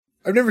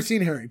I've never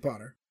seen Harry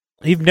Potter.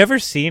 You've never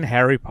seen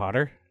Harry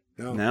Potter?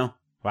 No.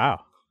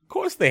 Wow. Of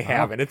course they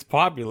haven't. It's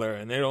popular,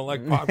 and they don't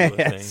like popular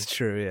That's things.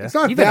 true, yeah. It's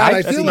not Even bad. I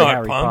I've feel seen like,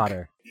 Harry punk.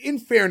 Potter. in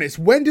fairness,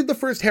 when did the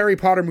first Harry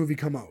Potter movie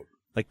come out?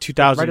 Like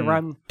Right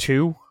around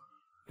 2002?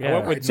 I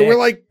went with So Nick. we're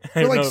like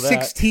I know that.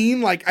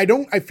 16. Like I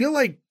feel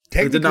like It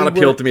technically did not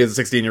appeal to me as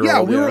a 16-year-old.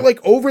 Yeah, we were like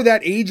over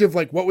that age of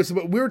like what was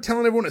we were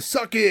telling everyone to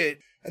suck it,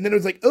 and then it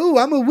was like, oh,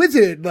 I'm a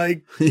wizard,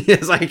 like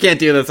yes, I can't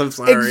do this. I'm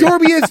sorry.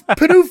 Exorbius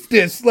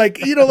Panooftus, like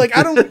like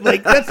I don't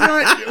like that's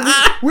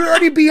not. We're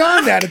already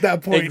beyond that at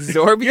that point.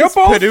 Exorbious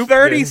You're both Padoofkin.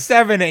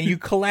 37 and you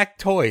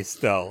collect toys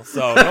still,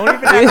 so don't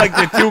even act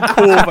like you're too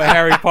cool for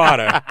Harry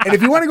Potter. And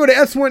if you want to go to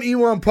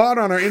S1E1 Pod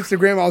on our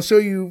Instagram, I'll show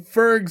you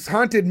Ferg's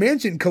Haunted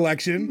Mansion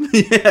collection.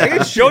 I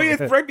can show you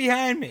it's right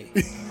behind me.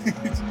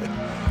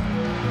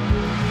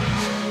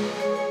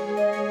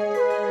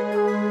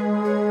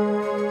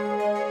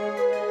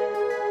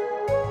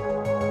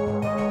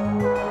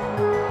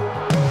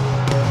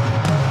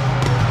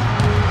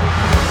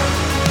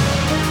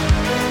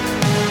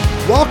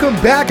 Welcome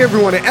back,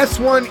 everyone, to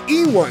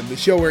S1E1, the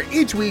show where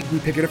each week we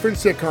pick a different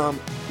sitcom,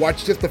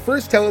 watch just the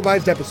first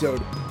televised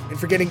episode, and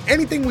forgetting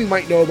anything we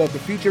might know about the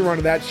future run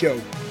of that show,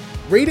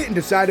 rate it and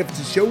decide if it's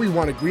a show we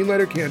want to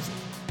greenlight or cancel.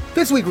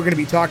 This week we're going to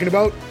be talking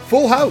about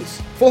Full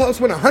House. Full House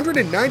went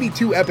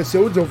 192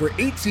 episodes over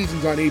 8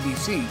 seasons on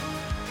ABC.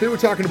 Today we're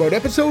talking about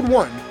episode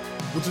 1,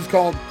 which is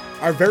called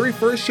Our Very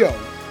First Show,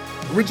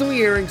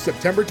 originally airing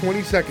September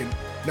 22nd,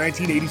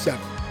 1987.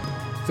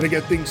 So to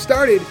get things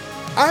started,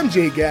 I'm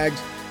Jay Gags.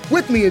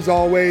 With me, as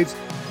always,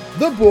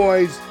 the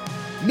boys,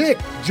 Nick,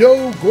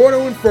 Joe,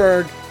 Gordo, and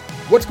Ferg.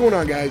 What's going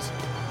on, guys?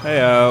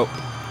 Heyo.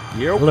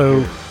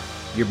 Hello.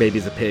 Your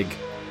baby's a pig.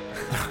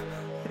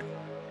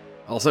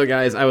 Also,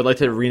 guys, I would like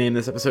to rename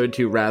this episode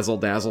to Razzle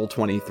Dazzle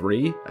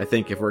 23. I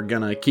think if we're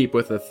gonna keep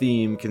with a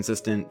theme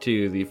consistent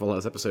to the Full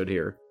House episode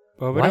here.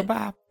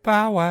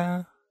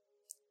 Ba-ba-da-ba-ba-wow.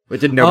 But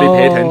did nobody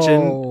pay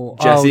attention?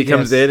 Jesse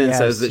comes yes, in and yes,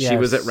 says that she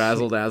was at yes.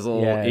 Razzle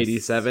Dazzle Yes.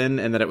 87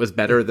 and that it was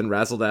better than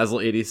Razzle Dazzle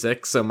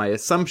 86. So my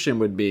assumption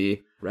would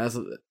be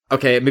Razzle.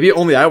 Okay, maybe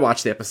only I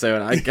watched the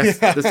episode. I guess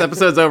this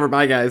episode's over.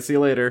 Bye, guys. See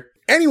you later.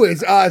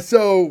 Anyways,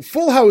 so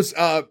Full House,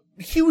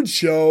 huge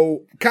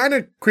show. Kind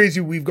of crazy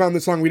we've gone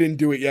this long, we didn't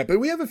do it yet, but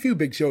we have a few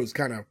big shows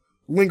kind of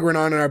lingering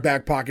on in our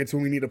back pockets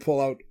when we need to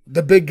pull out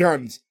the big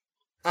guns.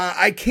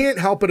 I can't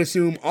help but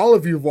assume all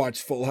of you have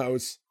watched Full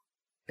House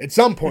at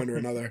some point or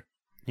another.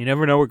 You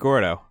never know with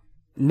Gordo.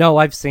 No,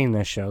 I've seen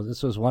this show.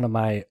 This was one of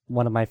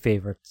my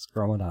favorites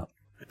growing up.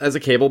 As a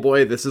cable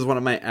boy, this is one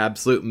of my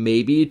absolute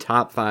maybe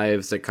top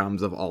 5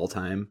 sitcoms of all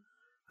time.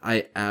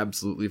 I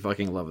absolutely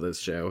fucking love this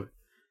show.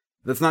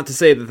 That's not to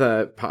say that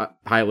the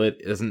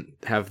pilot doesn't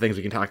have things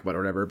we can talk about or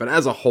whatever, but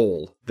as a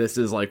whole, this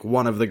is like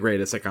one of the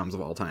greatest sitcoms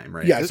of all time,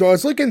 right? Yeah, so I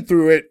was looking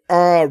through it.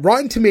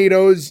 Rotten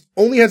Tomatoes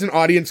only has an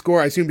audience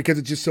score, I assume because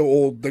it's just so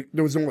old.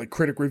 There was no like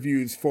critic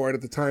reviews for it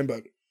at the time,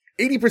 but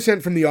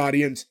 80% from the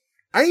audience.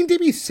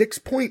 IMDb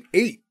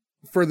 6.8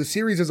 for the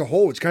series as a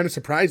whole, which kind of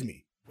surprised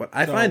me. What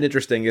I find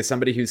interesting as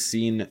somebody who's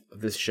seen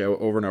this show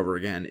over and over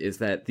again is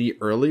that the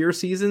earlier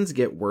seasons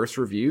get worse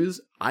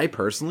reviews. I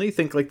personally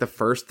think like the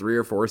first 3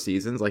 or 4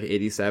 seasons, like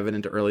 87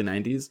 into early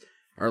 90s,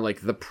 are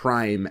like the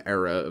prime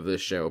era of this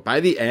show. By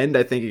the end,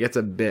 I think it gets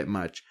a bit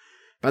much.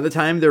 By the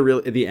time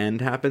the end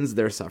happens,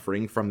 they're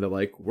suffering from the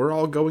like, we're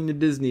all going to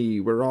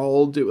Disney, we're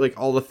all like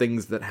all the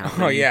things that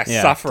happen. Oh, yeah,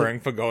 suffering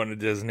for going to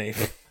Disney.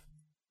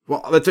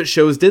 Well, that's what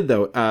shows did,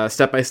 though.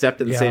 Step by step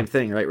did the Yeah. same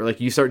thing, right? Where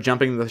like you start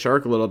jumping the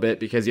shark a little bit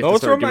because you have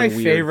Those to were start my doing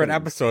weird favorite things.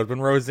 episodes. When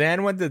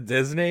Roseanne went to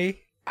Disney,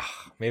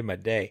 made my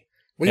day.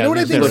 Well, you know what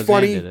I think is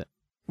funny?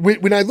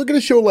 When I look at a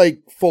show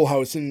like Full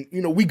House, and,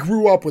 we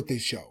grew up with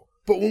this show,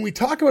 but when we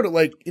talk about it,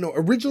 like,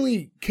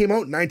 originally came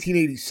out in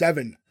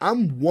 1987,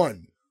 I'm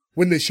 1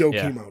 when this show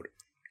came out.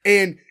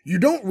 And you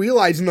don't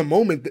realize in the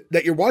moment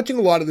that you're watching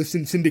a lot of this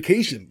in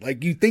syndication.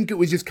 Like, you think it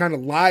was just kind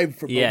of live.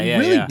 But we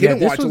really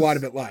didn't watch a lot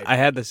of it live. I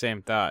had the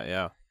same thought,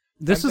 yeah.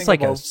 This is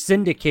like a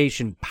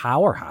syndication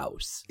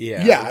powerhouse.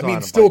 Yeah, I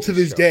mean, still to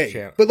this day.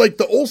 Yeah. But like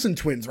the Olsen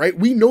twins, right?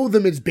 We know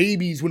them as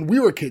babies when we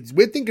were kids.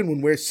 We're thinking when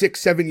we're 6,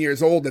 7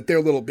 years old that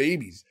they're little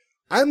babies.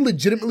 I'm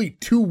legitimately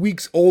 2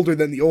 weeks older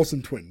than the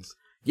Olsen twins.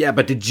 Yeah,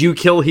 but did you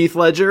kill Heath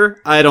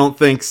Ledger? I don't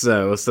think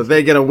so. So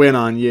they get a win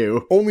on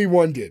you. Only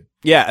one did.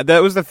 Yeah,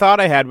 that was the thought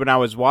I had when I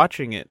was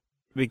watching it,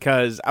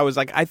 because I was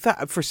like, I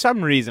thought, for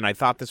some reason, I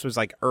thought this was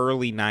like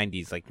early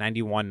 90s, like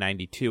 91,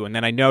 92. And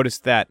then I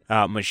noticed that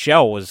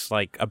Michelle was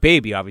like a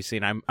baby, obviously.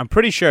 And I'm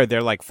pretty sure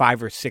they're like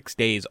 5 or 6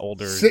 days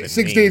older than Six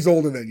me. days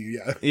older than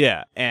you, yeah.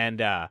 Yeah. And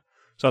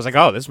so I was like,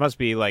 oh, this must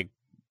be like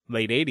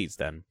late 80s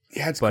then.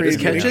 Yeah, it's But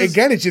crazy. it's-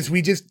 Again, it's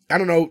just, I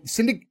don't know,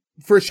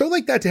 for a show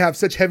like that to have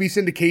such heavy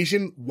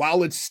syndication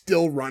while it's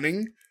still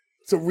running,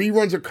 so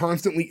reruns are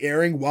constantly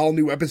airing while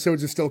new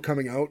episodes are still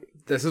coming out.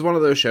 This is one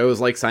of those shows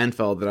like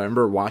Seinfeld that I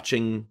remember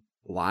watching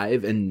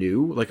live and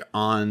new, like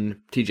on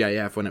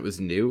TGIF when it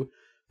was new,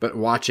 but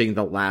watching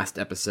the last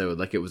episode,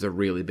 like it was a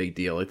really big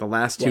deal. Like the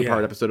last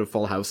 2-part episode of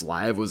Full House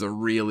live was a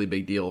really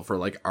big deal for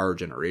like our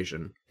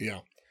generation. Yeah.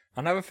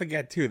 I'll never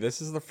forget, too,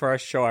 this is the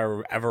first show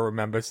I ever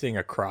remember seeing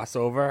a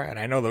crossover, and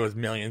I know there was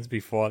millions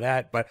before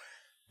that, but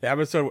the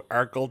episode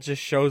where Urkel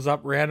just shows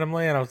up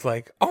randomly, and I was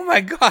like, oh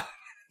my god!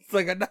 It's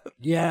like another...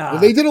 Yeah.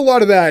 Well, they did a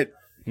lot of that.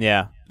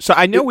 Yeah. So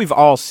I know we've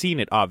all seen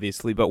it,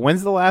 obviously, but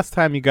when's the last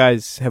time you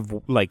guys have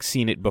like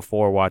seen it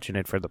before watching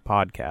it for the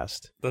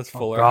podcast? Does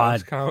Fuller God.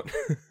 House count?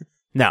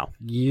 No,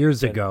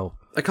 Years ago.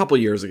 A couple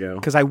years ago.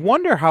 because I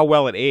wonder how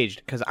well it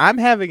aged. Because I'm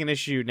having an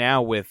issue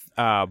now with.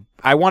 I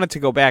wanted to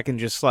go back and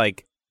just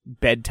like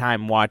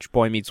bedtime watch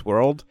Boy Meets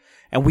World,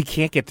 and we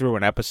can't get through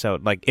an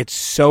episode. Like it's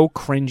so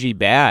cringy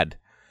bad.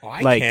 Oh,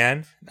 I Like,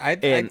 can. I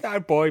and-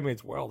 thought Boy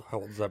Meets World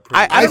holds up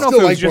pretty I don't know still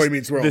if it like was just Boy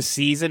Meets World. the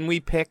season we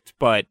picked,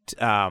 but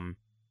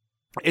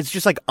it's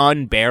just like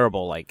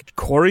unbearable. Like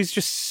Corey's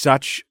just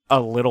such a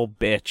little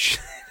bitch.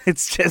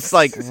 It's just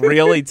like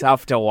really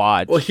tough to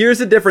watch. Well, here's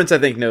the difference, I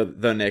think,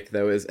 Nick,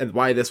 is, and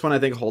why this one I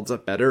think holds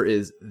up better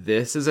is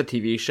this is a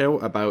TV show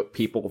about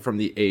people from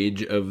the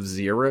age of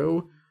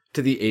 0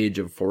 to the age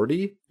of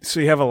 40. So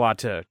you have a lot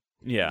to,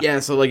 Yeah,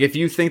 so like if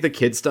you think the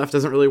kid stuff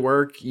doesn't really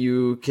work,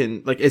 you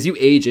can, like, as you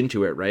age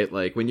into it, right?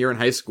 Like when you're in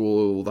high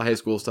school, the high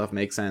school stuff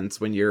makes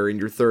sense. When you're in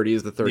your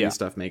 30s, the 30s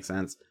stuff makes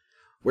sense.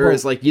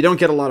 Whereas, like, you don't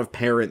get a lot of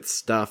parent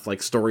stuff, like,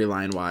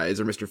 storyline-wise,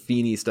 or Mr.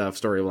 Feeney stuff,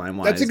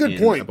 storyline-wise. That's a good in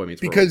point, Boy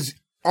Meets World. because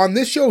on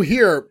this show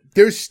here,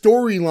 there's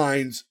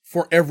storylines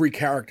for every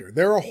character.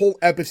 There are whole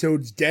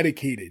episodes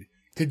dedicated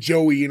to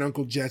Joey and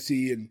Uncle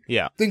Jesse and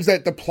yeah. things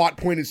that the plot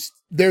point is,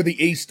 they're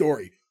the A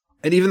story.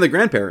 And even the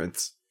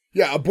grandparents.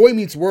 Yeah, A Boy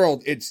Meets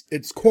World, it's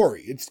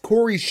Corey. It's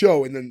Corey's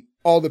show and then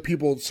all the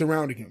people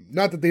surrounding him.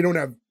 Not that they don't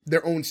have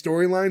their own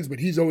storylines, but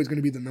he's always going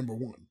to be the number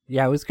one.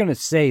 Yeah, I was going to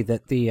say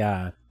that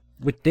the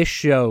with this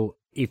show,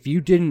 if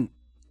you didn't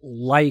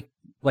like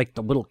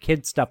the little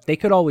kid stuff, they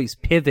could always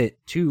pivot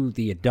to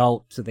the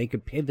adult, so they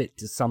could pivot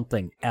to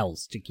something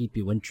else to keep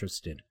you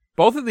interested.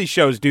 Both of these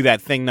shows do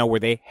that thing, though, where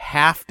they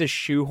have to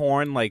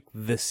shoehorn, like,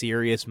 the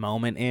serious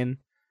moment in.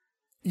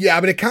 Yeah,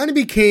 but it kind of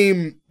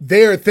became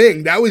their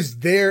thing. That was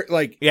their,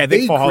 like, Yeah, I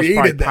think they Full House probably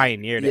created that.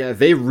 pioneered it. Yeah,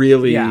 they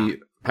really Yeah.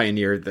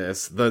 pioneered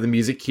this. The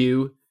music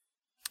cue.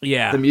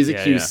 Yeah. The music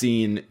yeah, cue yeah.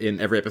 scene in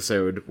every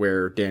episode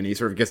where Danny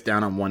sort of gets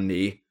down on one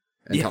knee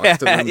and Yeah, talks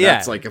to them. yeah.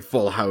 That's like a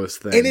Full House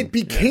thing. And it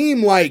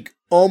became like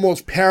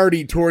almost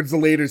parody towards the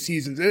later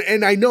seasons.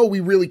 And I know we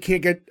really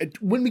can't get,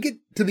 when we get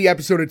to the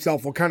episode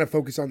itself, we'll kind of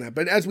focus on that.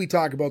 But as we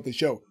talk about the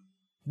show,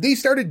 they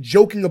started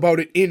joking about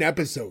it in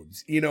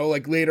episodes, you know,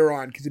 like later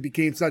on, because it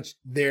became such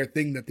their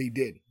thing that they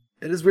did.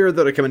 It is weird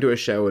though to come into a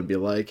show and be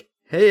like,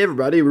 hey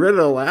everybody, we ready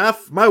to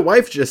laugh? My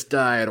wife just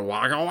died.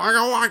 Waka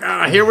waka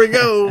waka. Here we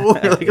go.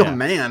 Like, Yeah. oh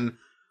man.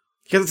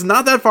 Because it's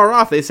not that far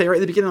off. They say right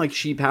at the beginning, like,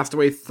 she passed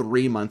away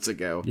 3 months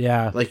ago.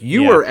 Yeah. Like,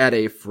 you Yeah. were at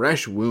a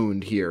fresh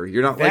wound here.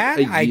 You're not That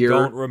like a year. I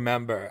don't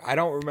remember. I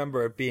don't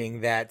remember it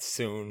being that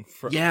soon.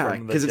 Yeah,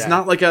 because because it's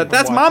not like a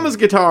that's watching mama's it.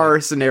 guitar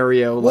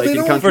scenario Well, like they in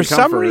don't- Country For some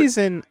Comfort.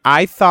 reason,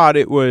 I thought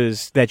it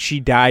was that she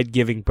died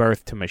giving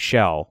birth to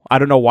Michelle. I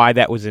don't know why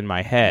that was in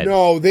my head.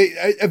 No, they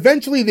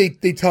eventually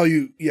they tell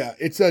you, yeah,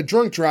 it's a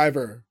drunk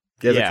driver.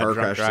 Yeah, the Yeah, car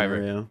drunk crash driver.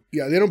 scenario.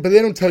 Yeah, they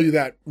don't tell you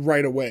that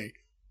right away.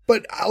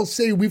 But I'll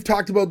say we've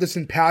talked about this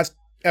in past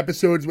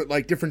episodes with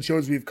like different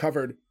shows we've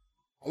covered.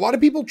 A lot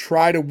of people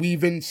try to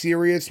weave in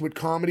serious with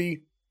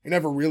comedy and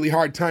have a really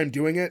hard time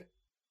doing it.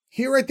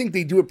 Here, I think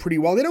they do it pretty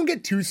well. They don't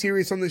get too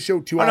serious on the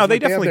show too Oh, often. no, they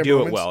but have definitely their do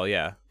moments. it well,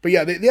 yeah. But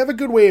yeah, they have a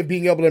good way of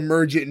being able to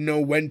merge it and know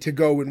when to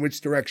go in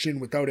which direction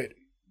without it.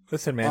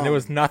 Listen, man, there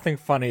was nothing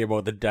funny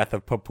about the death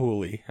of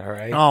Papuli, all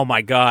right? Oh,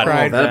 my God.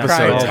 Cried- Oh, that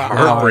cried episode's to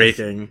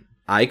heartbreaking.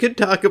 I could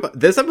talk about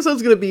this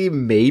episode's gonna be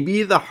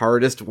maybe the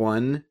hardest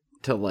one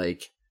to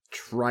like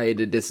try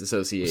to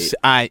disassociate.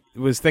 I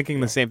was thinking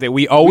the same thing.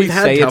 We always We've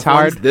had say tough it's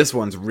hard. ones. This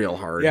one's real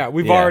hard. Yeah,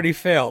 we've Yeah. already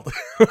failed.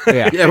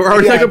 Yeah. Yeah, we're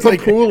already Yeah, talking it's like-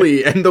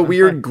 Papuli and the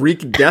weird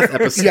Greek death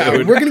episode. Yeah,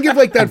 we're gonna give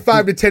like that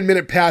 5 to 10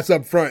 minute pass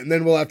up front, and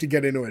then we'll have to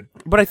get into it.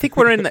 But I think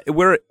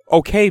we're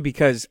okay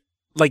because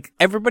like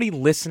everybody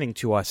listening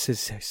to us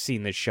has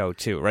seen this show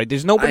too, right?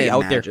 There's nobody I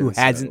out there who imagine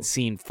so. hasn't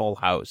seen Full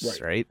House,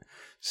 Right. right?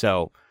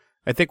 So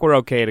I think we're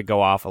okay to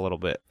go off a little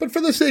bit. But for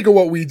the sake of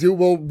what we do,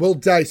 we'll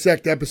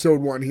dissect episode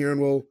 1 here, and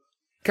we'll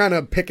kind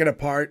of pick it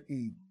apart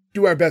and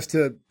do our best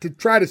to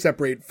try to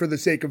separate for the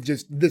sake of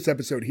just this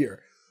episode here.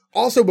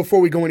 Also, before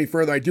we go any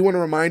further, I do want to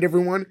remind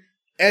everyone,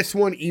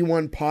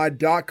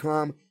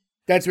 S1E1pod.com.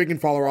 That's where you can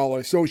follow all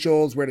our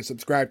socials, where to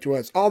subscribe to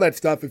us, all that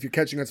stuff if you're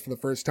catching us for the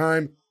first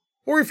time.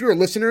 Or if you're a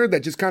listener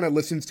that just kind of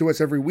listens to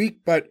us every week,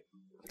 but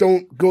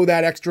don't go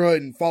that extra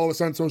and follow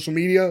us on social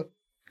media,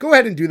 go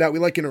ahead and do that. We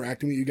like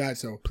interacting with you guys,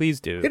 so Please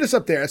do. hit us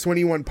up there,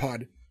 S1E1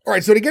 Pod. All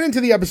right, so to get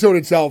into the episode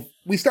itself,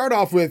 we start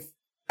off with,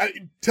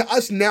 to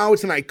us now,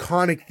 it's an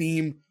iconic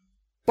theme,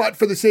 but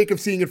for the sake of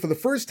seeing it for the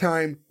first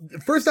time,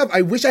 first off,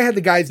 I wish I had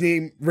the guy's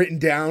name written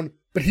down,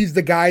 but he's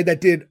the guy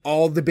that did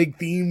all the big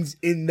themes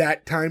in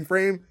that time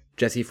frame,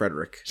 Jesse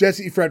Frederick.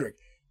 Jesse Frederick.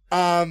 He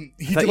I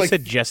did thought you like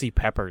said Jesse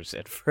Peppers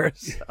at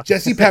first.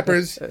 Jesse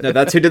Peppers. No,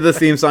 that's who did the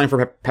theme song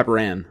for Pepper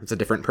Ann. It's a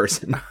different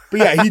person. But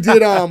yeah, he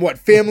did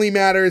Family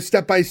Matters,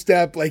 Step by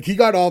Step. Like he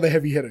got all the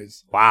heavy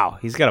hitters. Wow,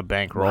 he's got a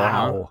bankroll. Huh?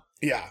 Wow.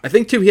 Yeah. I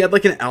think too he had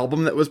like an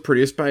album that was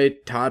produced by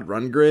Todd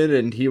Rundgren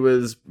and he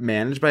was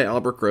managed by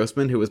Albert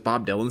Grossman, who was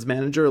Bob Dylan's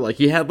manager. Like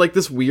he had like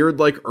this weird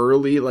like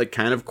early like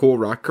kind of cool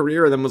rock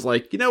career, and then was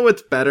like, you know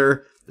what's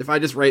better if I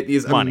just write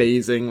these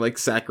amazing like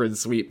saccharine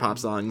sweet pop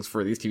songs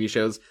for these TV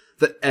shows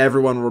that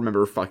everyone will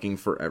remember fucking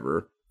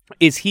forever.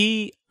 Is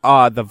he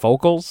the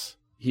vocals?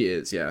 He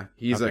is, yeah.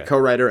 He's a Okay.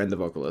 co-writer and the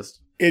vocalist.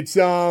 It's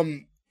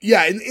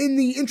yeah, in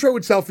the intro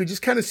itself, you're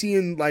just kind of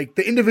seeing like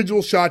the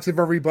individual shots of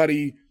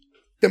everybody,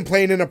 them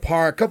playing in a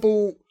park,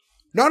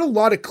 not a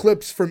lot of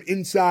clips from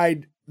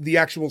inside the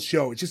actual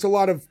show. It's just a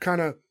lot of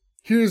kind of,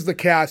 here's the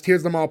cast,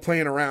 here's them all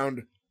playing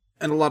around.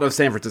 And a lot of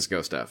San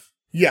Francisco stuff.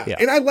 Yeah, Yeah.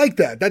 and I like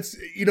that. That's,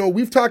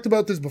 we've talked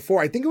about this before.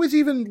 I think it was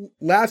even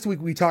last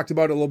week we talked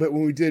about it a little bit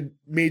when we did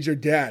Major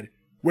Dad,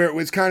 where it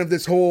was kind of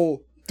this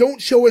whole,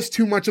 don't show us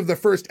too much of the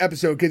first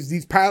episode because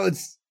these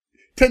pilots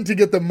tend to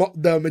get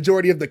the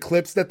majority of the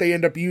clips that they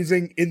end up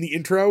using in the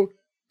intro.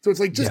 So it's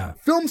like, just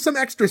film some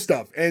extra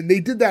stuff. And they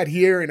did that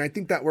here, and I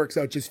think that works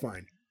out just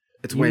fine.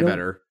 It's way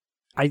better.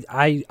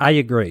 I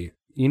agree.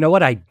 You know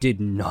what I did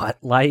not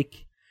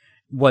like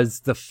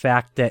was the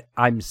fact that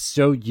I'm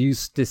so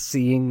used to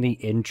seeing the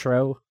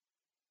intro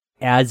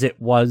as it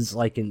was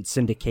like in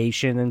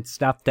syndication and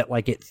stuff that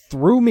like it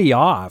threw me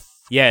off.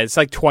 Yeah, it's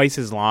like twice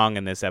as long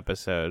in this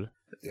episode.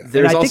 Yeah.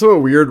 There's I also a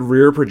weird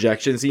rear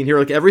projection scene here.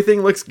 Like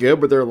everything looks good,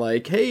 but they're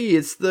like, hey,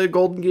 it's the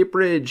Golden Gate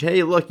Bridge.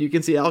 Hey, look, you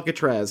can see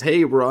Alcatraz.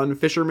 Hey, we're on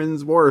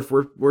Fisherman's Wharf.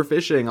 We're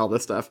fishing, all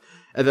this stuff.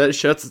 And then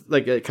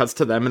it cuts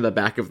to them in the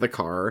back of the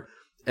car.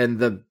 And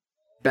the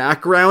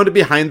background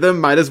behind them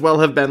might as well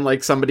have been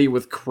like somebody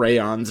with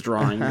crayons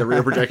drawing. The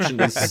rear projection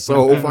is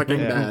so fucking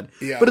bad.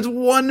 Yeah. But it's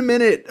 1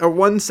 minute or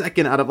 1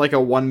 second out of like a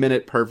 1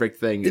 minute perfect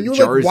thing. And It you're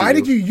jars like, why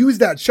did you use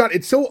that shot?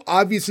 It's so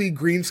obviously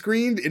green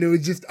screened, and it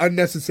was just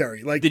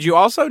unnecessary. Like, Did you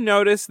also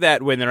notice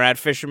that when they're at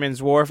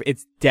Fisherman's Wharf,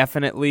 it's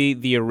definitely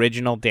the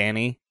original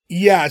Danny?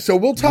 yeah, so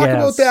we'll talk Yes.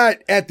 about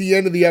that at the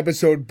end of the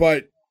episode,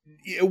 but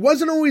it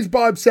wasn't always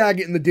Bob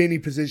Saget in the Danny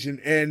position,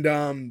 and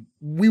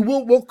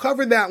we'll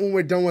cover that when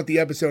we're done with the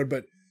episode.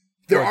 But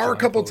there Or are a John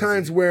couple Posey.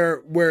 times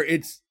where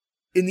it's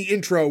in the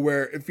intro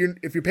where if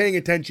you're paying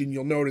attention,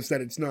 you'll notice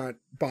that it's not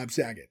Bob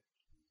Saget.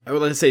 I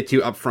would like to say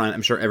too up front,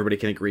 I'm sure everybody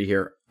can agree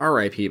here.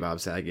 R.I.P. Bob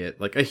Saget,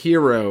 like a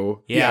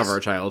hero Yes. of our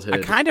childhood. I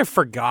kind of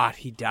forgot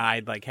he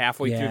died like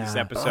halfway through this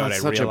Yeah. episode. Oh, I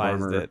it's such a realized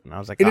bummer. it, and I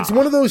was like, And it's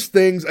one of those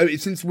things,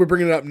 since we're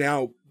bringing it up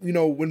now,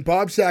 when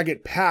Bob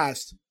Saget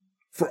passed,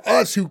 for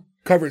us who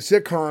cover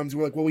sitcoms,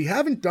 we're like, well, we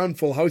haven't done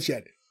Full House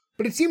yet.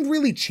 But it seemed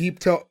really cheap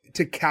to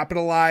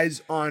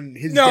capitalize on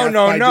his No, death.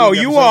 no, by no.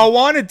 doing You episode. all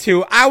wanted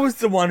to. I was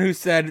the one who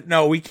said,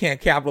 no, we can't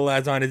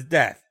capitalize on his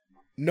death.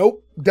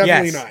 Nope,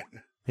 definitely Yes. not.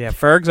 Yeah,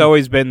 Ferg's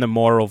always been the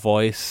moral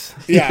voice.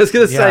 Yeah. I was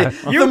gonna say Yeah.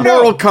 the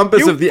moral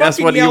compass you of the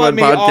fucking yell at S1E1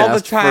 me podcast. all the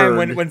time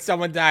Ferg. when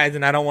someone dies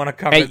and I don't want to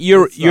cover Hey, this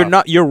you're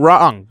stuff. you're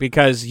wrong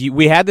because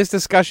we had this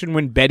discussion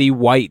when Betty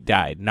White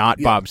died, not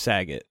Yeah. Bob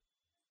Saget.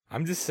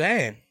 I'm just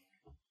saying.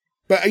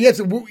 But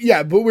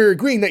but we're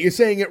agreeing that you're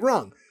saying it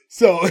wrong.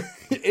 So,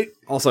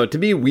 Also, to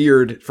be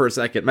weird for a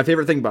second, my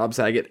favorite thing Bob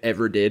Saget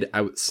ever did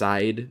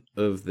outside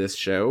of this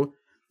show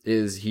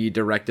is he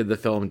directed the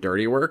film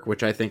Dirty Work,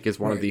 which I think is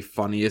one of Right. the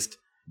funniest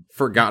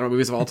forgotten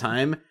movies of all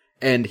time.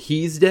 And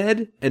he's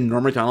dead, and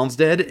Norm Macdonald's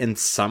dead, and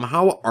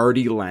somehow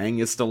Artie Lang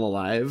is still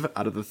alive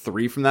out of the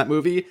three from that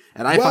movie.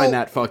 And I Well, find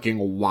that fucking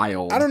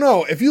wild. I don't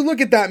know. If you look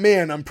at that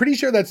man, I'm pretty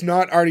sure that's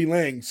not Artie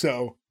Lang.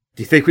 So,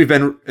 Do you think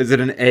is it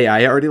an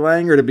AI Artie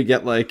Lang, or did we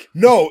get like,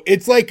 no,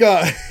 it's like,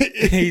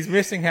 He's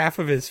missing half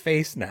of his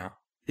face now.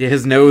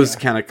 his nose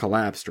kind of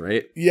collapsed,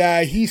 right?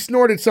 yeah, he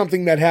snorted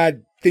something that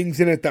had things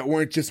in it that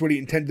weren't just what he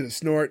intended to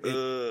snort.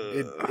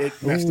 It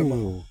messed him up.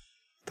 Ooh.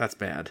 That's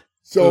bad.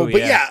 So, Ooh,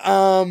 but yeah.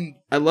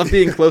 I love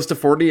being close to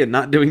 40 and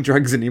not doing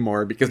drugs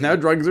anymore because now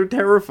drugs are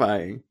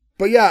terrifying.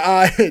 But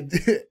yeah,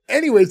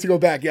 anyways, to go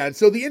back, yeah.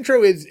 So the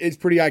intro is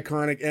pretty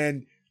iconic,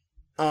 and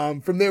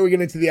from there we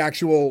get into the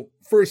actual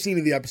first scene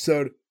of the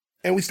episode,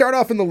 and we start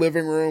off in the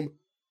living room.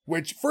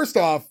 Which, first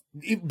off,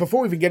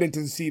 before we even get into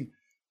the scene,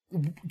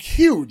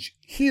 huge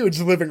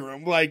living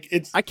room. Like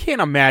it's I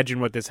can't imagine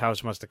what this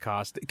house must have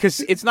cost because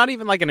it's not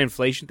even like an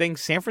inflation thing.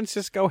 San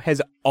Francisco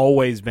has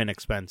always been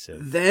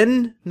expensive.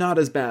 Then, not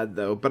as bad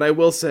though, but I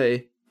will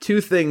say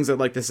two things I'd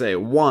like to say.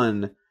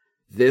 One,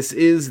 this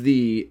is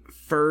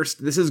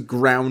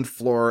ground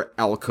floor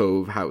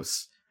alcove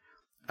house.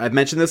 I've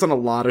mentioned this on a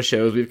lot of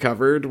shows we've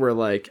covered where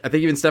like, I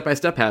think even Step by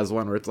Step has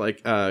one where it's like,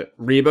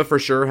 Reba for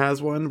sure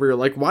has one where you're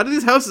like, why do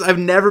these houses, I've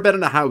never been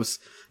in a house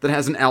that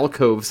has an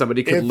alcove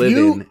somebody could live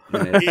in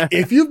it.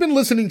 if you've been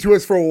listening to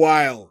us for a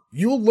while,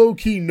 you'll low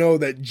key know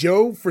that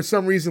Joe, for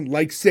some reason,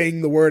 likes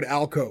saying the word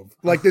alcove.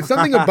 Like there's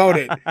something about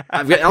it.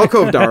 I've got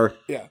alcove dar.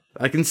 Yeah.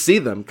 I can see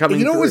them coming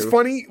You know what was through.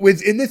 funny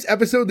was in this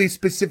episode they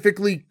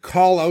specifically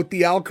call out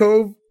the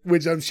alcove,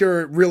 which I'm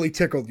sure really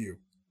tickled you.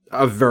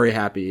 I'm very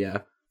happy, yeah.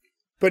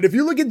 But if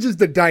you look at just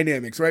the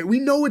dynamics, right? We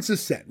know it's a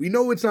set. We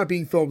know it's not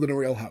being filmed in a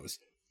real house.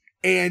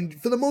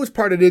 And for the most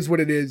part, it is what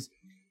it is.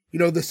 You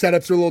know, the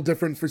setups are a little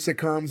different for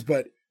sitcoms,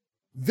 but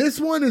this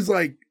one is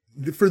like,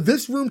 for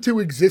this room to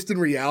exist in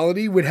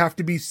reality would have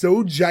to be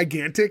so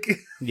gigantic,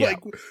 Yeah.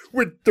 like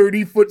with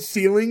 30-foot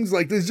ceilings.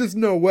 Like, there's just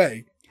no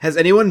way. Has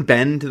anyone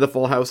been to the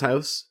Full House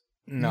house?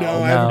 No,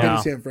 I haven't been No.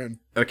 to San Fran.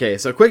 Okay,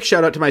 so quick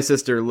shout out to my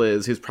sister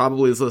Liz, who's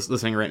probably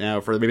listening right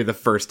now for maybe the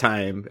first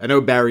time. I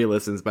know Barry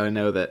listens, but I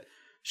know that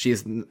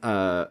she's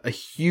a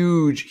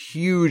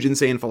huge,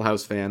 insane Full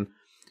House fan.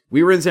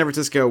 We were in San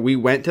Francisco. We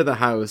went to the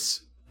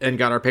house and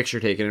got our picture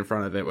taken in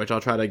front of it, which I'll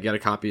try to get a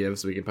copy of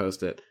so we can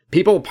post it.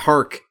 People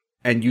park,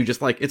 and you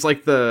just like, it's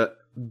like the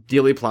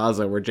Dealey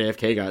Plaza where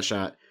JFK got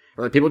shot.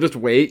 Where, like, people just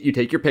wait, you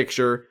take your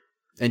picture,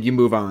 and you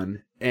move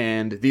on.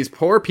 And these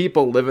poor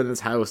people live in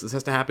this house. This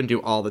has to happen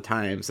to all the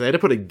time. So they had to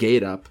put a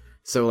gate up.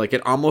 So, like,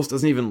 it almost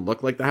doesn't even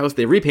look like the house.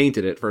 They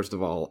repainted it, first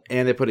of all,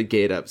 and they put a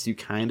gate up. So you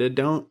kind of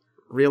don't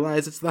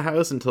realize it's the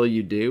house until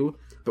you do.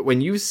 But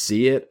when you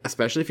see it,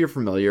 especially if you're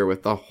familiar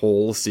with the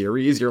whole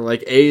series, you're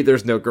like, A,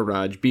 there's no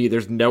garage. B,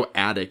 there's no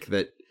attic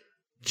that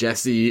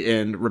Jesse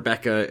and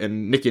Rebecca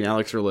and Nikki and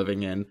Alex are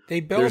living in. They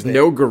built There's it.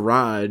 no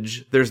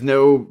garage. There's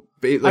no...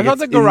 Like, I thought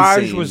the it's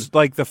garage insane. was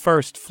like the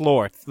first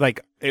floor.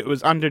 Like, it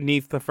was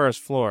underneath the first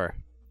floor.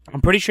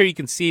 I'm pretty sure you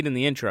can see it in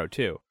the intro,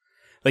 too.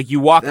 Like, you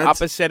walk That's-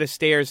 up a set of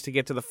stairs to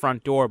get to the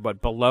front door,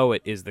 but below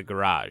it is the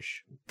garage.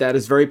 That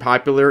is very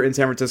popular in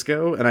San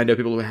Francisco, and I know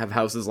people who have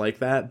houses like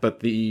that, but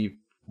the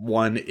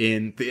one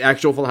in the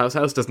actual Full House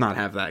house does not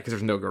have that because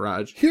there's no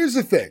garage. Here's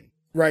the thing,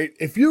 right?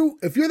 If you're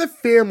the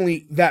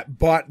family that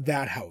bought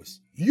that house,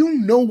 you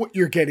know what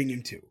you're getting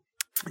into.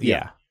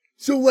 Yeah.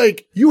 So,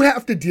 like, you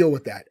have to deal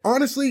with that.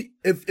 Honestly,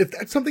 if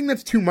that's something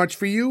that's too much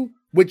for you,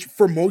 which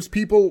for most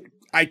people,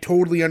 I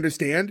totally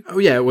understand, Oh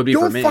yeah, it would be for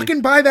don't me.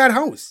 fucking buy that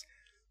house.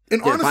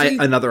 And Yeah, honestly,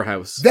 buy another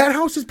house. that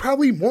house is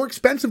probably more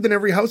expensive than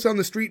every house on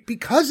the street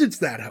because it's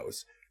that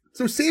house.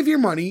 So save your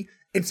money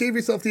and save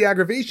yourself the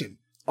aggravation.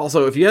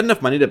 Also, if you had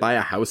enough money to buy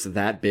a house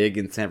that big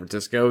in San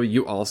Francisco,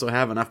 you also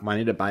have enough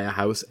money to buy a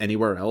house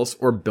anywhere else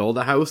or build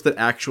a house that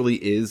actually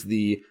is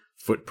the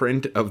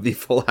footprint of the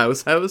Full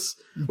House house,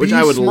 which Be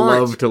I would smart.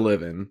 love to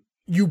live in.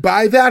 You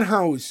buy that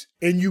house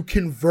and you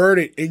convert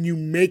it and you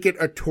make it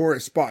a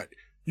tourist spot.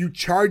 You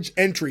charge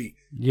entry.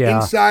 Yeah.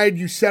 Inside,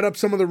 you set up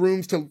some of the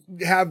rooms to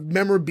have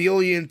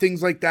memorabilia and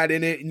things like that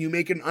in it, and you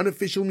make an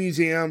unofficial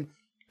museum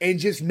and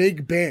just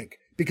make bank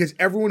because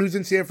everyone who's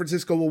in San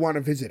Francisco will want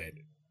to visit it.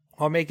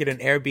 Or make it an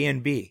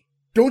Airbnb.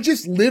 Don't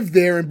just live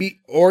there and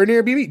be, or an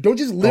Airbnb. Don't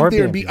just live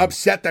there and be Airbnb.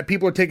 upset that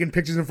people are taking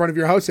pictures in front of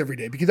your house every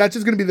day because that's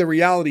just going to be the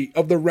reality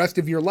of the rest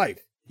of your life.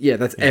 Yeah,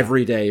 that's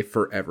every day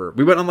forever.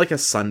 We went on like a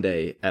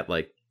Sunday at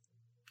like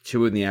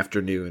 2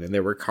 p.m, and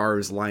there were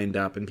cars lined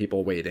up and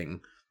people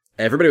waiting.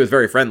 Everybody was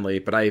very friendly,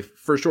 but I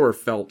for sure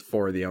felt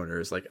for the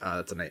owners. Like,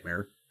 that's a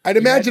nightmare. I'd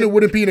imagine it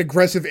wouldn't be an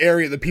aggressive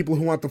area, the people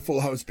who want the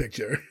Full House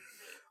picture.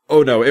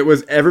 Oh no, it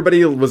was,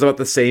 everybody was about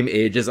the same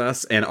age as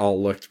us and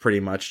all looked pretty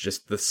much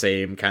just the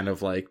same kind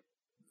of like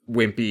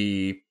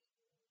wimpy,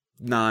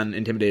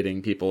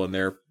 non-intimidating people in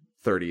their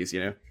 30s, you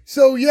know?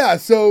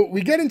 So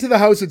we get into the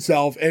house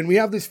itself and we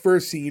have this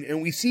first scene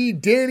and we see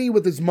Danny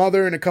with his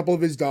mother and a couple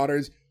of his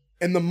daughters.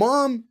 And the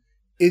mom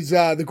is,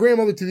 the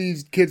grandmother to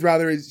these kids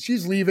rather, is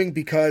she's leaving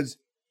because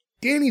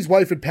Danny's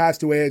wife had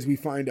passed away, as we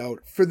find out.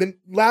 For the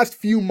last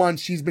few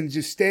months, she's been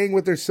just staying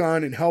with her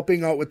son and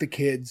helping out with the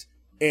kids.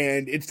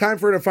 And it's time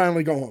for her to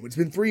finally go home. It's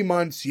been 3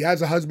 months. She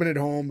has a husband at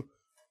home.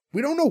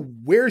 We don't know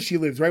where she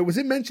lives, right? Was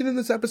it mentioned in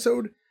this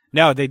episode?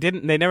 No, they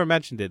didn't. They never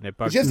mentioned it. It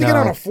bugged She has to me. get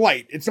No. on a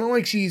flight. It's not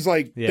like she's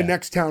like Yeah. the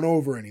next town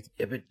over or anything.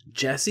 Yeah, but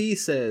Jesse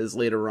says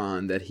later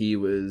on that he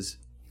was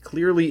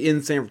clearly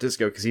in San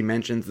Francisco because he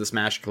mentions the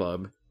Smash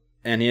Club,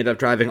 and he ended up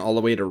driving all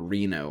the way to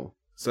Reno.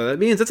 So that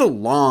means it's a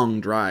long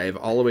drive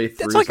all the way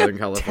through That's like Southern a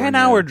California.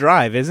 10-hour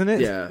drive, isn't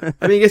it? Yeah.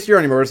 I mean, I guess you're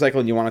on your motorcycle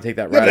and you want to take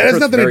that Yeah, ride. but it I'm has sure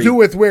it's nothing to very- do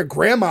with where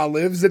grandma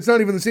lives. It's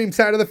not even the same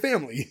side of the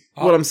family.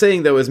 What I'm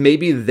saying, though, is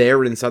maybe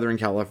they're in Southern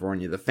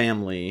California, the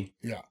family,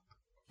 Yeah.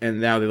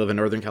 and now they live in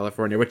Northern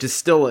California, which is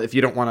still, if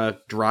you don't want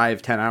to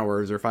drive 10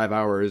 hours or 5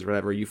 hours,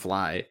 whatever, you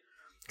fly.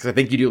 Because I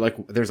think you do, like,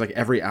 there's like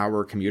every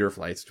hour commuter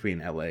flights between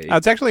LA. Oh,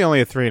 it's actually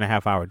only a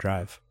 3.5-hour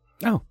drive.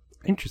 Oh,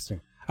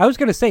 interesting. I was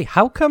going to say,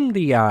 how come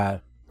the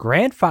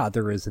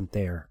grandfather isn't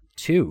there,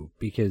 too?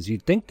 Because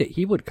you'd think that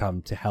he would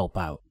come to help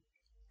out.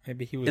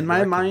 Maybe he was In my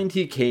working. mind,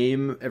 he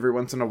came every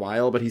once in a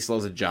while, but he still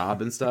has a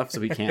job and stuff,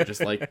 so he can't just,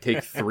 like,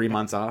 take 3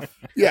 months off.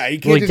 Yeah, he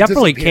can't Well, he just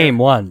definitely disappear. came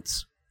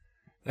once.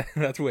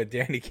 That's where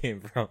Danny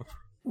came from.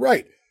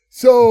 Right.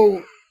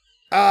 So,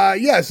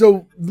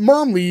 so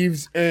mom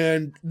leaves,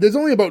 and there's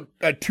only about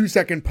a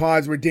 2-second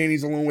pause where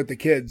Danny's alone with the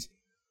kids,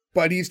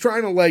 but he's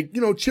trying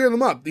to, cheer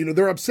them up.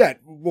 They're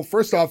upset. Well,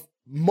 first off,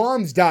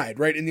 mom's died,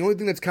 right? And the only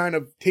thing that's kind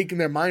of taken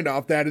their mind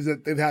off that is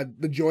that they've had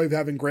the joy of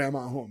having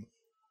grandma home.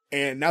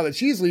 And now that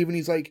she's leaving,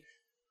 he's like,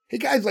 hey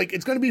guys, like,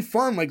 it's going to be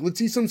fun. Like, let's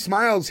see some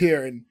smiles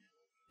here. And,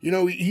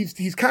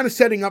 he's kind of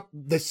setting up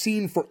the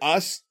scene for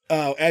us,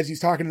 as he's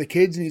talking to the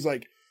kids, and he's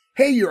like,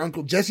 hey, your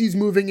Uncle Jesse's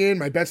moving in,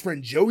 my best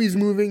friend Joey's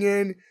moving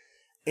in,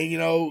 and,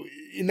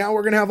 now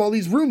we're going to have all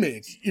these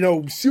roommates.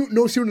 No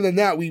sooner than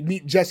that, we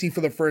meet Jesse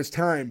for the first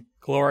time.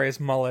 Glorious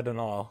mullet and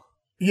all.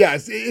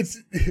 Yes, it's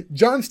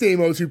John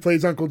Stamos, who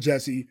plays Uncle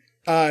Jesse,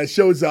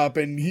 shows up,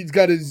 and he's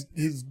got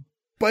his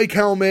bike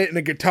helmet and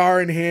a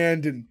guitar in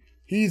hand, and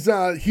he's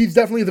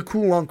definitely the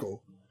cool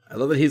uncle. I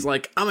love that he's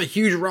like, I'm a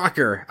huge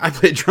rocker. I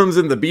play drums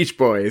in the Beach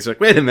Boys. Like,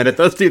 wait a minute,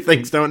 those two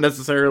things don't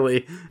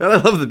necessarily... I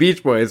love the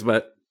Beach Boys,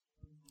 but...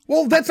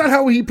 Well, that's not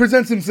how he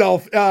presents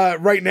himself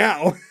right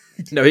now.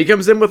 No, he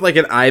comes in with like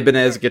an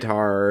Ibanez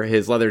guitar,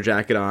 his leather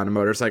jacket on, a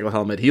motorcycle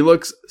helmet. He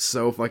looks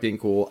so fucking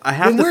cool. I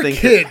have to think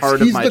kids, that part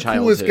he's of my the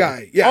childhood... coolest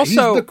guy. Yeah,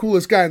 Also, he's the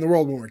coolest guy in the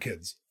world when we're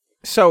kids.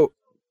 So,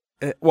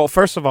 well,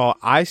 first of all,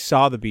 I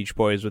saw the Beach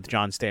Boys with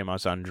John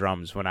Stamos on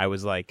drums when I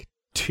was like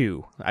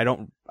 2.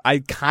 I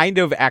kind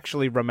of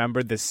actually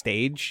remembered the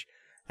stage.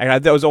 I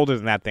was older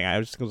than that thing. I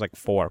was like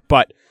 4.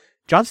 But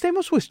John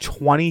Stamos was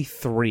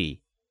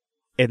 23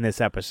 in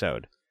this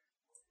episode.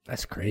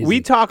 That's crazy.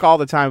 We talk all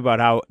the time about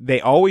how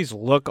they always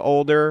look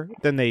older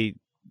than they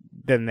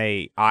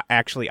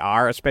actually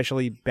are,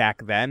 especially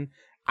back then.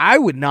 I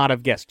would not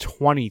have guessed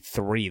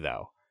 23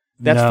 though.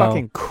 That's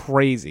fucking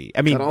crazy.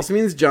 I mean, that also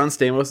means John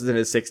Stamos is in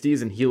his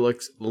 60s and he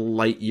looks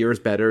light years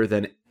better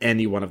than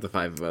any one of the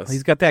 5 of us.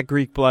 he's got that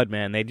Greek blood,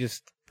 man. They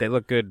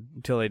look good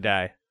until they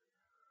die.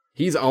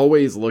 He's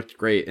always looked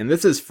great, and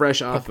this is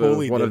fresh off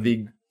Papuli of one of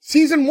the...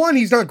 Season 1,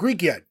 he's not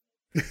Greek yet.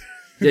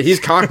 Yeah,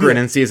 he's Cochran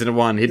in season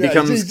 1. He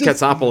becomes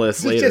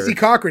Katsopoulos later. Jesse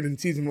Cochran in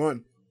season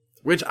 1.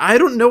 Which I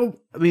don't know.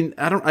 I mean,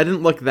 I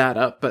didn't look that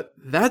up, but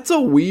that's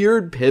a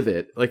weird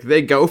pivot. Like,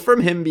 they go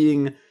from him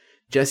being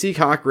Jesse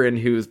Cochran,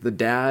 who's the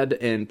dad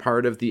and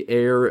part of the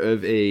heir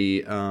of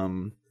a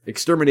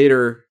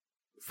exterminator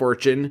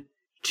fortune,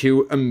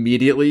 to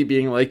immediately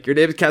being like, you're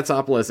David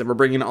Katsopoulos, and we're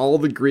bringing all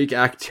the Greek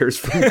actors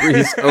from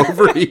Greece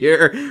over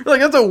here.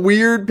 Like, that's a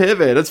weird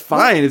pivot. It's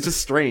fine. It's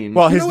just strange.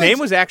 Well, his name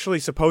was actually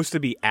supposed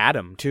to be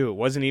Adam, too. It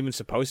wasn't even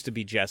supposed to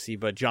be Jesse,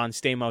 but John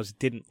Stamos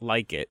didn't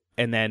like it.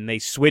 And then they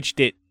switched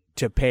it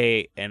to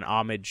pay an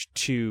homage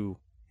to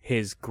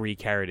his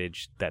Greek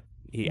heritage that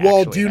he actually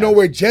Well, do you know has.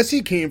 where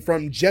Jesse came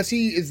from?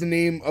 Jesse is the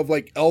name of,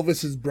 like,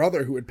 Elvis's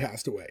brother who had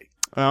passed away.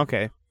 Oh,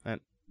 okay.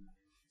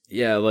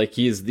 Yeah, like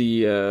he's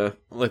the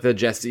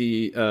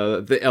Jesse,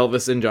 the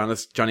Elvis and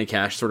Johnny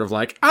Cash sort of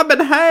like, I've been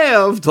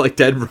halved, like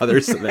dead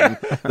brothers to them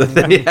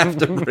that they have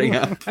to bring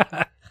up.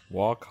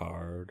 Walk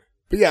hard.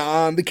 But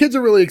yeah, the kids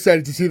are really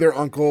excited to see their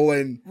uncle,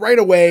 and right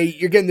away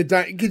you're getting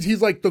because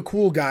he's like the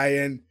cool guy,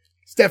 and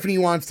Stephanie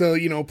wants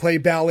to, play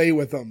ballet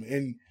with him,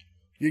 and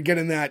you're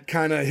getting that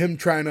kind of him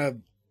trying to,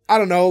 I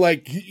don't know,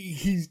 like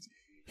he's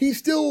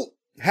still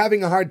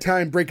having a hard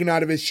time breaking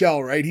out of his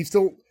shell, right?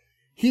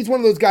 He's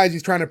one of those guys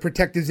who's trying to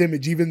protect his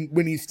image even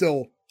when he's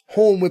still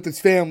home with his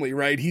family,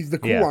 right? He's the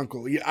cool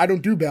uncle. I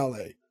don't do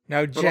ballet.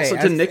 Now, Jay, also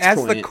to Nick's as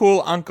the point-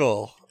 cool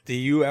uncle, do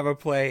you ever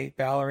play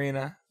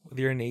ballerina with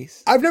your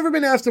niece? I've never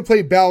been asked to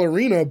play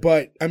ballerina,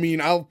 but I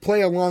mean, I'll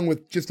play along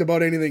with just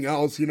about anything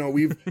else.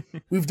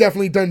 We've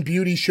definitely done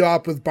beauty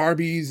shop with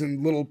Barbies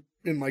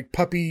and like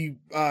puppy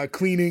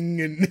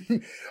cleaning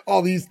and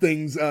all these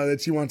things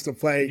that she wants to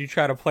play. Did you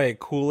try to play it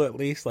cool at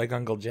least, like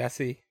Uncle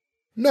Jesse?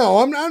 No,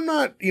 I'm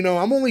not,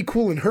 I'm only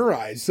cool in her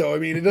eyes. So, I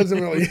mean, it doesn't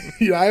really,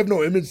 I have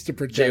no image to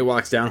project. Jay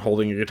walks down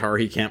holding a guitar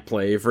he can't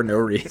play for no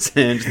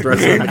reason, just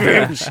throws it on the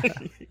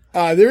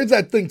couch. There is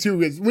that thing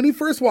too, is when he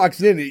first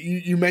walks in,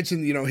 you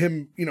mentioned,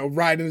 him,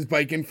 riding his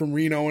bike in from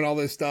Reno and all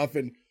this stuff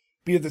and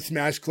be at the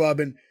Smash Club.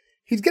 And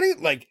he's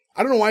getting like,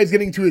 I don't know why he's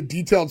getting to a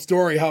detailed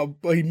story, how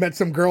he met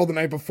some girl the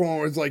night before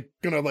and was like,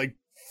 gonna like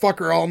fuck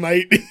her all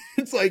night.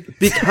 It's like,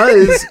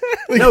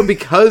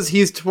 because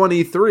he's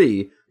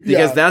 23.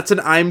 Because Yeah. that's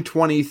an I'm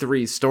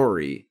 23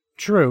 story.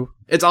 True.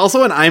 It's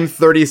also an I'm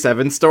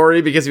 37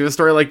 story, because if you have a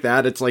story like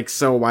that, it's like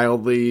so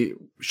wildly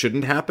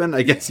shouldn't happen.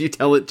 I guess you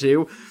tell it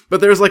too. But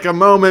there's like a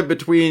moment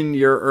between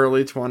your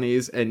early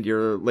 20s and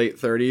your late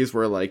 30s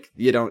where like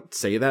you don't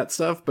say that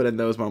stuff, but in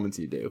those moments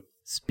you do.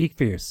 Speak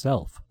for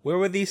yourself. Where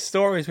were these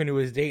stories when he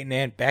was dating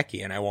Aunt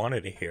Becky and I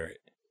wanted to hear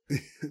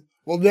it?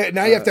 well,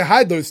 now you have to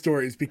hide those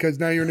stories because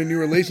now you're in a new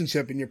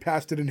relationship and your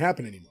past didn't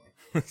happen anymore.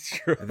 That's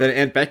true. And then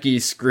Aunt Becky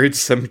screwed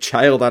some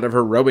child out of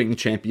her rowing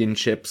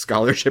championship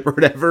scholarship or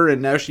whatever,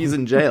 and now she's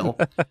in jail.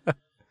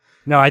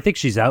 No, I think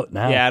she's out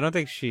now. Yeah, I don't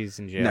think she's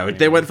in jail. No, anymore.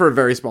 they went for a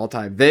very small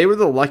time. They were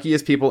the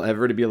luckiest people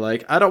ever to be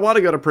like, I don't want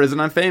to go to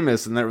prison, I'm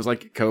famous. And there was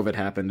like, COVID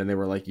happened, and they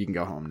were like, you can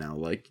go home now.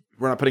 Like,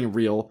 we're not putting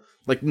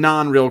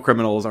non-real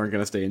criminals aren't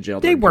going to stay in jail.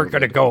 They during weren't COVID.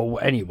 going to go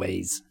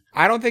anyways.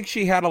 I don't think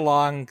she had a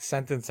long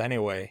sentence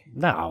anyway.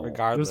 No.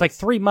 Regardless. It was like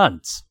 3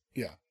 months.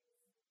 Yeah.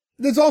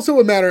 There's also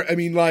a matter, I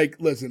mean, like,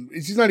 listen,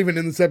 she's not even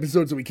in this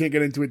episode, so we can't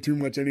get into it too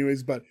much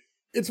anyways, but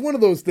it's one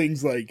of those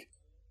things, like,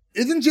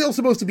 isn't jail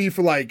supposed to be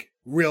for, like,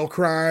 real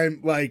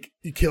crime? Like,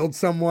 you killed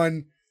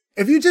someone?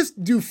 If you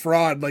just do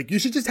fraud, like, you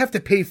should just have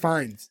to pay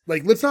fines.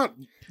 Like, let's not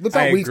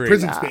I waste agree.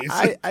 prison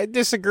space. I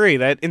disagree.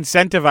 That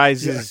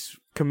incentivizes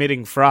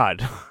committing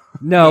fraud.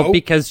 No, No.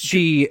 because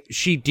she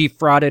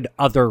defrauded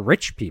other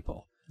rich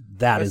people.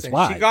 that is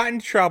why. She got in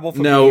trouble for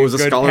No, being it was a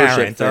good scholarship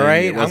parent, thing. all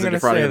right? It I'm wasn't going to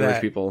defrauding say those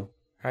that. people.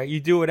 All right, you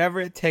do whatever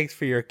it takes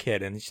for your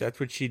kid, and that's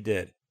what she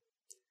did.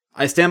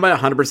 I stand by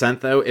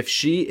 100% though.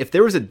 If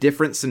there was a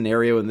different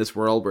scenario in this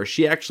world where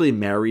she actually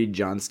married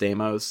John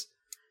Stamos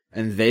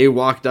and they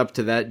walked up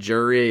to that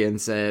jury and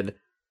said,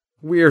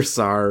 "We're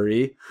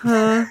sorry,"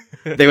 huh?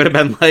 They would have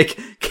been like,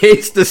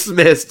 "Case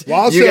dismissed.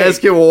 Well, you guys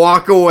can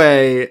walk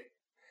away."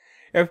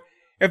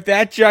 If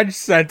that judge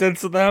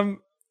sentenced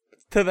them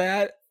to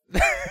that,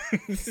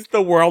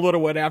 the world would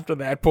have went after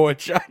that poor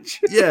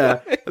judge. Yeah.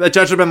 That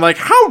judge would have been like,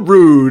 "How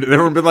rude." And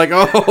everyone would be like,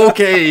 "Oh,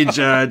 okay,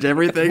 judge.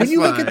 Everything's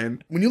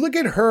fine." When you look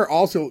at her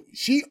also,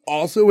 she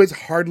also has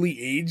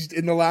hardly aged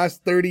in the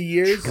last 30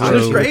 years. God,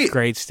 looks great. Looks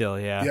great still,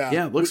 yeah.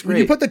 Yeah, it looks When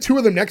you great. put the two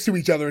of them next to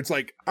each other, it's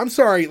like, I'm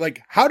sorry,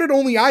 like, how did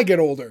only I get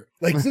older?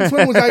 Like, since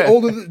when was I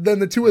older than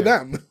the two of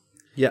them?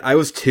 Yeah, I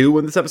was 2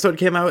 when this episode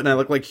came out, and I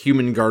look like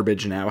human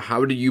garbage now.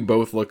 How do you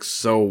both look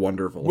so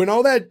wonderful? When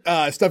all that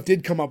stuff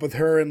did come up with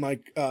her and,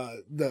 like,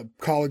 the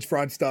college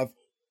fraud stuff,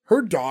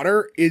 her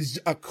daughter is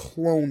a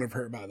clone of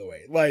her, by the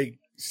way. Like,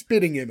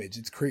 spitting image.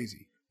 It's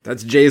crazy.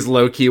 That's Jay's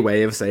low-key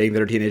way of saying that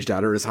her teenage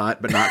daughter is hot,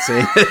 but not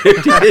saying that her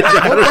teenage daughter That's is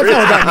not what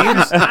hot.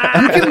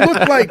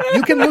 that means.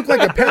 You can look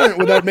like a parent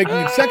without making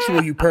it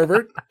sexual, you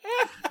pervert.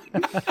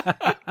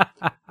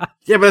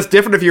 Yeah, but it's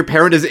different if your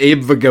parent is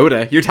Abe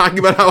Vigoda. You're talking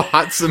about how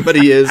hot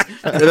somebody is,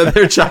 and then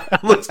their child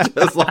looks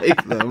just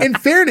like them. In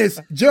fairness,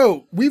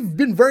 Joe, we've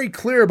been very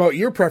clear about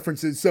your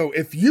preferences. So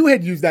if you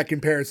had used that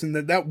comparison,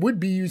 that would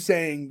be you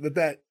saying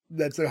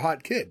that's a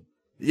hot kid.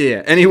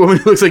 Yeah, any woman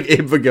who looks like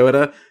Abe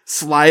Vigoda,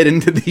 slide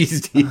into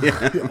these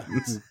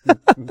DMs.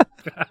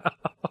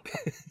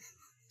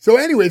 So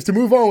anyways, to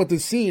move on with the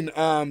scene,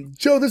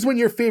 Joe, this is when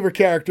your favorite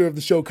character of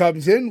the show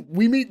comes in.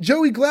 We meet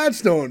Joey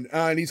Gladstone,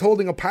 and he's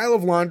holding a pile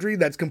of laundry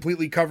that's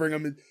completely covering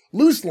him.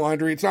 Loose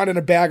laundry. It's not in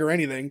a bag or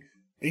anything.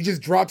 And he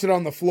just drops it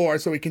on the floor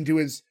so he can do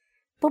his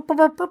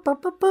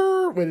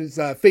with his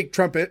fake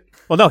trumpet.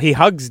 Well, no, he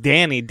hugs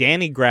Danny.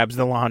 Danny grabs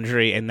the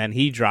laundry, and then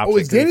he drops Oh,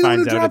 it is 'cause he Danny the one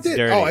finds who out dropped it's it?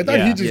 dirty. Oh, I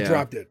thought he just Yeah.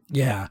 dropped it.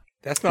 Yeah.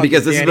 That's not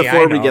Because the this is Danny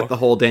before I we know. get the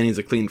whole Danny's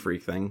a clean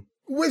freak thing.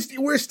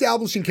 We're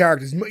establishing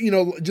characters, you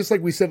know, just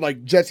like we said,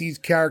 like Jesse's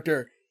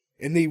character,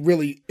 and they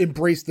really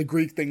embrace the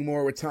Greek thing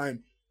more with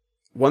time.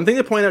 One thing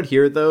to point out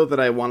here, though, that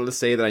I wanted to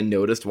say that I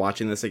noticed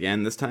watching this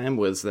again this time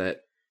was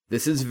that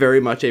this is very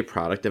much a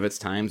product of its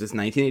times. It's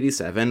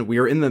 1987. We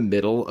are in the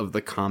middle of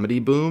the comedy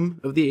boom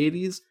of the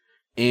 80s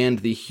and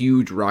the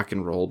huge rock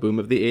and roll boom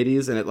of the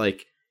 80s, and it,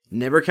 like,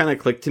 never kind of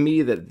clicked to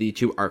me that the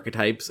two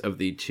archetypes of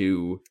the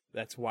two...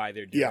 That's why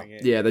they're doing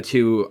it. Yeah, the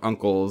two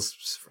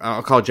uncles...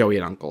 I'll call Joey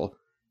an uncle.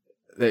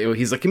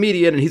 He's a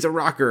comedian and he's a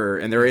rocker,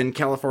 and they're in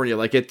California.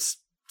 Like, it's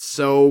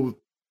so...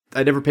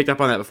 I never picked up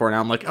on that before.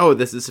 Now I'm like, oh,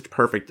 this is such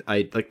perfect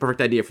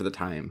idea for the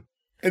time.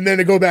 And then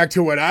to go back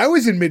to what I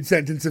was in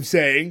mid-sentence of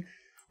saying,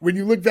 when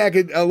you look back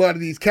at a lot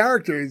of these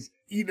characters,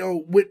 you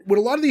know, with a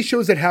lot of these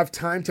shows that have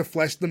time to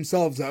flesh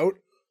themselves out,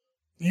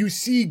 you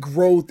see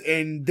growth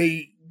and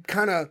they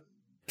kind of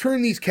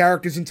turn these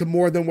characters into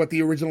more than what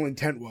the original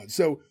intent was.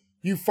 So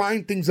you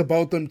find things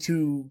about them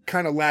to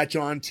kind of latch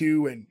on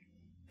to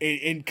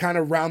and kind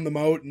of round them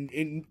out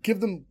and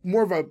give them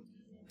more of a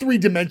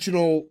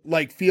three-dimensional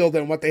like feel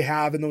than what they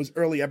have in those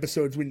early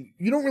episodes when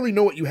you don't really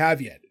know what you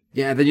have yet.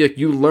 Yeah, then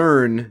you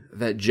learn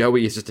that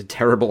Joey is just a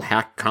terrible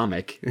hack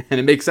comic. And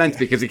it makes sense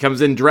because he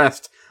comes in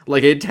dressed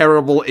like a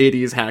terrible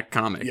 80s hack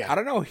comic. Yeah. I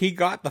don't know. He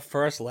got the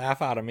first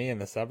laugh out of me in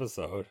this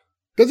episode.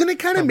 Doesn't it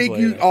kind of make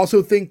you later.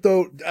 also think,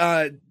 though,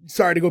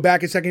 sorry to go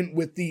back a second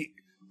with the,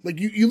 like,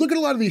 you look at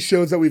a lot of these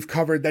shows that we've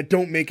covered that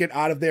don't make it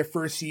out of their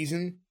first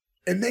season,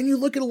 and then you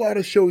look at a lot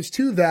of shows,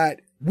 too, that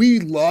we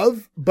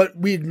love, but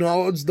we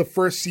acknowledge the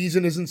first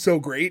season isn't so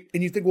great,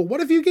 and you think, well, what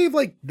if you gave,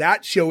 like,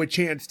 that show a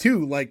chance,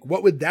 too? Like,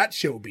 what would that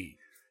show be?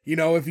 You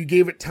know, if you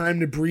gave it time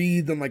to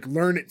breathe and, like,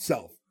 learn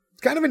itself.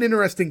 It's kind of an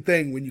interesting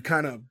thing when you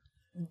kind of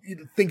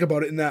think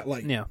about it in that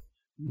light. Yeah.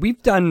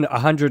 We've done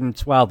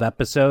 112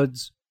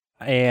 episodes,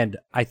 and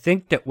I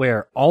think that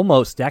we're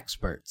almost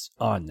experts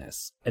on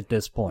this at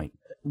this point.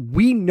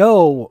 We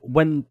know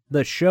when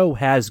the show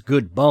has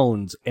good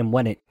bones and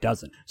when it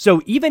doesn't.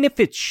 So even if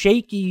it's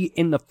shaky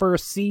in the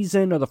first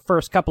season or the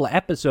first couple of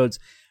episodes,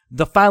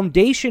 the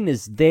foundation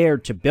is there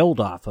to build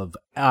off of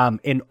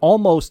in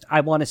almost, I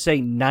want to say,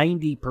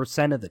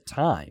 90% of the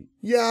time.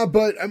 Yeah,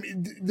 but I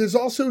mean, there's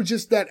also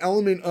just that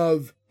element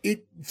of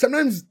it.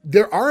 Sometimes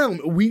there are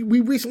elements. We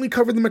recently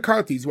covered the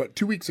McCarthys,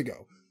 2 weeks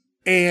ago?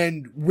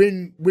 And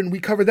when we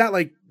covered that,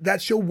 like,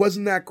 that show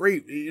wasn't that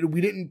great.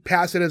 We didn't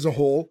pass it as a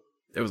whole.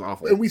 It was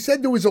awful. And we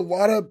said there were a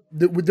lot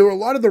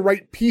of the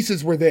right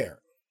pieces were there,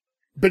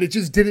 but it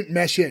just didn't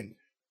mesh in.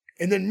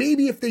 And then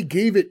maybe if they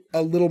gave it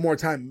a little more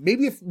time,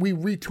 maybe if we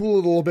retool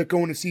it a little bit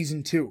going to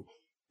season 2,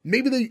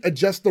 maybe they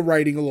adjust the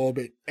writing a little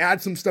bit,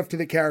 add some stuff to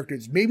the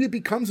characters. Maybe it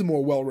becomes a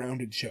more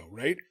well-rounded show,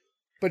 right?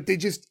 But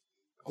a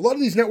lot of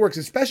these networks,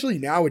 especially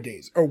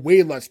nowadays, are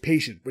way less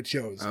patient with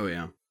shows. Oh,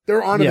 yeah.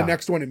 They're on to Yeah. the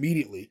next one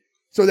immediately.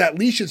 So that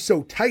leash is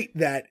so tight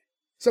that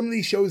some of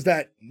these shows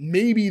that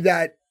maybe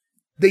that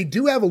they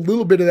do have a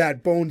little bit of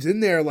that bones in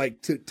there,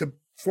 like to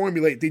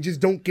formulate. They just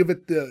don't give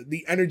it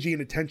the energy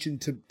and attention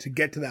to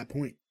get to that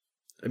point.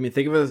 I mean,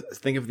 think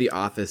of The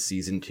Office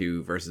season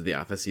 2 versus The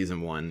Office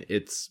season 1.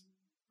 It's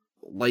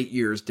light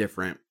years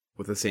different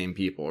with the same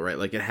people, right?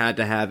 Like, it had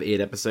to have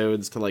 8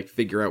 episodes to like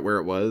figure out where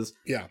it was.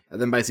 Yeah.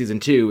 And then by season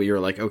 2, you're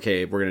like,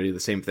 okay, we're gonna do the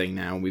same thing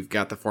now. We've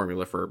got the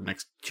formula for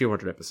next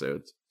 200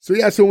 episodes. So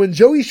yeah, so when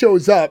Joey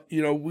shows up,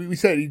 you know, we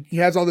said he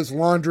has all this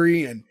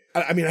laundry, and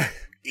I mean,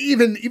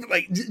 even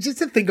like just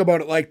to think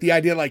about it, like the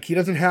idea, like he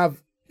doesn't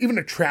have even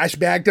a trash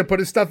bag to put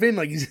his stuff in.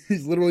 Like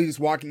he's literally just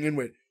walking in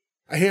with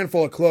a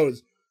handful of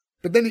clothes.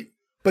 But then he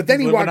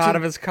Living walks out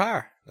of his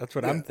car. That's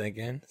what I'm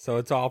thinking. So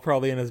it's all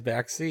probably in his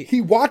back seat. He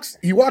walks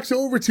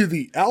over to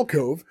the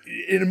alcove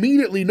and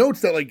immediately notes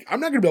that, like, I'm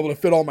not going to be able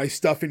to fit all my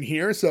stuff in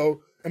here.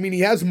 So, I mean,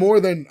 he has more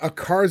than a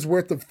car's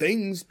worth of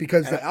things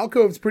because the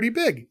alcove's pretty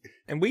big.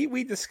 And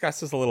we discussed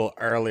this a little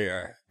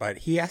earlier, but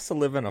he has to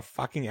live in a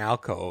fucking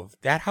alcove.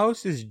 That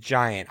house is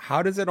giant.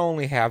 How does it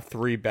only have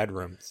 3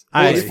 bedrooms?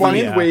 They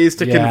find ways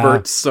to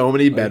convert so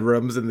many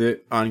bedrooms in the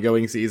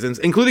ongoing seasons,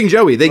 including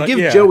Joey. They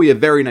give Joey a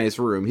very nice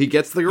room. He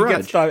gets the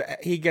garage.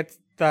 He gets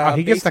the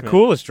he gets the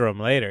coolest room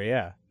later,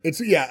 yeah.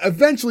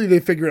 Eventually they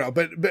figure it out.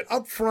 But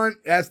up front,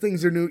 as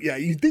things are new,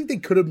 you think they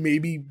could have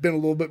maybe been a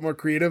little bit more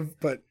creative,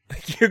 but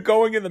you're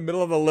going in the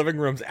middle of the living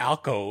room's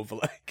alcove,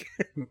 like.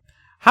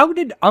 How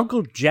did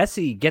Uncle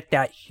Jesse get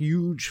that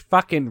huge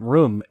fucking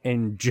room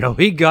and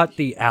Joey got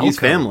the alcove?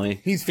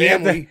 He's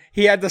family.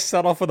 He had to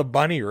settle for the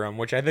bunny room,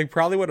 which I think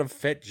probably would have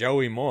fit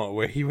Joey more,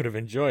 where he would have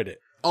enjoyed it.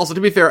 Also,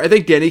 to be fair, I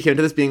think Danny came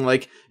to this being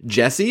like,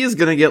 Jesse is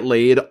going to get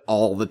laid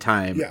all the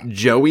time. Yeah.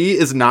 Joey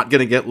is not going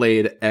to get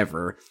laid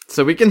ever.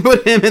 So we can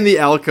put him in the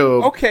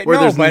alcove where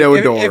there's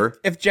no door.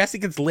 If Jesse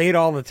gets laid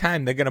all the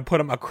time, they're going to put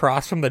him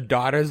across from the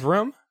daughter's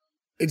room?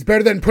 It's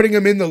better than putting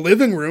him in the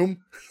living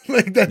room.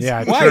 Like that's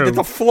why it's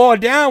a floor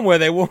down where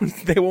they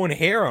won't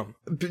hear him.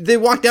 They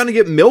walk down to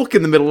get milk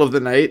in the middle of the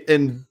night,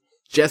 and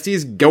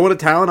Jesse's going to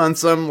town on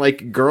some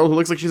like girl who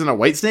looks like she's in a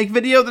Whitesnake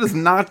video. That is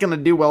not going to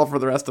do well for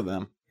the rest of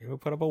them. You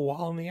would put up a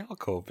wall in the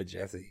alcove for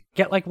Jesse.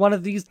 Get like one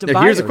of these dividers.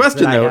 Now, here's a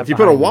question though: if you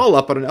put a wall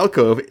up on an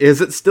alcove,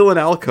 is it still an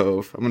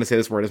alcove? I'm going to say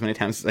this word as many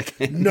times as I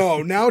can.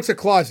 No, now it's a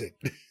closet.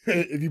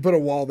 If you put a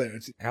wall there,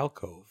 it's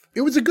alcove.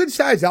 It was a good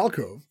sized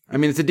alcove. I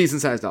mean, it's a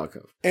decent sized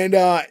alcove. And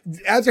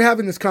as they're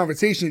having this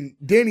conversation,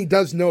 Danny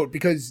does note,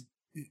 because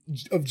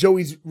of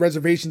Joey's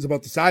reservations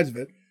about the size of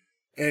it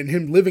and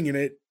him living in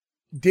it,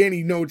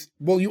 Danny notes,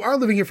 well, you are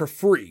living here for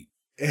free.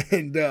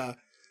 And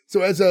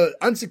so as an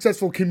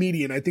unsuccessful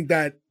comedian, I think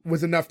that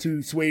was enough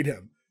to sway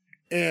him.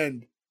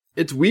 And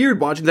it's weird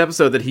watching the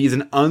episode that he's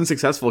an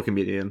unsuccessful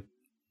comedian.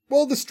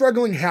 Well, the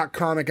struggling hack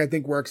comic, I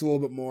think, works a little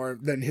bit more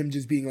than him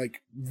just being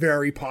like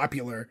very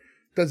popular.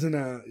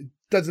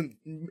 Doesn't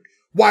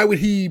why would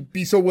he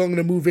be so willing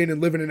to move in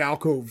and live in an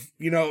alcove,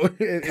 you know,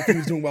 if he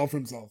was doing well for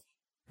himself?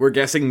 We're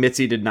guessing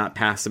Mitzi did not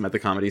pass him at the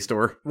Comedy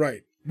Store.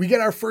 Right. We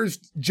get our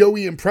first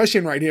Joey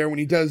impression right here when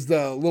he does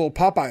the little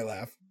Popeye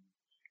laugh.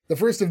 The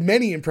first of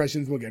many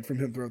impressions we'll get from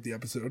him throughout the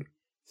episode.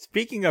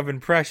 Speaking of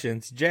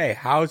impressions, Jay,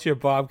 how's your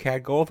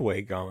Bobcat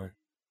Goldthwait going?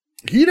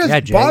 He does.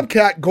 Yeah,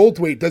 Bobcat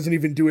Goldthwait doesn't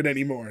even do it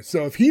anymore.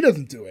 So if he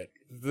doesn't do it,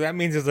 that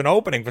means there's an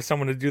opening for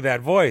someone to do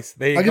that voice.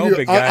 There you go,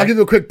 big guy. I'll give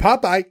you a quick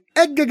Popeye.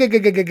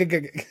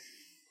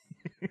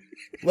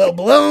 Well,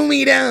 blow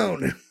me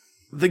down.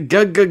 The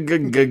gug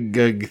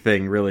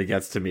thing really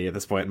gets to me at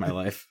this point in my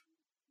life.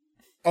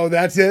 Oh,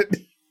 that's it?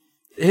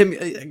 Him,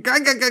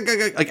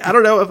 like, I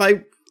don't know if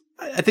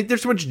I think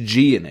there's so much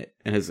G in it,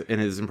 in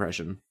his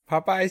impression.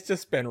 Popeye's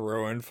just been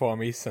ruined for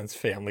me since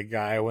Family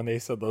Guy when they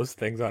said those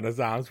things on his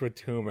arms were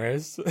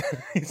tumors.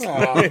 And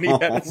he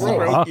had a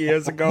stroke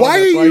years ago. Why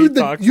are you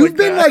you've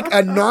been like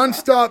a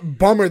nonstop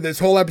bummer this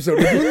whole episode.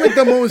 We're doing like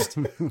the most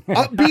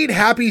upbeat,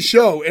 happy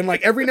show, and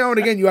like every now and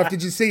again you have to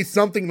just say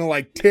something to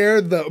like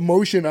tear the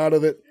emotion out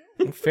of it.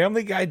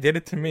 Family Guy did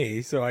it to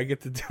me, so I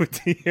get to do it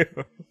to you.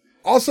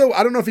 Also,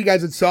 I don't know if you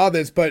guys had saw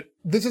this, but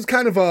this is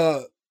kind of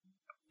a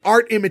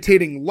art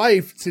imitating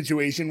life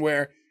situation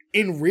where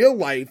in real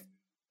life,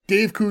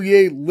 Dave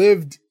Coulier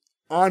lived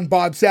on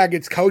Bob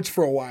Saget's couch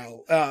for a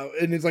while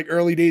in his like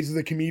early days as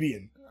a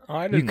comedian. Oh,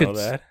 I didn't know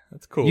that.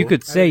 That's cool. You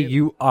could say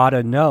you ought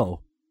to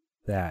know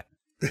that.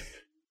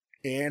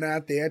 And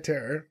at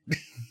theater.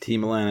 T.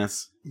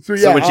 Milanis.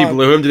 So when she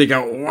blew him, did he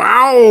go,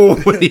 wow,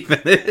 when he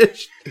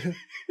finished?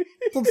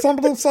 Did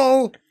somebody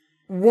say,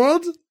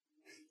 what?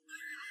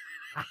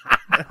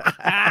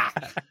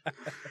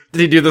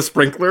 Did he do the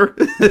sprinkler?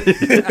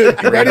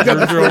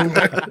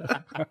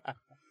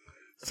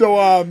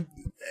 So,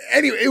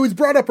 anyway, it was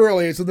brought up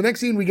earlier. So the next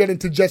scene we get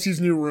into Jesse's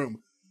new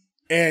room,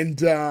 and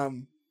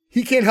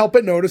he can't help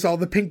but notice all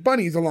the pink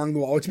bunnies along the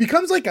wall, which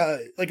becomes like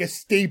a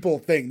staple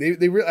thing.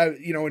 They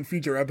you know, in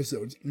future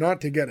episodes.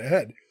 Not to get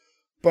ahead,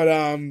 but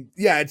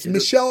it's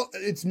Michelle.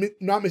 It's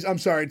not. I'm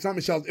sorry, it's not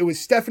Michelle's. It was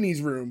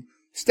Stephanie's room.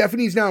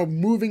 Stephanie's now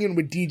moving in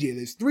with DJ.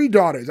 There's 3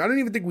 daughters. I don't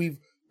even think we've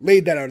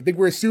laid that out. I think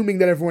we're assuming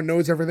that everyone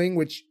knows everything,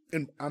 which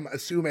I'm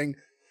assuming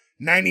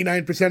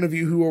 99% of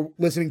you who are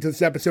listening to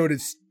this episode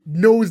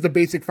knows the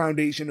basic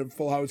foundation of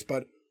Full House.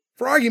 But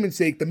for argument's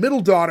sake, the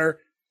middle daughter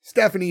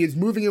Stephanie is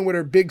moving in with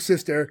her big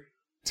sister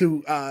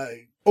to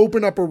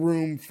open up a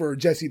room for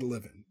Jesse to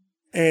live in.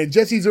 And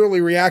Jesse's early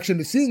reaction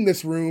to seeing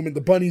this room and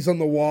the bunnies on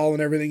the wall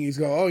and everything, he's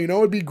going, oh, you know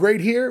what would be great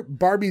here?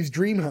 Barbie's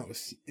dream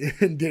house.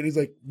 And Danny's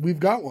like, we've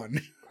got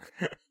one.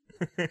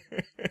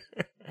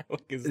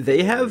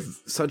 They have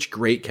such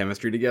great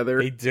chemistry together.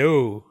 They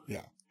do.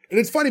 Yeah. And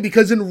it's funny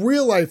because in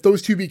real life,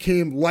 those two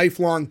became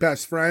lifelong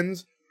best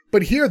friends.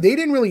 But here, they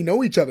didn't really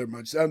know each other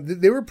much.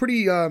 They were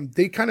pretty,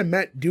 they kind of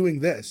met doing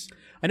this.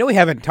 I know we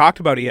haven't talked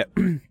about it yet,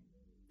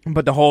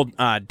 but the whole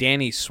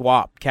Danny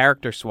swap,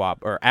 character swap,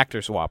 or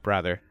actor swap,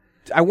 rather.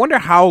 I wonder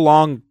how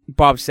long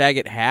Bob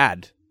Saget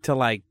had to,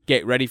 like,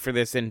 get ready for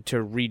this and to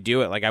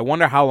redo it. Like, I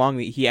wonder how long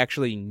he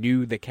actually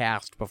knew the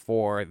cast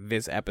before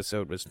this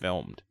episode was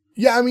filmed.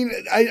 Yeah, I mean,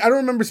 I don't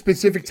remember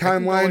specific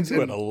timelines.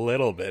 Go into it a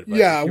little bit. But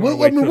yeah, we're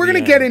going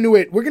to get into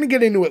it. We're going to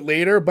get into it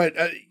later, but,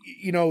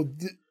 you know,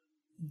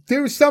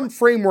 there was some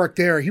framework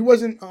there. He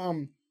wasn't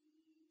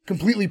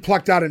completely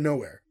plucked out of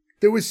nowhere.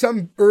 There was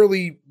some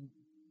early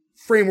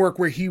framework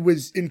where he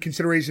was in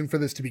consideration for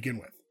this to begin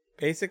with.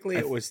 Basically,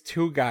 it was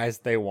two guys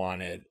they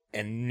wanted,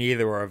 and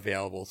neither were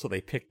available, so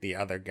they picked the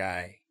other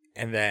guy.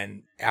 And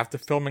then, after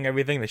filming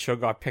everything, the show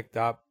got picked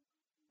up.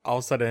 All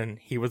of a sudden,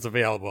 he was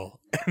available,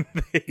 and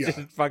they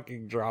just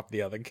fucking dropped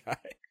the other guy.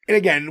 And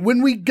again,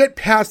 when we get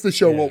past the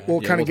show,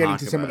 we'll kind of get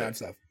into some of that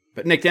stuff.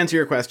 But Nick, to answer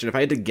your question, if I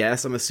had to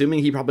guess, I'm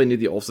assuming he probably knew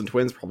the Olsen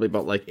twins probably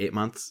about like 8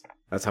 months.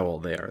 That's how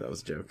old they are. That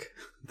was a joke.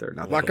 They're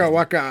not that old.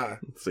 Waka.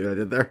 See what I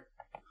did there?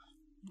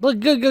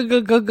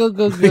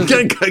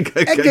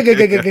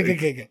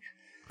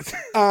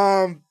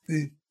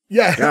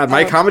 Yeah. God,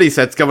 my comedy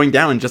set's going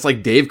down just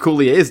like Dave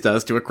Coulier's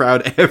does to a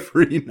crowd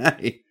every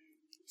night.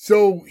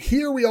 So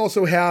here we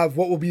also have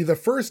what will be the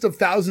first of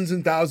thousands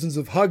and thousands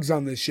of hugs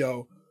on this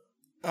show.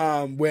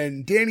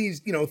 When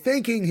Danny's, you know,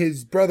 thanking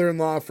his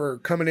brother-in-law for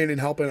coming in and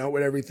helping out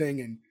with everything.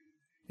 And,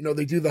 you know,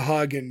 they do the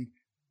hug, and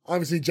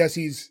obviously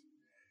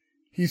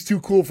he's too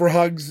cool for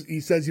hugs.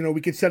 He says, you know,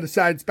 we could set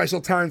aside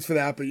special times for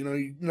that, but, you know,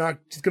 you're not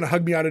just going to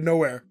hug me out of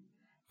nowhere.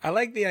 I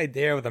like the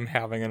idea of them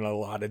having an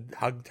allotted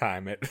hug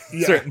time at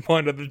a certain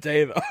point of the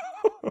day, though.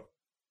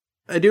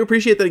 I do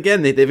appreciate that,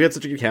 again, they've got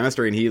such a good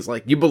chemistry, and he's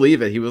like, you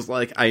believe it. He was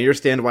like, I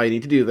understand why you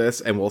need to do this,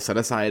 and we'll set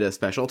aside a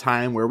special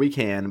time where we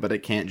can, but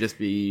it can't just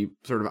be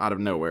sort of out of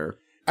nowhere.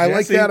 I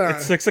like that.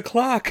 It's 6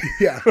 o'clock.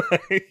 Yeah.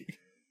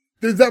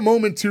 There's that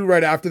moment, too,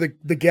 right after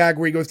the gag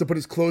where he goes to put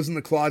his clothes in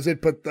the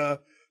closet, but the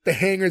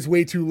hanger's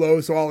way too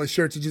low, so all his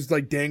shirts are just,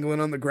 like,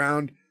 dangling on the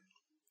ground.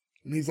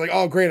 And he's like,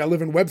 oh, great, I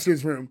live in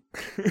Webster's room.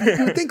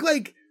 You would think,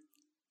 like,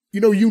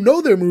 you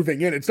know they're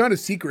moving in. It's not a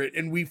secret.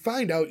 And we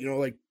find out, you know,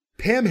 like,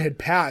 Pam had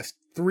passed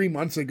 3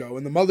 months ago,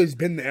 and the mother's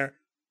been there.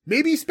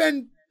 Maybe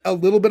spend a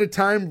little bit of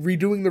time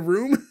redoing the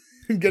room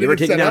and getting it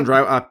set up. You ever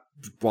taken down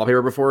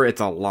wallpaper before?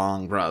 It's a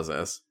long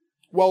process.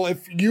 Well,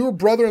 if your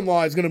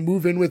brother-in-law is going to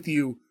move in with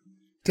you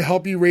to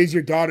help you raise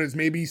your daughters,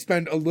 maybe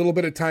spend a little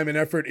bit of time and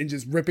effort in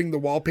just ripping the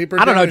wallpaper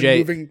down and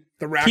moving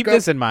the rack Keep up.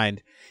 this in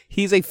mind.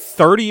 He's a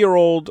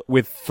 30-year-old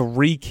with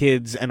 3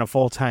 kids and a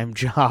full-time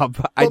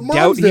job. I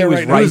doubt he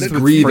was right for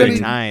the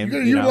time.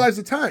 You're going to utilize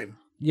the time.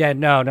 Yeah,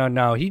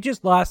 no. He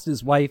just lost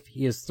his wife.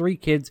 He has 3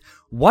 kids,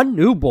 1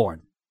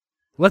 newborn.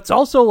 Let's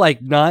also,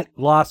 like, not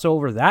gloss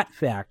over that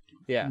fact.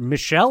 Yeah.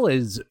 Michelle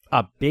is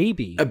a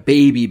baby. A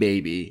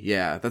baby.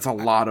 Yeah, that's a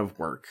lot of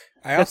work.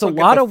 I also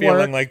get the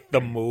feeling like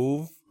the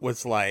move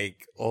was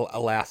like a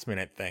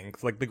last-minute thing.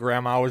 'Cause, like, the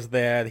grandma was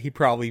there. He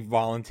probably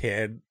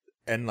volunteered,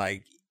 and,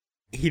 like,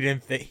 he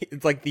didn't think...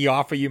 It's like the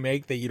offer you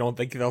make that you don't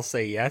think they'll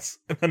say yes.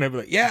 And then I'd be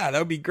like, yeah, that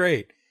would be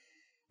great.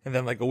 And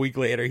then, like, a week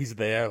later, he's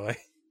there, like...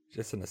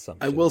 Just an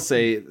assumption. I will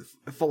say,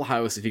 Full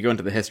House, if you go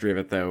into the history of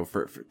it, though,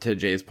 to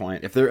Jay's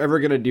point, if they're ever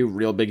going to do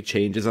real big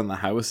changes on the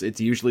house,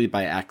 it's usually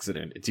by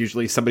accident. It's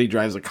usually somebody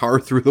drives a car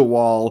through the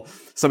wall,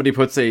 somebody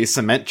puts a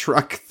cement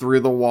truck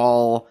through the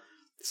wall,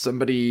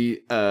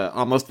 somebody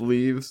almost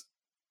leaves.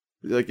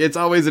 Like, it's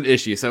always an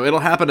issue, so it'll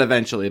happen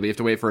eventually, but you have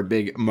to wait for a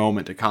big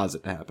moment to cause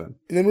it to happen.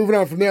 And then moving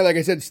on from there, like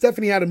I said,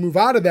 Stephanie had to move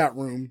out of that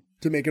room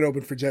to make it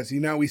open for Jesse.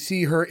 Now we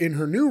see her in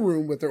her new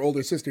room with her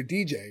older sister,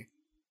 DJ.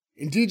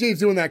 And DJ's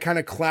doing that kind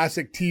of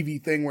classic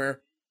TV thing where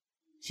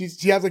she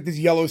has like this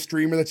yellow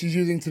streamer that she's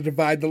using to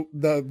divide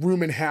the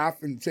room in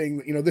half and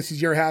saying, you know, this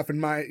is your half and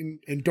mine,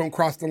 and don't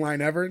cross the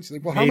line ever. And she's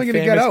like, well, how am I going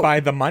to get out?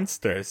 By the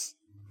Munsters.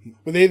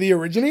 Were they the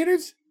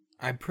originators?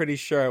 I'm pretty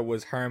sure it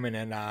was Herman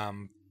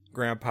and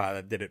Grandpa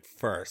that did it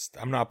first.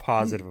 I'm not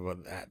positive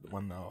about that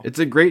one, though. It's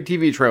a great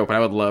TV trope, and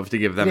I would love to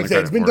give them the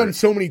credit. It's been done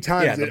so many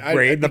times.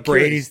 Yeah, the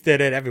Brady's did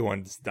it.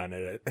 Everyone's done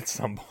it at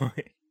some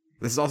point.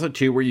 This is also,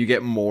 too, where you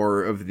get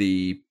more of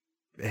the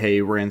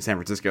hey, we're in San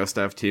Francisco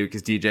stuff too,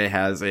 because DJ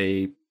has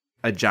a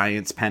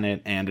Giants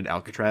pennant and an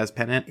Alcatraz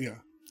pennant. Yeah.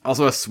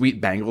 Also a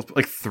Sweet Bengals,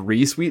 like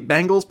 3 Sweet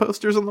Bengals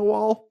posters on the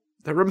wall.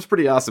 That room's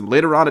pretty awesome.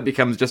 Later on, it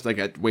becomes just like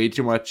a way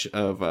too much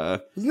of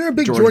Isn't there a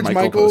big George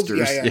Michael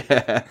posters?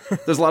 Yeah.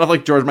 There's a lot of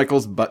like George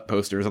Michael's butt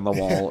posters on the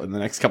wall in the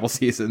next couple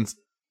seasons.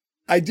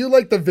 I do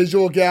like the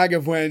visual gag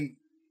of when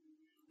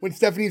when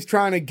Stephanie's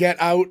trying to get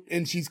out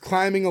and she's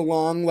climbing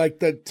along like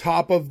the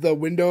top of the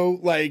window,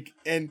 like,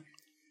 and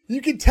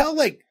you could tell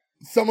like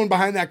someone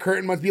behind that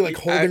curtain must be like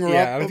holding her up.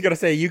 Yeah, I was gonna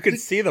say you could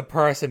see the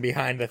person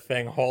behind the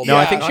thing holding. No,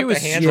 I Yeah. think not she the was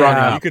hand strung on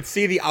it. up. You could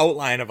see the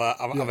outline of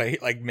a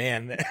like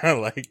man,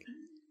 like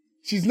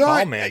She's not,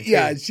 tall man, too.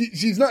 yeah,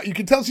 she's not, you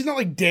can tell she's not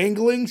like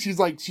dangling.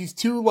 She's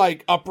too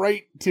like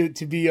upright to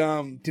be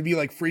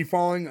like free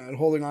falling and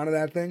holding onto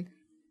that thing.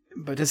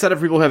 But to set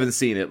up people who haven't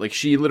seen it, like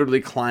she literally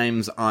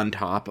climbs on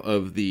top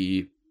of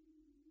the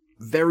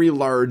very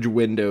large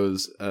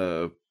windows,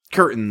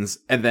 curtains,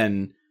 and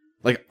then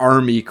like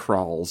army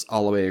crawls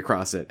all the way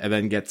across it, and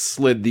then gets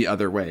slid the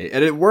other way.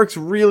 And it works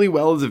really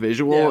well as a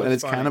visual, Yeah, it was and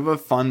it's funny. kind of a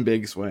fun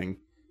big swing.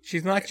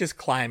 she's not just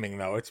climbing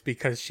though. It's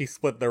because she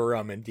split the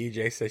room, and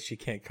DJ says she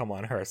can't come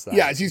on her side.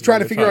 Yeah, she's trying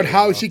to It's figure out funny,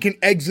 how though. she can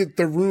exit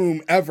the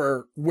room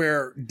ever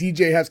where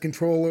DJ has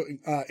control,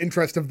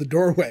 interest of the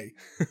doorway.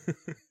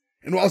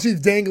 And while she's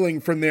dangling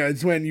from there,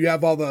 it's when you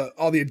have all the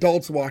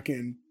adults walk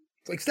in.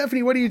 It's like,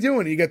 Stephanie, what are you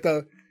doing? And you get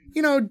the,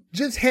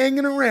 just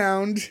hanging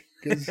around,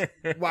 because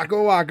waka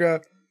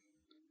waka.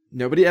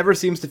 Nobody ever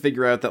seems to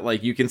figure out that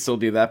like you can still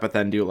do that, but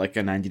then do like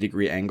a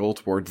 90-degree angle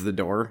towards the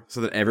door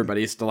so that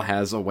everybody still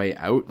has a way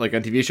out. Like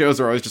on TV shows,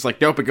 they're always just like,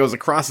 nope, it goes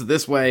across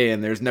this way,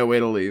 and there's no way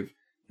to leave.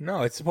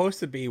 No, it's supposed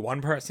to be one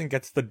person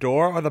gets the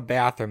door or the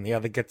bathroom, the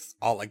other gets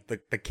all like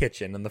the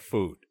kitchen and the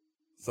food.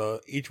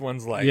 So each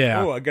one's like,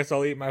 Yeah. oh, I guess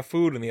I'll eat my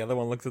food, and the other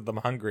one looks at them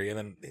hungry, and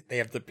then they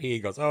have to pee. He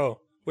goes, oh,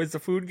 where's the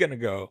food gonna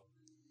go?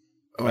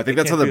 Oh, I They think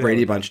that's how can't the do that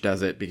Brady with them. Bunch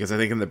does it, because I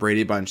think in the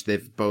Brady Bunch they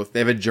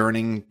have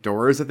adjourning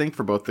doors, I think,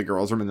 for both the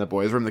girls' room and the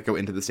boys' room that go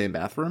into the same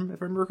bathroom, if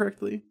I remember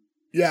correctly.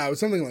 Yeah, it was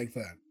something like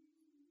that.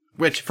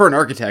 Which, for an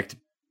architect,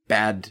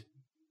 bad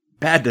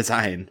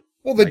design.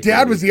 Well, the Mike dad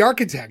Brady. was the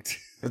architect.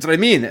 That's what I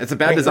mean. It's a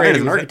bad Mike design Brady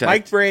as an was a- architect.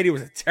 Mike Brady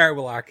was a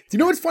terrible architect. Do you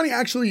know what's funny?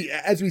 Actually,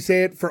 as we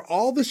say it, for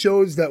all the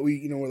shows that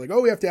we're like,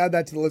 oh, we have to add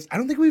that to the list. I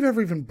don't think we've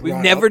ever even brought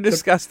We've never up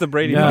discussed the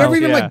Brady No. We've Bunch. never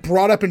even yeah. like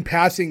brought up in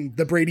passing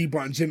the Brady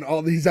Bunch in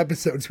all these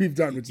episodes we've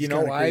done. Which You is know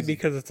kinda why? crazy.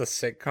 Because it's a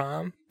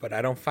sitcom, but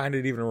I don't find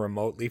it even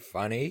remotely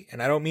funny.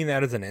 And I don't mean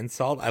that as an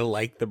insult. I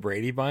like the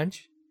Brady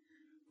Bunch.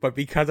 But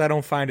because I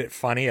don't find it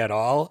funny at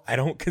all, I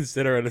don't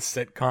consider it a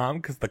sitcom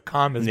because the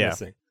com is Yeah.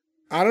 missing.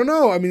 I don't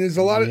know. I mean, there's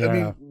a lot of. I Yeah.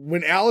 mean,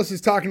 when Alice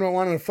is talking about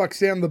wanting to fuck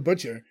Sam the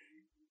Butcher,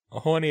 A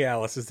horny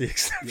Alice is the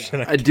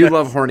exception. I do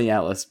love horny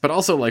Alice, but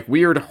also like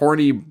weird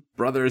horny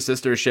brother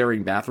sister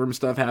sharing bathroom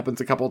stuff happens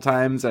a couple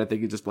times. I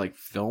think it just like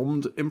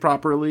filmed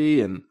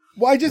improperly, and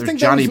well, I just there's think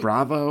Johnny that was,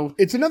 Bravo.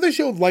 it's another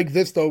show like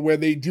this though, where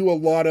they do a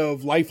lot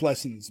of life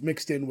lessons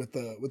mixed in with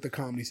the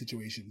comedy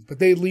situations, but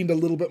they leaned a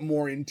little bit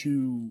more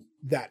into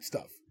that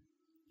stuff.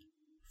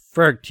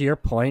 Ferg, to your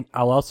point,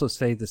 I'll also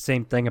say the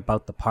same thing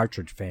about the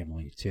Partridge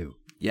Family too.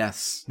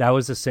 Yes, That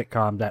was a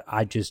sitcom that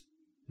I just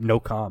no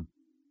calm,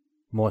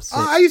 more sit.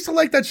 I used to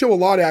like that show a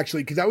lot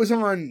actually because I was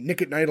on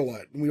Nick at Night a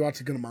lot and we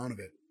watched a good amount of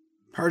it.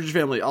 Partridge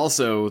Family,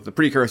 also the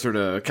precursor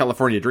to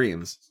California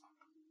Dreams.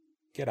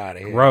 Get out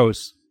of here.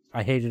 Gross.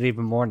 I hate it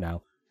even more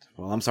now.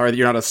 Well, I'm sorry that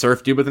you're not a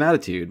surf dude with an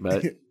attitude,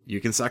 but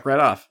you can suck right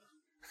off.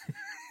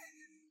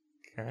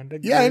 Kinda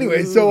Yeah.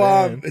 Anyway, good, so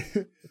man.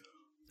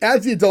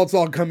 as the adults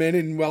all come in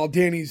and while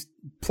Danny's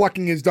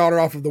plucking his daughter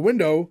off of the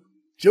window,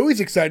 Joey's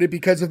excited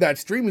because of that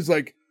stream. He's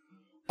like,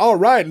 all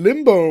right,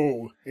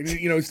 limbo. And,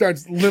 he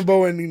starts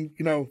limbo and,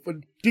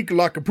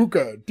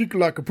 Dikalakapuka,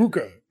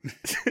 Dikalakapuka.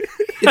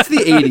 It's the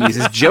 80s.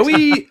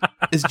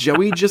 Is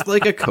Joey just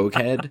like a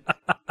cokehead?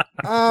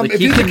 Like, If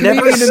he he's a can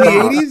never comedian in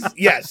stop. the 80s,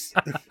 yes.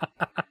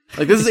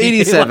 Like this is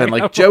 87.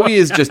 Like Joey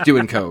is just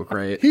doing coke,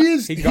 right?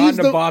 He's got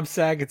into the, Bob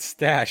Saget's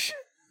stash.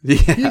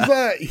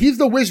 Yeah. he's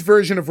the Wish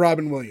version of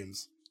Robin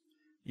Williams.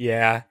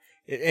 Yeah.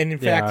 And in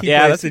Yeah. fact, he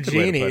Yeah, plays that's the a good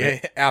way to genie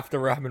put after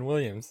Robin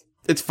Williams.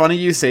 It's funny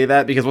you say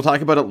that because we'll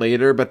talk about it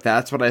later, but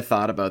that's what I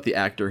thought about the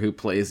actor who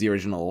plays the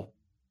original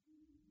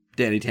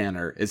Danny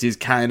Tanner. Is he's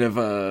kind of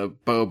a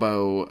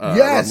Bobo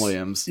Yes. Robin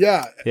Williams.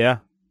 Yeah. Yeah.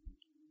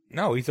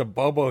 No, he's a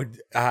Bobo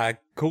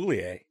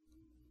Coulier.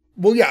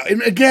 Well, yeah.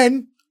 And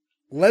again,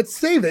 let's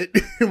save it.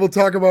 We'll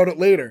talk about it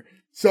later.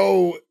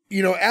 So,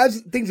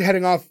 as things are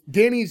heading off,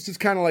 Danny's just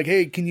kind of like,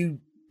 hey, can you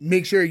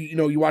make sure,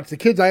 you watch the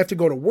kids? I have to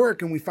go to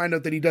work. And we find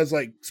out that he does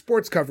like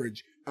sports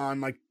coverage on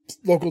like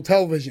local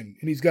television.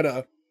 And he's got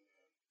a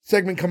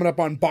segment coming up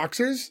on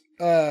boxers,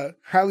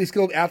 highly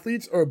skilled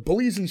athletes, or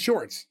bullies in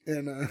shorts.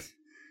 And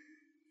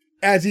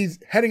as he's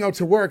heading out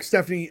to work,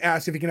 Stephanie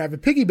asks if he can have a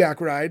piggyback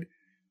ride.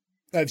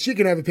 If she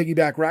can have a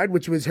piggyback ride,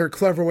 which was her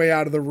clever way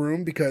out of the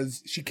room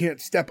because she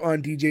can't step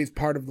on DJ's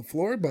part of the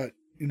floor. But,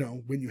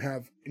 when you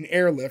have an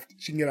airlift,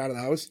 she can get out of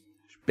the house.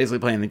 Basically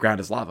playing the ground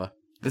as lava.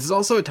 This is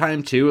also a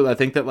time, too, I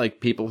think that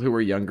like people who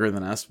are younger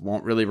than us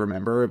won't really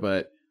remember,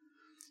 but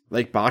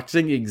like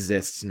boxing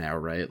exists now,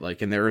 right?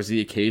 Like, and there is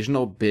the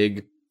occasional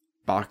big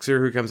boxer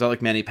who comes out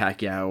like Manny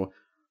Pacquiao,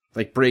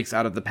 like breaks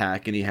out of the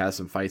pack and he has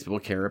some fights people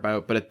care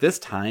about. But at this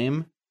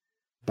time,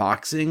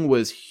 boxing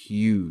was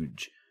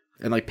huge.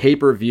 And like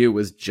pay-per-view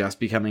was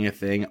just becoming a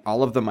thing.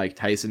 All of the Mike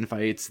Tyson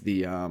fights,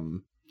 the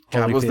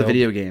what was the Holyfield.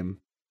 video game?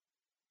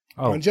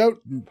 Oh, Punch out?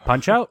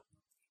 Punch Out?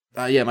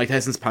 Yeah, Mike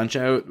Tyson's Punch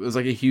Out was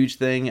like a huge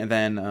thing, and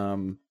then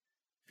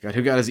God,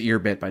 who got his ear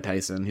bit by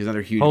Tyson? He's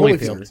another huge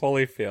Holyfield.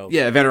 Holyfield.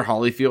 Yeah, Evander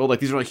Holyfield. Like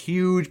these are like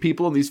huge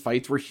people, and these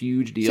fights were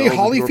huge deals. Say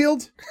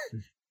Holyfield?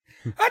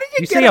 How did you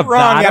You get say it a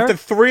wrong batter? after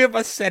 3 of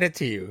us said it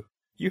to you?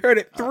 You heard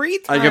it 3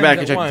 times. I go back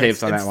and at check the once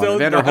tapes on and that one. still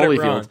Evander got it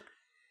wrong.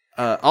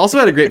 Holyfield also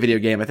had a great video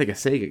game. I think a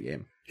Sega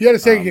game. He had a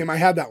Sega game. I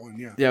had that one,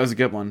 yeah. Yeah, it was a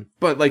good one.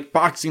 But like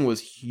boxing was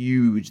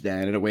huge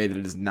then in a way that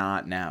it is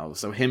not now.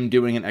 So him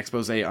doing an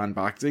expose on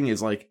boxing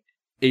is like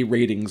a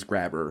ratings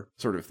grabber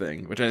sort of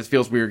thing, which just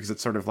feels weird because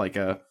it's sort of like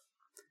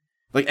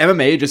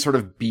MMA just sort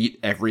of beat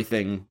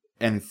everything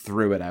and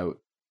threw it out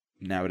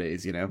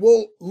nowadays, you know?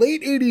 Well,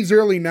 late 80s,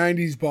 early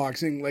 90s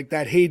boxing, like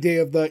that heyday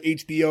of the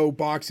HBO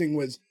boxing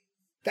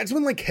that's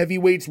when like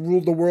heavyweights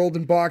ruled the world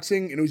in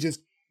boxing, and it was just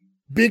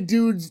big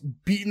dudes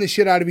beating the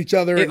shit out of each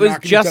other. It and was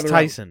knocking just each other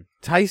Tyson.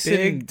 Tyson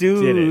Big did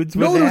it. dudes.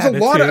 No, with there was a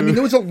lot of, attitude.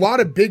 there was a lot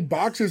of big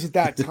boxers at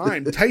that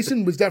time.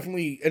 Tyson was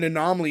definitely an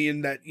anomaly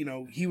in that,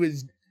 he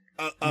was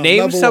a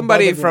Name level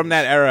somebody above from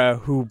that everyone era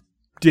who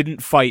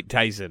didn't fight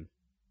Tyson.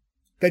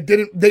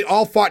 they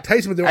all fought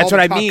Tyson, but they were That's all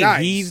what the I top mean.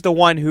 guys. He's the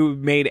one who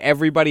made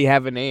everybody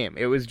have a name.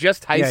 It was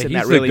just Tyson he's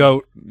that the really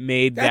GOAT.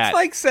 made That's that.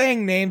 like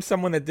saying name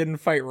someone that didn't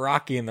fight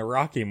Rocky in the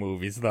Rocky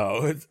movies,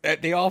 though.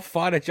 They all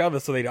fought each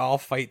other, so they'd all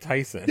fight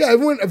Tyson. Yeah,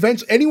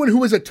 anyone who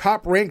was a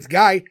top ranked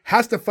guy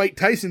has to fight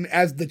Tyson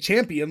as the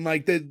champion.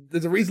 Like,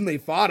 there's a reason they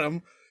fought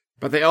him.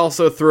 But they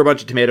also threw a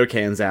bunch of tomato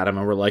cans at him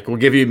and were like, we'll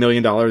give you $1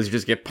 million. You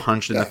just get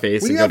punched in the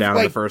face When and you go have, down in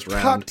like, the first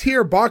top round.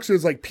 tier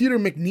boxers like Peter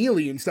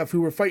McNeely and stuff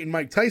who were fighting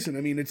Mike Tyson.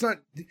 I mean,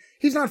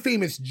 he's not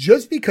famous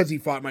just because he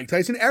fought Mike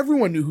Tyson.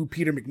 Everyone knew who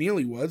Peter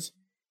McNeely was.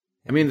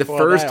 I mean, the Well,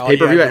 first that all you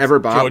pay-per-view I had ever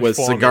was bought George was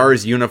Foreman.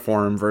 Cigar's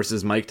Uniform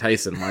versus Mike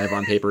Tyson live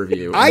on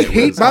pay-per-view. I and it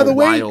hate, was by a the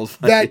way, wild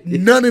that fight.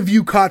 none of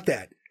you caught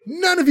that.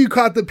 None of you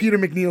caught the Peter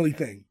McNeely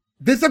thing.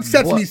 This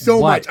upsets me so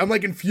What? much. I'm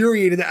like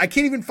infuriated that I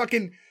can't even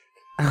fucking.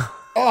 Oh,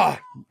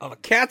 Oh, the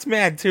cat's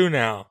mad too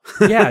now.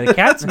 Yeah, the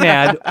cat's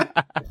mad.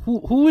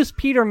 Who is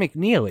Peter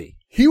McNeely?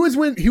 he was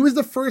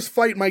the first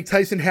fight Mike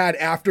Tyson had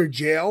after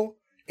jail,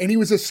 and he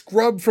was a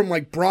scrub from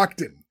like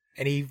Brockton.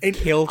 And he And-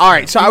 killed All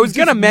right, so He I was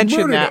going to just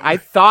mention murdered that. him. I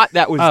thought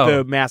that was Oh.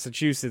 the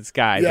Massachusetts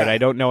guy, Yeah. but I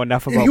don't know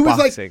enough And about he was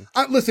boxing.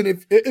 like, listen,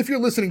 if you're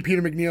listening,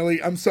 Peter McNeely,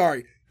 I'm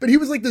sorry, but he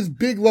was like this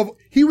big level.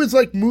 He was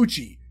like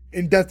Moochie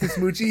in Death to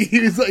Smoochie.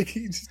 He was like,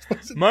 he just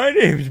wasn't. My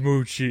name's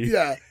Moochie.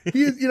 Yeah,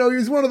 he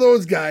was one of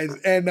those guys,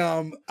 and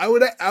I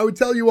would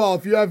tell you all,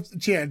 if you have a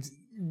chance,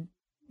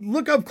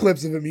 look up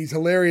clips of him. He's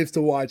hilarious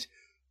to watch.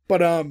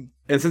 But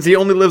And since he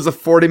only lives a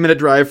 40-minute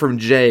drive from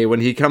Jay,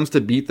 when he comes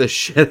to beat the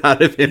shit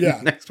out of him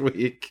Yeah. next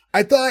week.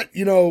 I thought, I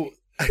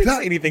Didn't thought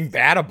say anything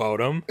bad about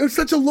him. it was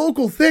such a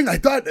local thing. I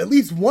thought at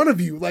least one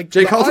of you, like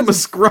Jay the calls him odds a of-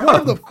 scrub. one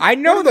of the- I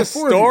one know of the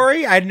four of you.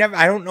 story. I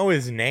don't know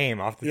his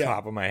name off the Yeah.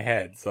 top of my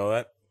head. So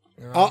that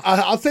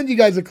I'll send you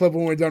guys a clip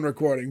when we're done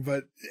recording.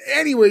 But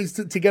anyways,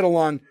 to get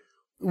along,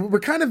 we're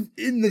kind of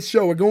in this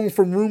show. We're going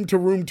from room to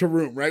room to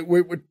room, right?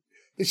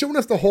 They're showing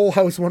us the whole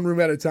house one room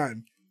at a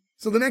time.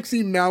 So the next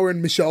scene now we're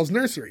in Michelle's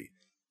nursery.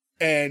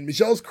 And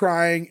Michelle's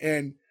crying,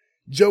 and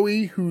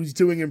Joey, who's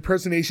doing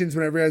impersonations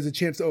whenever he has a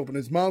chance to open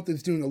his mouth,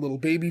 is doing a little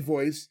baby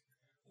voice.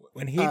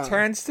 when he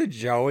turns to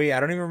Joey, I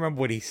don't even remember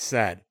what he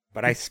said,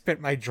 but I spit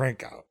my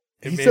drink out.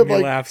 It He made said, me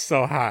like- laugh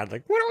so hard.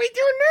 Like, what do we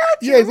do now?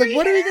 Yeah, he's like, Joey?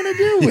 what are we going to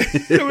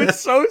do? It was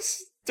so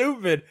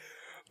stupid,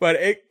 but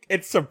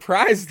it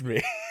surprised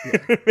me.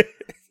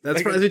 That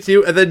surprised me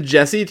too. And then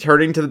Jesse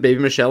turning to the baby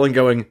Michelle and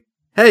going,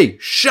 "Hey,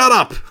 shut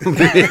up!"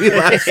 Made me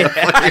laugh so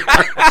fucking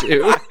hard,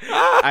 too.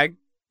 I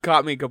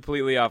caught me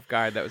completely off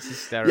guard. That was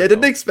hysterical. Yeah, I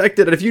didn't expect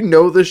it. And if you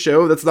know the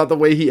show, that's not the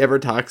way he ever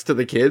talks to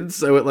the kids.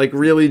 So it like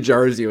really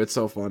jars you. It's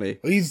so funny.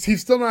 He's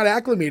still not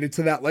acclimated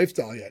to that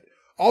lifestyle yet.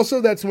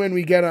 Also, that's when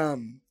we get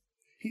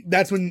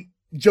that's when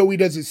Joey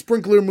does his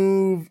sprinkler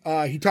move.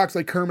 He talks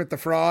like Kermit the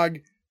Frog.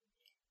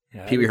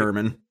 Yeah, Pee Wee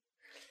Herman.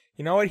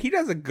 You know what? He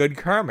does a good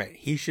Kermit.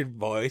 He should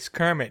voice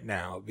Kermit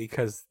now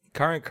because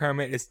current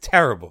Kermit is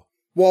terrible.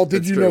 Well,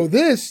 did That's you true. know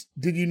this?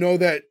 Did you know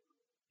that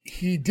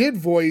he did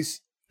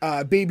voice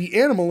Baby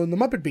Animal in the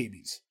Muppet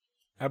Babies?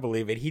 I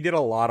believe it. He did a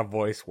lot of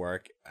voice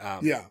work.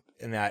 Yeah.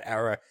 In that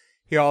era,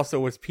 he also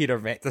was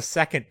the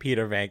second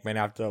Peter Venkman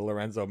after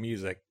Lorenzo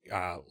Music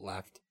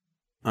left.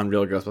 On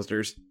Real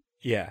Ghostbusters.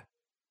 Yeah.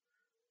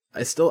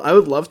 I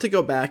would love to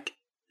go back.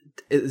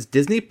 Is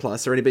Disney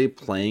Plus or anybody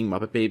playing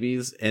Muppet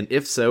Babies? And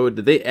if so,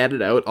 did they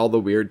edit out all the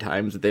weird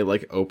times that they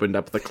like opened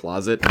up the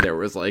closet and there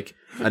was like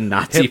a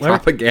Nazi Hitler?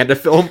 propaganda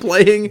film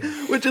playing?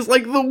 Which is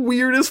like the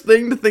weirdest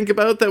thing to think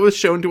about that was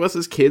shown to us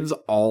as kids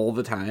all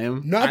the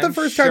time. Not the I'm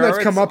first time sure that's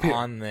come it's up here.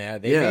 on there.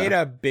 They Yeah. made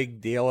a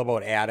big deal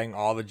about adding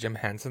all the Jim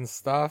Henson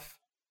stuff.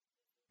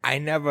 I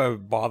never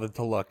bothered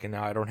to look, and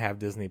now I don't have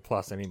Disney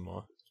Plus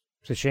anymore.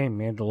 It's a shame.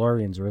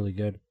 Mandalorian's really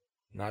good.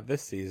 Not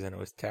this season. It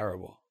was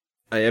terrible.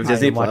 I have I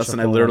Disney didn't watch Plus the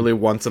and I full literally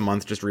once a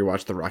month just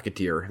rewatch The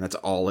Rocketeer, and that's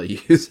all I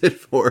use it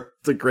for.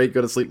 It's a great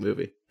go to sleep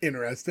movie.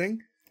 Interesting.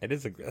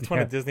 That's one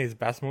of Disney's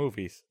best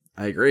movies.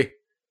 I agree.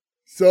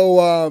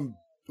 So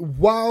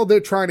while they're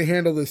trying to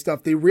handle this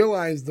stuff, they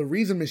realize the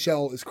reason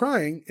Michelle is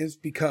crying is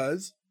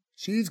because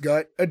she's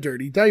got a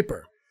dirty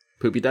diaper.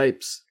 Poopy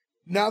dipes.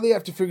 Now they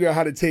have to figure out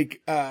how to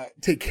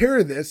take care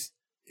of this.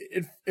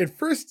 At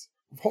first,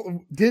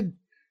 did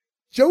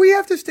Joey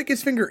have to stick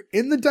his finger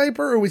in the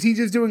diaper, or was he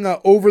just doing a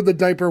over the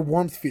diaper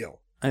warmth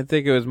feel? I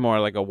think it was more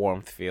like a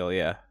warmth feel,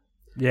 yeah.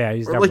 Yeah,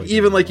 he's Or like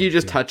even like you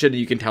just touch it and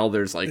you can tell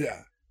there's like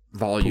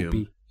volume.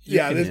 Poopy.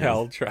 Yeah, You can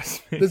tell,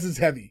 trust me. this is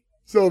heavy.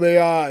 So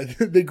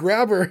they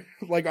grab her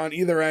like on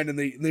either end and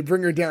they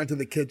bring her down to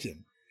the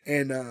kitchen.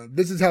 And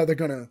this is how they're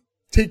gonna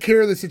take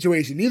care of the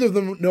situation. Neither of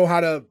them know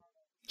how to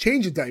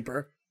change a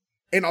diaper.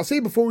 And I'll say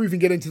before we even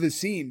get into this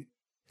scene,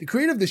 the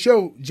creator of the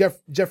show,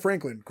 Jeff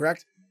Franklin,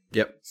 correct?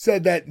 Yep.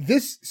 Said that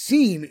this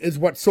scene is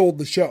what sold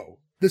the show.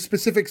 This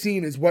specific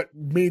scene is what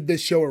made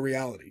this show a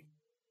reality.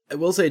 I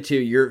will say too,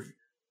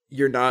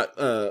 you're not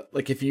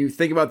like if you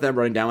think about them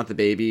running down with the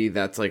baby,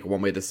 that's like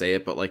one way to say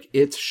it, but like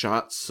it's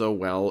shot so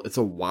well. It's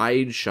a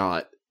wide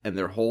shot and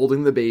they're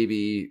holding the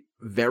baby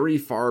very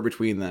far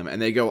between them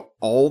and they go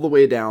all the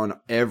way down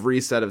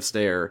every set of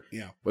stair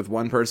with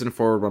one person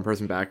forward, one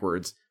person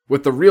backwards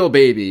with the real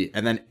baby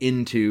and then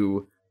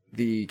into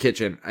the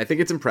kitchen. I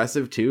think it's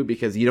impressive too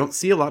because you don't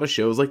see a lot of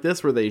shows like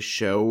this where they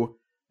show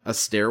a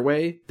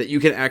stairway that you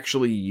can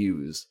actually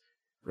use.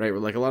 Right,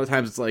 where like a lot of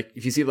times it's like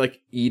if you see like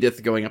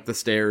Edith going up the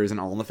stairs and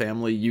All in the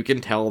Family, you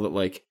can tell that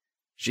like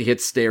she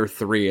hits stair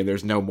 3 and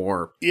there's no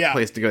more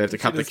place to go. They have to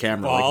cut the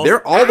camera. Like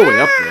they're all the way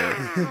up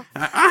there.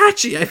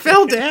 Archie, I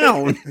fell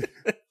down.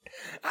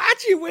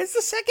 Archie, where's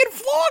the second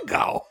floor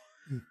go?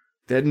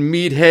 That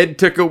meathead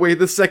took away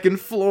the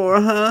second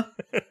floor, huh?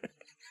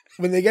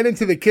 When they get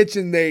into the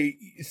kitchen,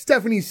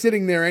 Stephanie's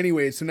sitting there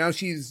anyway, so now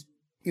she's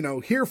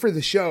here for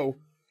the show,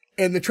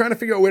 and they're trying to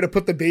figure out where to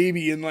put the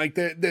baby, and like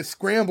they're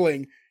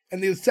scrambling.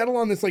 And they settle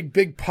on this like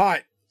big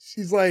pot.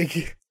 She's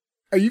like,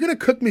 "Are you gonna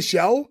cook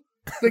Michelle?"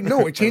 It's like, "No,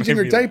 we're changing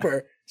her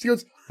diaper." She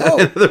goes, "Oh,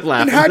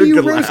 and how do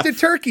you roast a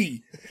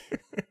turkey?"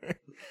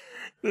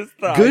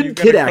 Good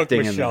kid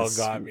acting in Michelle this.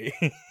 got me.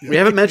 We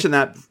haven't mentioned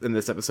that in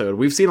this episode.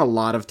 We've seen a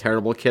lot of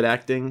terrible kid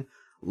acting.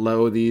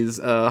 These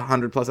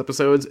 100+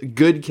 episodes.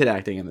 Good kid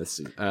acting in this.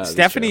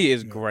 Stephanie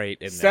is great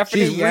in this.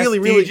 Stephanie, She's yes, really,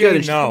 really DJ, good.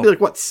 And she no. could be like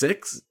what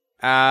 6?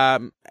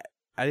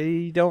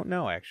 I don't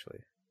know actually.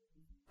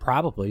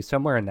 Probably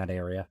somewhere in that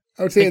area.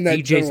 I would say in that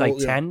DJ's general,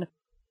 like 10.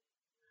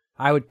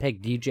 I would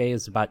pick DJ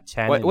as about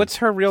 10. What's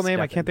her real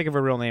name? I Stephanie. can't think of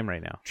her real name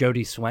right now.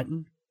 Jodie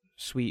Sweaton.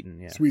 Sweeten,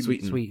 yeah.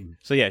 Sweeten.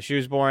 So yeah, she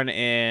was born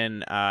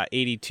in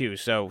 82,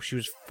 so she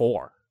was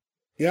 4.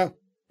 Yeah.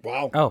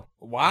 Wow. Oh,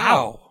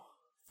 Wow.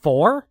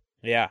 4?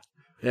 Yeah.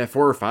 Yeah,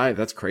 4 or 5.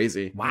 That's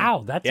crazy.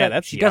 Wow, that's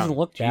she young. doesn't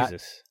look that.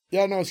 Jesus.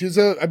 Yeah, no, she's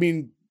I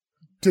mean,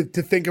 to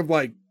think of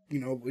like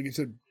you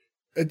said,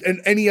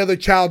 and any other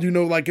child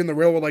like in the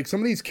real world, like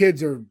some of these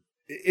kids are.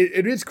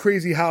 It is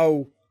crazy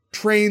how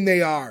trained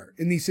they are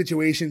in these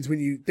situations when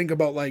you think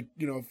about like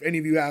if any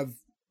of you have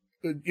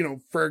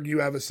Ferg, you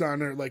have a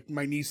son, or like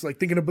my niece, like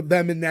thinking about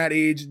them in that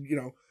age,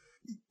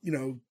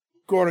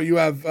 Gordo, you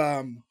have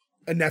a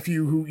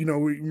nephew who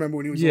remember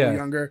when he was a little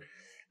younger,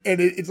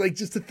 and it's like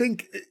just to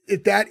think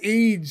at that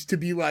age to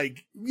be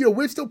like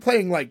we're still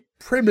playing like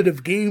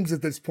primitive games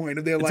at this point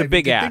of their life. It's a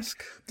big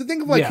ask. To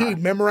think of like, hey,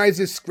 memorize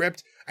this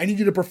script. I need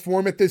you to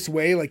perform it this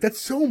way. Like that's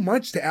so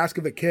much to ask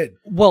of a kid.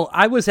 Well,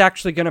 I was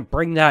actually going to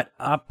bring that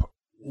up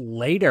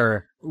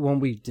later when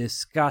we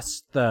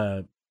discuss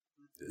the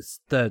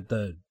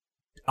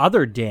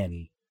other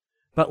Danny,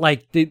 but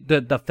like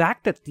the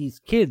fact that these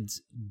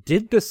kids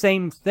did the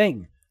same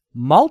thing,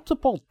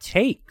 multiple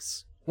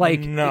takes,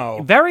 like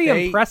very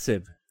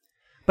impressive.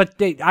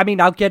 But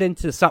I'll get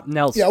into something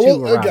else too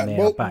around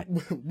there. But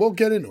we'll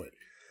get into it.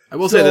 I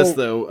will say this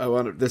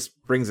though. This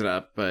brings it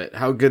up, but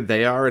how good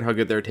they are and how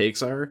good their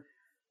takes are.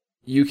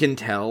 You can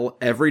tell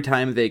every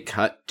time they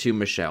cut to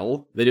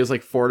Michelle. They do this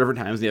like 4 different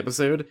times in the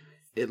episode.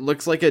 It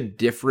looks like a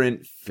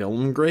different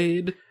film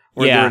grade,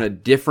 or they're in a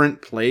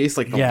different place.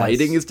 Like the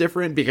lighting is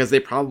different because they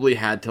probably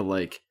had to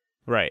like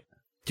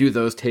do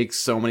those takes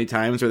so many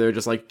times where they're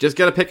just like, just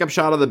get a pickup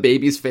shot of the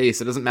baby's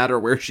face. It doesn't matter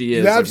where she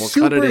is. You have like,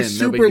 we'll cut it in.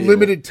 super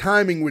limited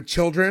timing with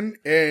children,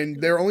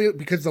 and they're only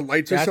because the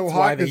lights are so hot.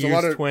 Why there's a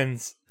lot of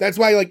twins. That's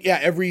why,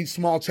 every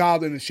small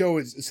child in the show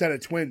is a set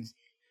of twins,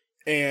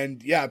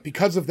 and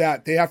because of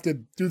that, they have to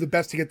do the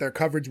best to get their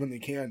coverage when they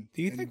can.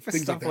 Do you think for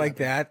stuff like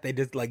that, they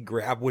just like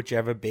grab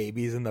whichever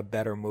baby's in the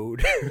better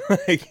mood?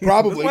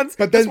 Probably,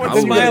 but then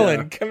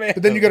smiling. Come in.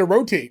 But then you got to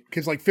rotate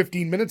because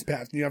 15 minutes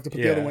passed, and you have to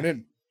put the other one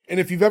in. And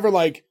if you've ever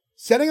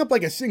setting up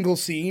a single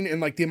scene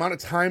and the amount of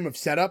time of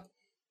setup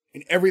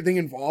and everything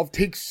involved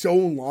takes so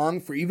long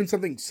for even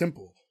something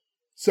simple.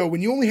 So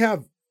when you only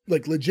have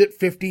legit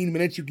 15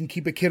 minutes, you can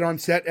keep a kid on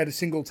set at a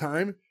single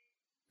time.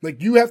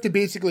 You have to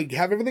basically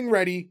have everything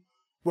ready.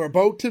 We're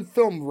about to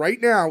film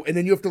right now. And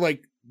then you have to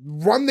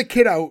run the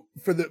kid out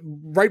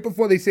right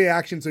before they say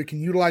action so you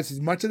can utilize as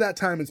much of that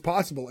time as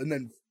possible and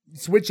then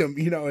switch them.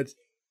 It's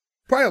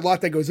probably a lot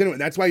that goes into it.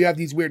 And that's why you have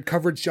these weird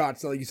coverage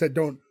shots that, like you said,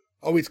 don't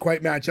always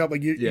quite match up.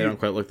 You don't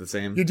quite look the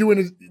same. You're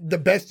doing the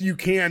best you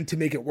can to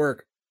make it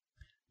work.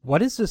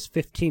 what is this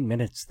 15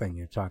 minutes thing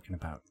you're talking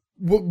about?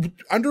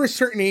 under a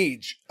certain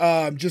age,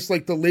 just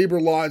like the labor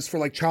laws for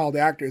like child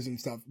actors and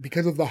stuff,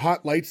 because of the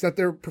hot lights that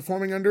they're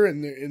performing under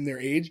and in their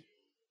age,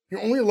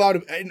 you're only allowed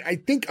to, and I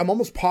think I'm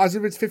almost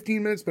positive it's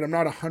 15 minutes, but I'm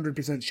not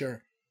 100%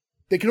 sure.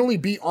 They can only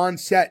be on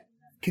set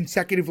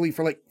consecutively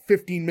for like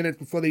 15 minutes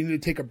before they need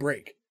to take a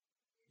break.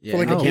 Yeah,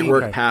 like you a can't week.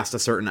 work past a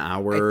certain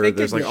hour. I think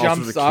There's it like all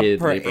jumps sorts of up kid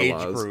per labor age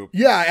laws. group.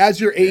 Yeah,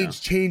 as your age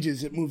Yeah.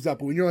 changes, it moves up.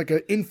 But when you're like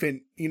an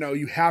infant,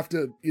 you have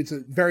to, it's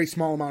a very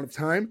small amount of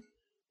time.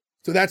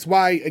 So that's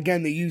why,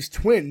 again, they use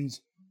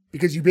twins,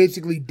 because you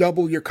basically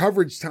double your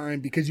coverage time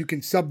because you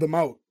can sub them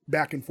out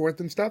back and forth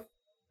and stuff.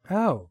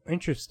 Oh,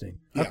 interesting.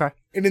 Yeah. Okay.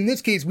 And in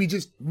this case,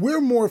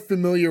 we're more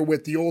familiar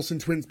with the Olsen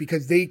twins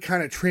because they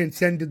kind of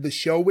transcended the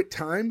show with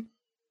time.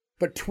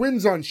 But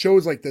twins on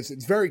shows like this,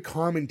 it's very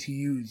common to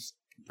use,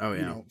 Oh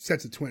yeah,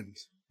 sets of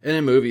twins. and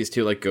in movies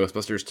too, like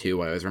Ghostbusters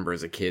 2, I always remember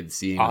as a kid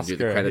seeing them do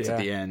the Oscar, credits yeah. at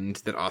the end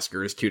that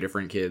Oscar is two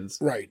different kids.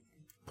 Right.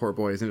 Poor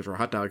boys in it for a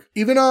hot dog.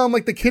 Even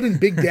like the kid and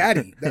Big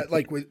Daddy that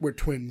like were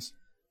twins.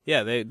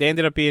 Yeah, they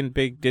ended up being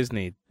big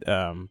Disney.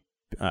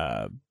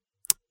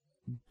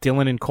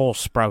 Dylan and Cole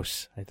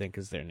Sprouse, I think,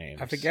 is their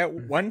names. I forget.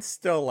 One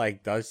still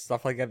like does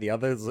stuff like that. The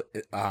others,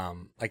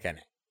 like a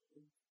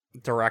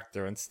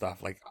director and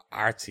stuff, like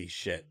artsy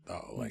shit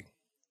though. Like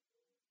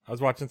I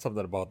was watching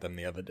something about them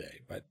the other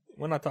day, but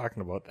we're not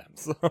talking about them.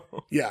 So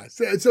Yeah.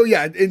 So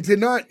yeah, and to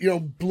not,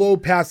 blow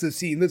past the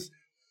scene, there's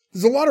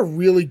a lot of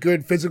really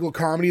good physical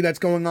comedy that's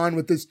going on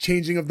with this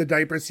changing of the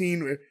diaper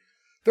scene where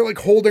they're like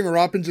holding her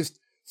up and just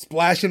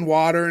splashing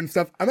water and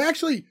stuff. I'm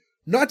actually,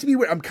 not to be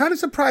weird, I'm kind of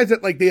surprised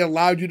that like they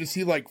allowed you to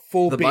see like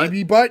full The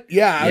baby butt.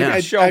 Yeah. Yeah.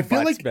 I show feel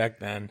butts like, back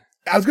then.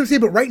 I was going to say,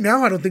 but right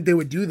now I don't think they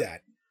would do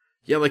that.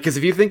 Yeah, like because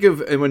if you think of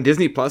when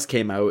Disney Plus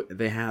came out,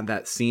 they had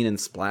that scene in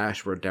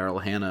Splash where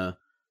Daryl Hannah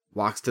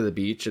walks to the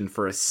beach and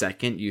for a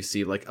second you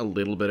see like a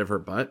little bit of her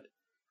butt.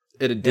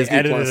 At a They Disney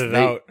edited Plus, it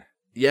out.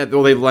 yeah,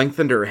 well, they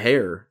lengthened her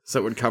hair so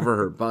it would cover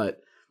her butt,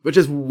 which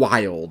is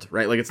wild,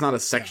 right? Like, it's not a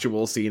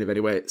sexual scene of any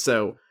way.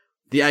 So,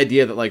 the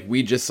idea that, like,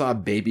 we just saw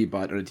baby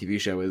butt on a TV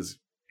show is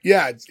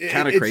Yeah. It's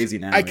kind of crazy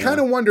now. I kind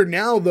of wonder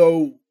now,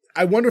 though,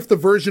 I wonder if the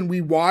version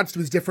we watched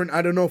was different.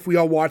 I don't know if we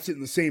all watched it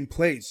in the same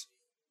place.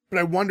 But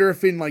I wonder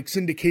if in, like,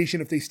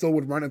 syndication, if they still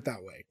would run it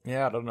that way.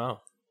 Yeah, I don't know.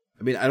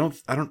 I mean, I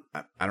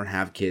don't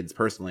have kids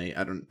personally.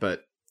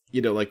 But,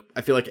 like, I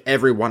feel like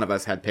every one of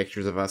us had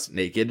pictures of us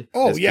naked.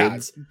 Oh, as yeah.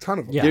 kids. A ton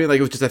of them. Yeah. You know, like,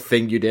 it was just a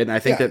thing you did. And I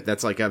think Yeah.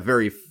 that's, like, a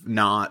very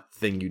not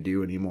thing you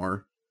do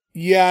anymore.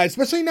 Yeah,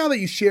 especially now that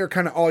you share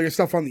kind of all your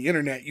stuff on the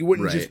internet. You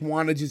wouldn't Right. just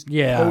want to just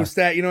Yeah. post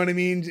that, you know what I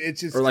mean? It's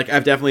just... Or, like,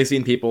 I've definitely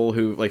seen people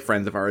who, like,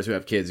 friends of ours who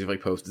have kids who've,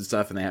 like, posted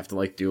stuff and they have to,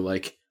 like, do,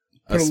 like,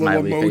 a Put a little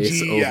smiley emoji,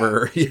 face yeah,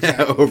 over,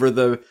 exactly. over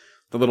the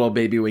little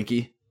baby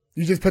winky.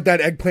 You just put that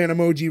eggplant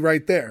emoji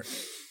right there.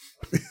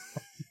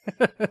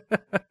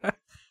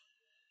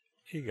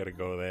 You gotta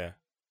go there.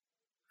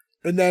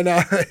 And then,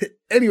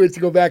 anyways, to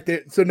go back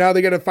there, so now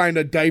they got to find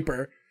a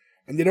diaper,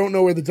 and they don't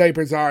know where the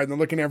diapers are, and they're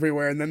looking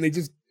everywhere, and then they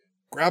just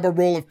grab a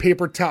roll of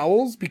paper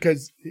towels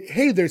because,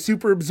 hey, they're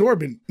super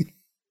absorbent.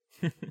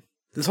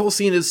 This whole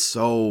scene is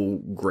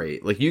so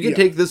great. Like, you can Yeah.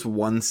 take this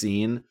one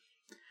scene.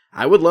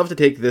 I would love to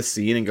take this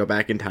scene and go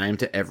back in time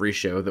to every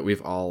show that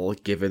we've all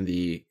given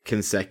the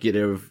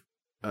consecutive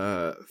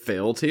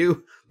fail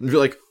to. And be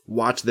like,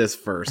 watch this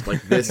first.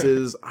 Like, this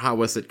is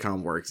how a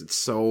sitcom works. It's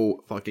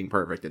so fucking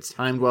perfect. It's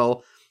timed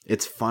well.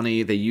 It's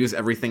funny. They use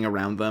everything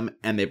around them,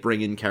 and they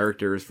bring in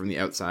characters from the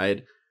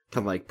outside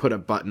to, like, put a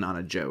button on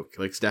a joke.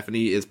 Like,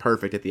 Stephanie is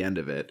perfect at the end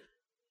of it.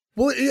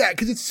 Well, yeah,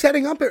 because it's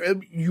setting up,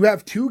 you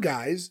have two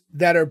guys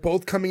that are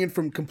both coming in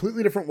from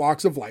completely different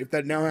walks of life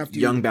that now have to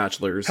Young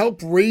bachelors.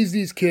 help raise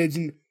these kids.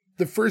 And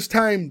the first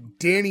time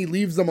Danny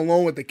leaves them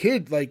alone with the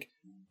kid, like,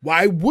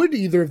 why would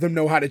either of them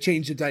know how to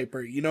change a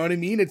diaper? You know what I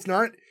mean? It's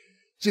not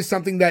just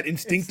something that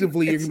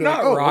instinctively It's you're going to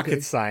not be like, oh, rocket okay.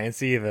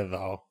 science either,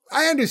 though.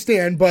 I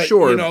understand, but,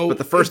 Sure, you know. but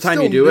the first it's time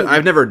you still do it, new.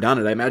 I've never done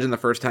it. I imagine the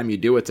first time you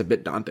do it's a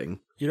bit daunting.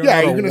 You don't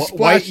Yeah, know you're to gonna wipe.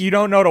 splash- You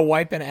don't know to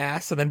wipe an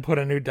ass and then put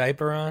a new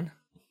diaper on.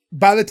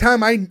 By the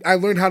time I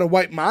learned how to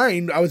wipe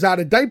mine, I was out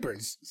of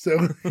diapers.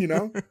 So, you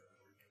know.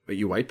 But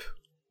you wipe?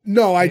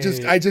 No, I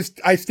Yeah.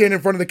 stand in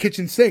front of the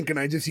kitchen sink and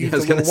I just use I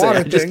was the gonna little say, water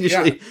I just thing.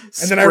 usually Yeah.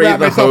 And then I spray wrap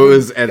the myself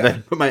hose in, and yeah.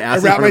 then put my I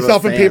ass wrap in front of a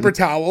myself in fan. paper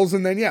towels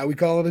and then, yeah, we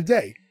call it a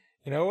day.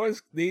 You know what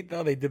was neat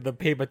though? They did the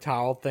paper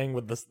towel thing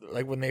with this,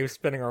 like when they were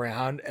spinning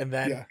around, and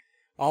then Yeah.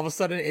 all of a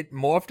sudden it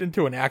morphed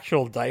into an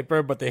actual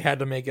diaper, but they had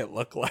to make it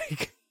look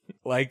like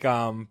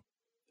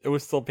it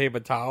was still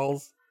paper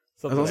towels.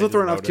 I was also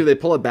thrown off too. They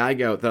pull a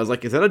bag out that I was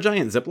like, is that a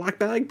giant Ziploc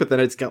bag? But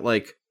then it's got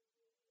like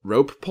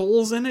rope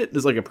pulls in it.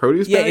 There's like a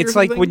produce Yeah, bag. it's or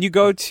like something? when you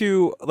go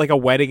to like a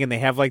wedding and they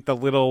have like the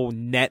little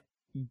net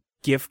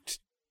gift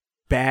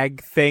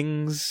bag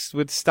things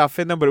with stuff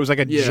in them, but it was like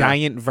a Yeah.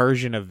 giant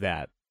version of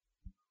that.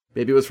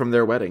 Maybe it was from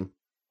their wedding.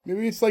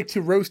 Maybe it's like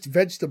to roast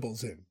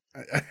vegetables in.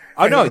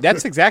 Oh no,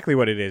 that's exactly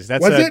what it is.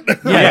 That's Was a, it?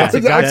 Yeah, that's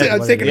exactly I was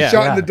what taking it a is.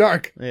 shot Yeah. in the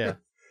dark. yeah.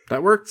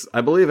 That works. I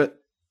believe it.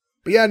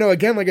 But yeah, no,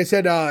 again, like I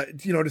said,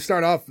 to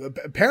start off,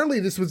 apparently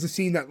this was the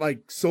scene that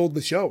like sold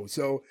the show.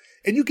 So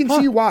And you can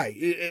see why.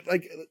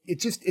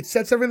 It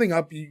sets everything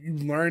up. You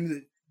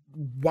learn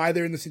why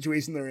they're in the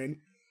situation they're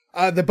in.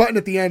 The button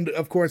at the end,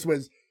 of course,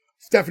 was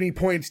Stephanie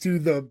points to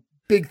the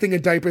big thing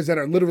of diapers that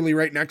are literally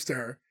right next to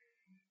her.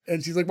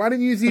 And she's like, why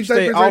didn't you use these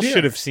diapers they all right here?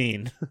 should have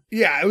seen.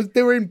 Yeah,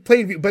 they were in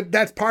plain view, but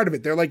that's part of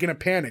it. They're like in a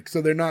panic,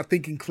 so they're not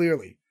thinking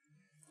clearly.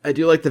 I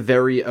do like the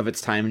very of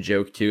its time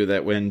joke, too,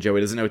 that when Joey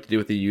doesn't know what to do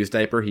with the used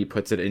diaper, he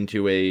puts it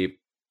into a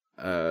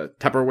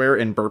Tupperware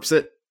and burps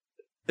it.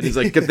 And he's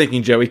like, good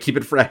thinking, Joey, keep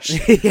it fresh.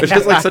 Which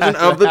is like such an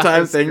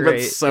of-the-time thing,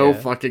 great, but so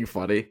fucking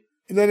funny.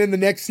 And then in the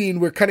next scene,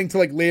 we're cutting to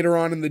like later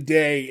on in the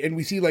day, and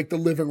we see like the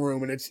living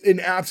room, and it's an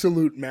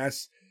absolute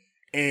mess.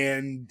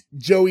 And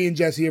Joey and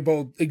Jesse are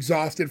both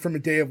exhausted from a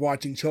day of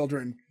watching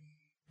children.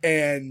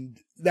 And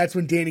that's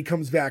when Danny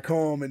comes back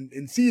home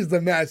and sees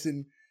the mess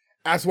and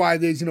asks why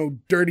there's,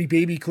 dirty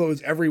baby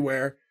clothes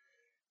everywhere.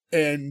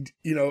 And,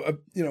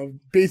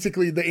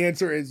 basically the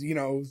answer is,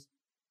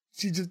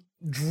 she just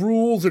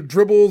drools or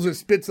dribbles or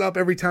spits up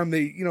every time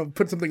they,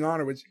 put something on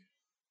her, which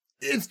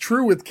is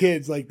true with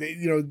kids. Like,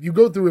 you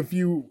go through a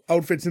few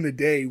outfits in a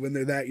day when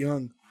they're that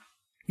young.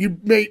 You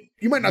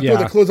might not throw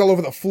the clothes all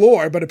over the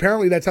floor, but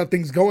apparently that's how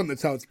things go in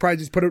this house. Probably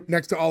just put it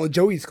next to all of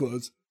Joey's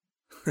clothes.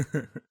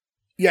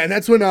 Yeah, and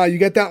that's when you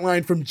get that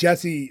line from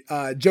Jesse.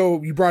 Joe,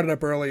 you brought it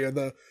up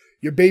earlier,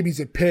 your baby's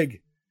a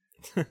pig,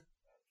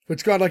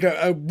 which got like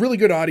a really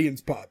good audience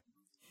pop.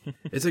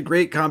 It's a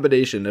great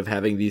combination of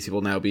having these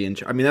people now be in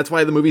charge. I mean, that's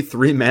why the movie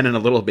Three Men and a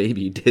Little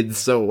Baby did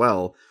so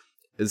well.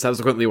 And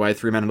subsequently why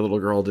Three Men and a Little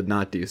Girl did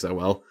not do so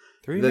well.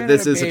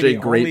 This is such a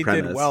great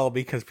premise. Did well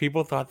because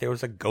people thought there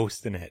was a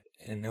ghost in it,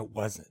 and it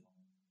wasn't.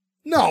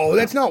 No,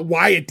 that's not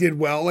why it did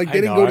well. Like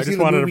they didn't go to see the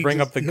movie. I just wanted to bring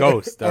up the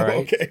ghost. All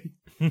right.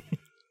 Okay.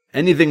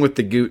 Anything with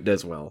the goot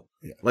does well.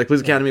 Yeah. Like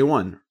Police Academy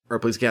 1 or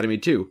Police Academy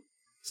 2,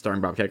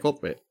 starring Bobcat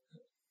Goldthwait.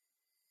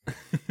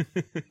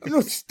 I'm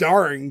not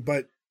starring,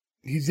 but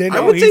he's in. I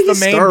would say he's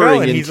the main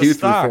starring in 2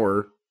 through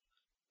 4.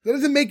 That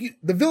doesn't make you.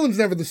 The villain's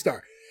never the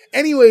star.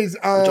 Anyways,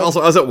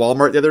 also, I was at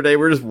Walmart the other day.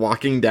 We were just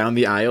walking down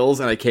the aisles,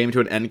 and I came to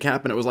an end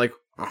cap, and it was like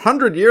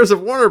 100 years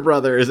of Warner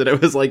Brothers, and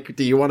it was like,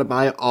 "Do you want to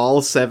buy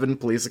all 7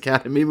 Police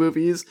Academy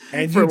movies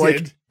and for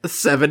like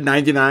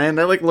 $7.99?"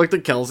 I like looked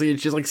at Kelsey,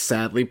 and she's like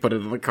sadly put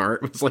it in the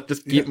cart. It was like,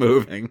 just keep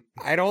moving.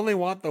 I'd only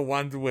want the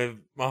ones with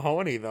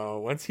Mahoney though.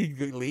 Once he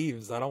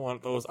leaves, I don't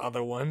want those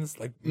other ones.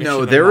 Like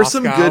no, there were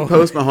some good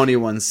post Mahoney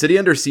ones. City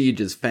Under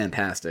Siege is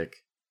fantastic.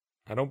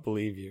 I don't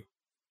believe you.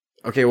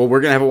 Okay, well, we're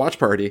gonna have a watch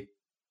party.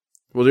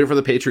 We'll do it for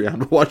the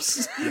Patreon. We'll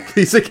watch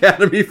Police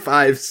Academy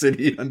 5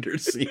 City Under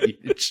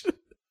Siege.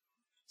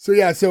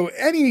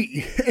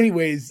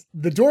 Anyways,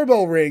 the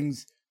doorbell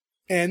rings,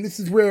 and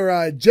this is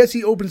where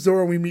Jesse opens the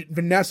door and we meet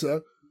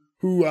Vanessa,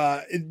 who,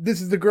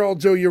 this is the girl,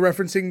 Joe, you're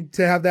referencing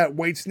to have that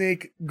White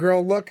Snake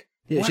girl look?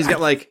 Yeah, she's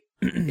got like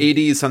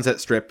 80s Sunset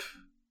Strip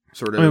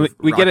sort of. I mean,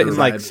 we get it in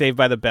like vibe. Saved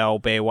by the Bell,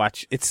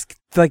 Baywatch. It's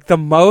like the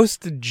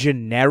most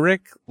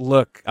generic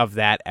look of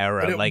that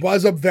era. But it like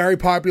was a very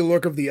popular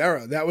look of the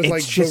era. That was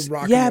like just, the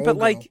rock yeah, and roll but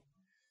like girl.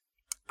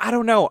 I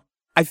don't know.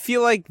 I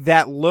feel like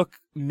that look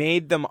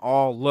made them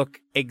all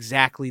look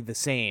exactly the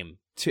same.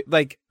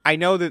 Like I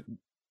know that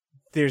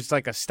there's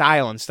like a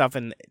style and stuff,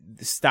 and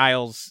the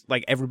styles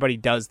like everybody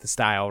does the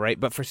style, right?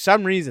 But for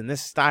some reason,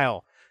 this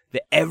style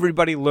that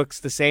everybody looks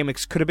the same.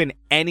 It could have been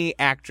any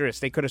actress.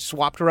 They could have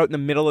swapped her out in the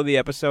middle of the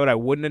episode. I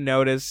wouldn't have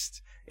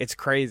noticed. It's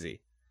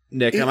crazy.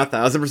 Nick, I'm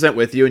 1,000%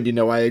 with you, and you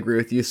know why I agree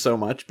with you so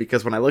much?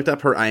 Because when I looked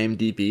up her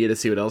IMDb to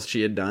see what else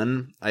she had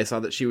done, I saw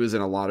that she was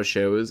in a lot of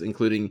shows,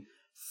 including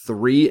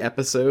 3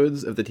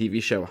 episodes of the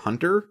TV show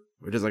Hunter,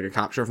 which is like a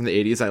cop show from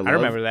the 80s I love. I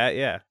remember that,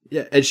 yeah.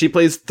 Yeah, and she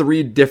plays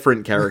 3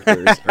 different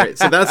characters, right?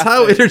 So that's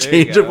how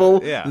interchangeable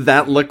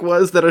that look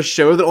was, that a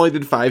show that only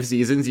did 5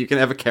 seasons, you can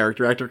have a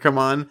character actor come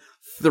on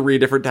 3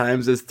 different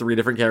times as 3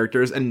 different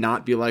characters and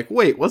not be like,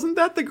 wait, wasn't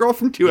that the girl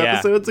from 2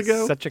 episodes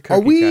ago? Such a cookie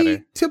Are we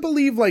cutter. to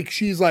believe like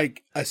she's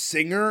like a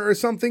singer or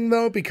something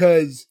though?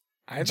 Because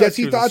I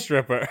Jesse she was a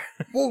stripper.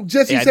 Well,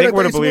 Jesse I said think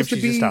we're to it's believe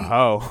supposed she's to be just a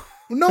hoe.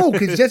 No,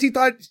 because Jesse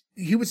thought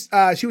she was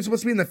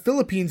supposed to be in the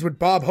Philippines with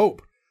Bob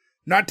Hope.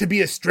 Not to be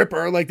a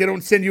stripper. Like, they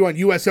don't send you on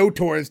USO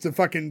tours to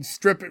fucking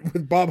strip it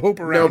with Bob Hope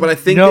around. No, but I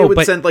think they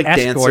would send, like,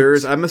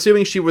 dancers. I'm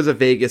assuming she was a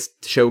Vegas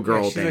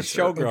showgirl dancer. She's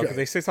a showgirl, because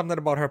they say something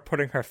about her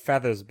putting her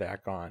feathers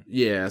back on.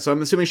 Yeah, so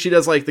I'm assuming she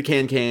does, like, the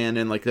can-can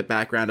and, like, the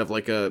background of,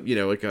 like, a,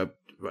 like a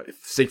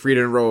Siegfried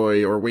and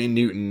Roy or Wayne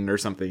Newton or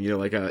something.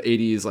 Like, a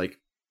 80s, like,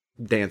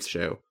 dance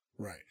show.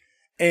 Right.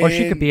 Or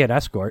she could be an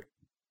escort.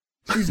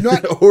 She's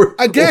not. or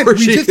we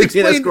just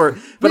explained, an escort.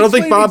 But I don't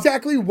think Bob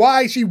exactly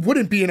why she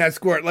wouldn't be an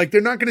escort. Like,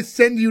 they're not going to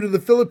send you to the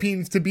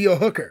Philippines to be a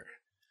hooker.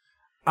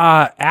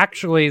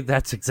 Actually,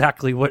 that's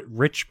exactly what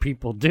rich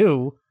people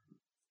do.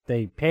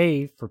 They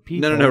pay for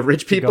people. No.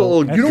 Rich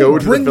people go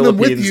to the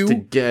Philippines to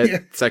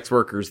get sex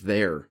workers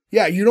there.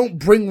 Yeah, you don't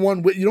bring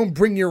one. You don't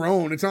bring your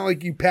own. It's not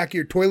like you pack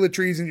your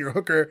toiletries and your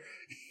hooker.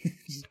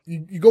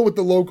 you go with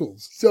the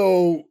locals.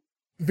 So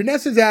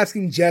Vanessa's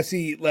asking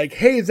Jesse, like,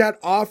 "Hey, is that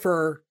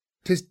offer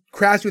to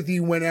crash with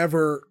you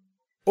whenever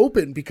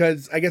open?"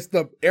 Because I guess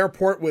the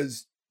airport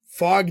was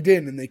fogged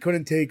in and they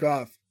couldn't take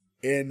off.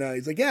 And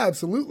he's like, yeah,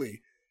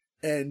 absolutely.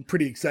 And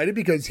pretty excited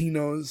because he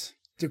knows,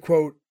 to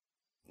quote,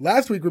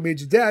 last week we made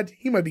your dad,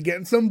 he might be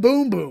getting some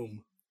boom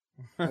boom.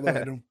 Although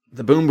I don't.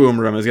 The boom boom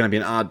room is going to be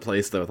an odd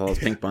place, though, with all those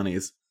pink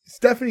bunnies.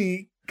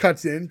 Stephanie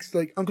cuts in, 'cause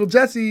like, Uncle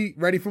Jesse,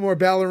 ready for more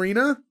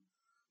ballerina?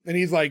 And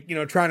he's like,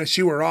 trying to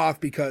shoo her off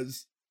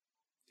because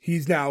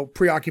he's now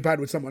preoccupied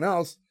with someone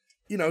else.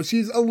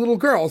 She's a little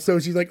girl, so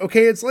she's like,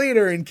 okay, it's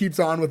later, and keeps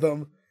on with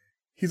him.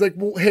 He's like,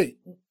 well, hey,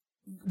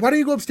 why don't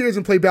you go upstairs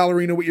and play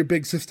ballerina with your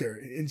big sister?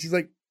 And she's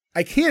like,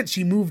 I can't,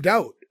 she moved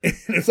out. And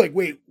it's like,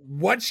 wait,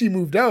 what? She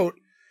moved out?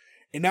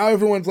 And now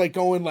everyone's like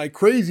going like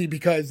crazy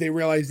because they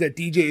realize that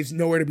DJ's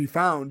nowhere to be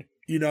found.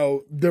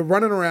 They're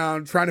running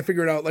around trying to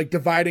figure it out, like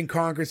divide and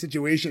conquer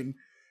situation.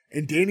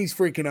 And Danny's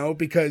freaking out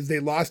because they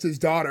lost his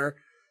daughter.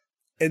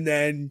 And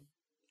then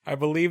I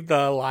believe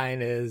the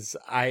line is,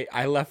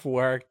 I left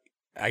work,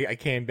 I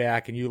came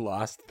back, and you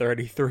lost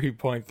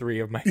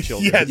 33.3 of my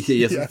children.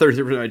 Yes, 33%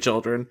 of my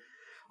children.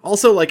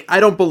 Also, like, I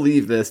don't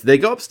believe this. They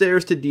go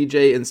upstairs to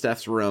DJ and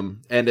Steph's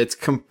room, and it's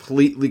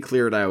completely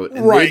cleared out.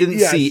 And they didn't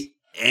see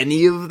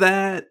any of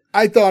that.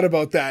 I thought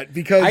about that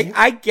because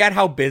I get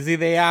how busy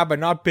they are, but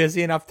not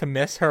busy enough to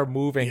miss her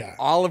moving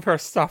all of her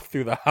stuff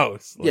through the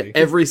house. Like,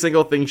 every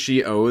single thing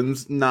she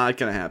owns, not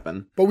gonna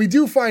happen. But we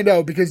do find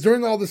out because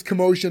during all this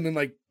commotion and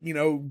like,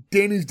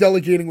 Danny's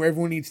delegating where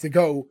everyone needs to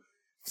go,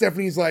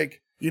 Stephanie's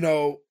like,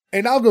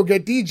 and I'll go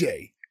get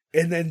DJ.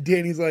 And then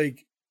Danny's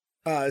like,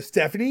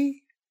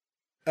 Stephanie,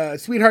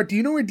 sweetheart, do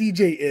you know where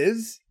DJ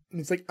is? And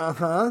it's like,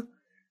 uh-huh.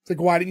 It's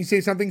like, why didn't you say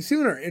something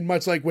sooner? And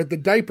much like with the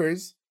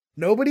diapers,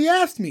 nobody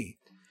asked me.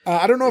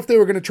 I don't know if they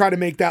were going to try to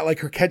make that like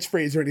her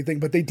catchphrase or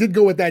anything, but they did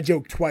go with that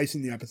joke twice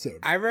in the episode.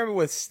 I remember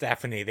with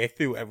Stephanie, they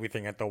threw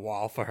everything at the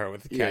wall for her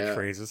with the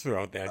catchphrases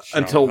throughout that show.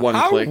 Until one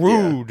click. How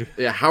rude.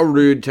 Yeah, how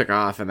rude took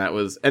off, and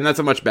that's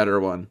a much better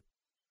one.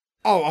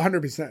 Oh,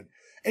 100%.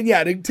 And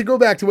yeah, to go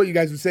back to what you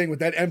guys were saying with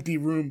that empty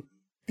room,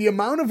 the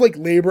amount of like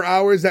labor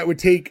hours that would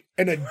take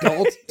an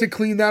adult to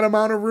clean that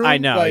amount of room. I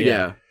know, like,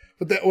 yeah.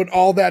 With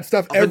all that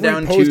stuff, Up every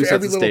and down poster, 2 sets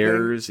every of little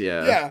stairs, thing.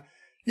 yeah.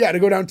 Yeah, to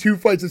go down 2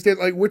 flights of stairs.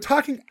 Like, we're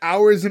talking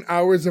hours and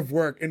hours of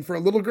work. And for a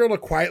little girl to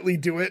quietly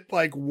do it,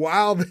 like,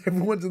 while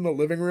everyone's in the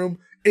living room,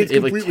 it's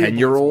completely like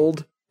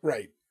 10-year-old.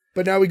 Right.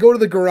 But now we go to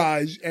the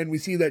garage and we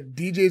see that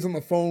DJ's on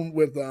the phone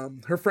with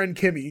her friend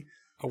Kimmy.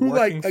 A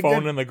working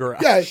phone in the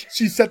garage. Yeah,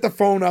 she set the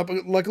phone up.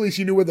 Luckily,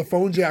 she knew where the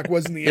phone jack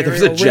was in the area.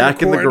 There's a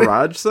jack in the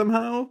garage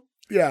somehow.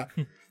 Yeah.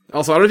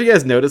 Also, I don't know if you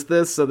guys noticed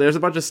this. So there's a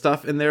bunch of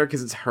stuff in there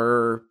because it's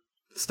her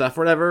stuff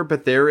or whatever.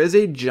 But there is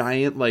a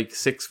giant, like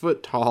 6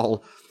 foot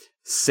tall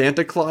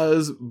Santa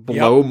Claus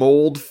blow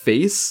mold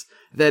face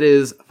that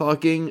is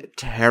fucking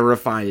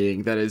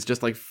terrifying. That is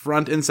just like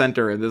front and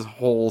center in this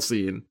whole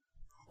scene.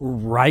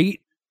 Right?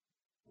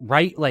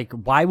 Like,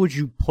 why would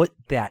you put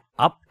that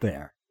up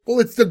there? Well,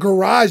 it's the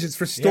garage. It's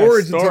for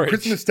storage until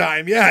Christmas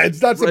time. Yeah,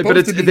 it's not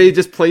supposed to be. They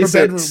just place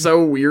it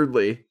so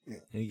weirdly.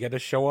 You got to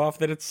show off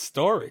that it's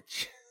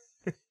storage.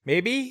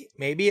 Maybe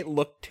it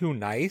looked too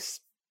nice,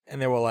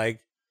 and they were like,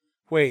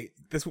 "Wait,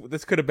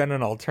 this could have been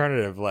an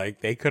alternative.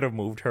 Like, they could have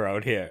moved her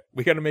out here.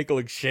 We got to make it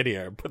look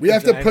shittier. We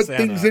have to put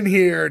things in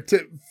here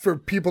for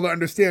people to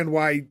understand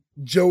why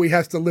Joey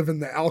has to live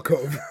in the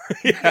alcove."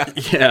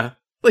 Yeah.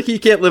 Like, he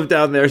can't live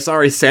down there.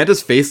 Sorry,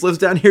 Santa's face lives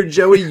down here,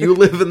 Joey. You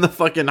live in the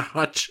fucking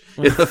hutch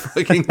in the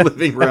fucking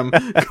living room.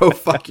 Go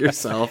fuck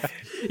yourself.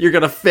 You're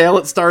gonna fail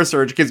at Star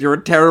Search because you're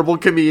a terrible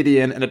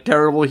comedian and a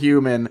terrible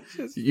human.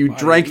 You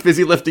drank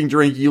fizzy lifting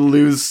drink, you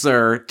lose,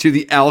 sir. To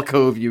the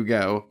alcove you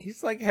go.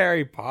 He's like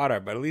Harry Potter,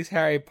 but at least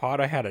Harry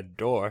Potter had a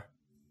door.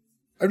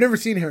 I've never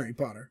seen Harry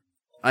Potter.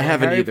 I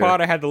haven't Harry either.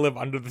 Potter had to live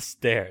under the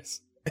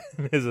stairs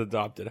in his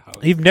adopted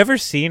house. You've never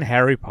seen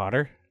Harry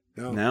Potter?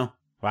 No.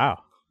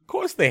 Wow. Of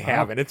course they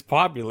haven't. It's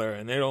popular,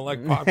 and they don't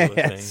like popular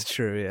things. That's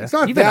true, yeah. It's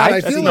not Even that.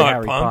 I've I feel seen like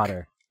Harry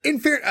Potter. in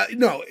fair,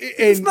 no,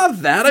 It's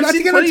not that. I've not to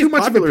seen get on plenty too of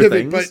much of a popular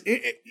pivot, things.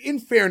 but in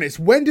fairness,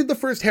 when did the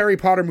first Harry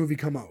Potter movie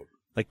come out?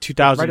 Like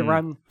Right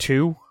around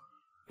 2002?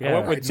 I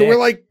went with So Nick. we're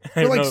like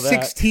I know that.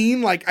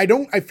 16. Like I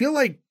feel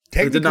like It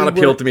technically did not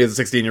appeal to me as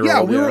a 16-year-old.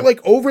 Yeah, we were like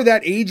over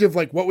that age of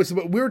like we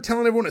were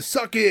telling everyone to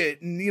suck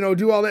it and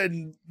do all that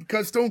and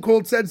because Stone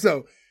Cold said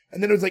so.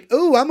 And then it was like,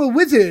 oh, I'm a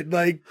wizard,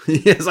 like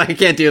yes, I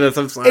can't do this.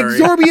 I'm sorry.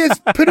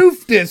 Exorbius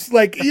Panooftus,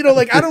 like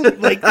I don't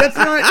like that's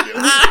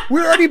not.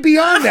 We're already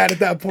beyond that at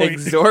that point.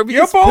 Exorbius.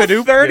 You're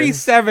both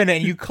 37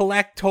 and you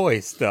collect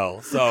toys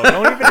still, so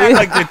don't even act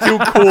like you're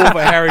too cool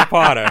for Harry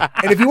Potter.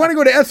 And if you want to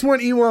go to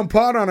S1E1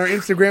 Pod on our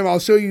Instagram, I'll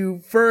show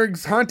you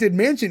Ferg's Haunted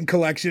Mansion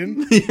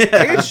collection.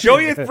 I can show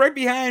you it's right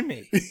behind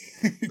me.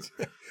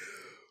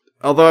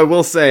 Although I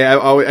will say,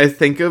 I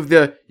think of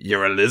the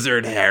 "you're a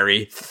lizard,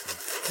 Harry,"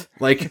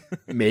 like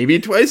maybe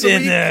twice a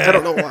week. I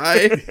don't know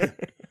why.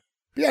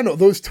 Yeah, no,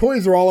 those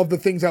toys are all of the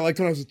things I liked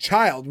when I was a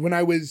child.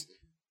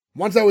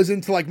 Once I was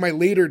into like my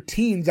later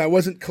teens, I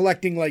wasn't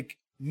collecting like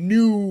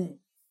new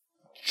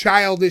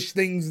childish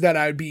things that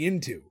I'd be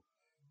into.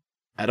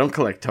 I don't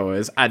collect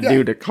toys. I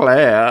do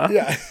declare.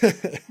 Yeah.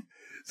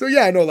 So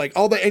yeah, I know, like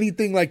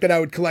anything like that I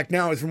would collect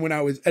now is from when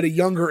I was at a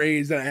younger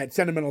age that I had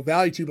sentimental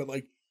value to, but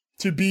like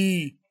to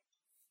be,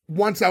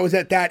 once I was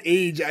at that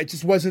age, I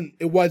just wasn't,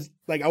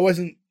 I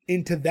wasn't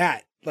into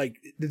that. Like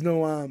there's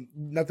no,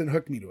 nothing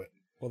hooked me to it.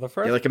 Well, the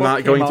first like I'm book not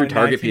came going out through in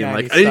Target being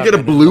like, I need to get a 1997,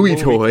 and the Bluey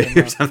movie toy came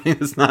or out. something.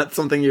 It's not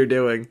something you're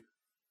doing.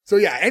 So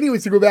yeah,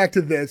 anyways, to go back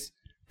to this,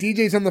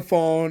 DJ's on the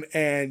phone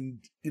and,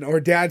 you know, her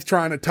dad's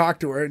trying to talk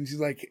to her and she's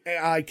like,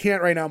 I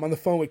can't right now. I'm on the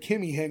phone with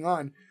Kimmy. Hang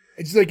on.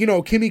 And she's like, you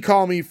know, Kimmy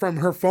called me from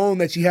her phone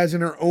that she has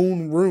in her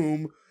own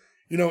room,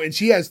 you know, and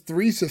she has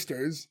 3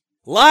 sisters.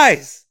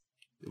 Lies.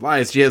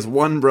 Lies. She has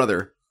one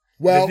brother.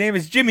 Well, His name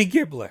is Jimmy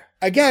Gibbler.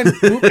 again,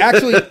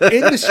 actually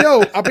in the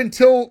show, up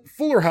until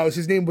Fuller House,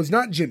 his name was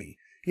not Jimmy.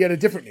 He had a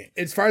different name.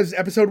 As far as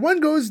episode 1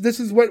 goes, this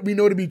is what we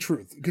know to be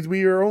truth because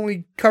we are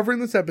only covering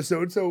this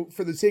episode. So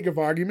for the sake of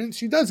argument,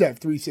 she does have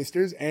 3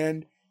 sisters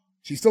and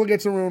she still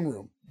gets her own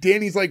room.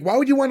 Danny's like, why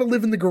would you want to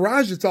live in the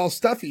garage? It's all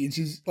stuffy. And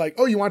she's like,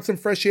 oh, you want some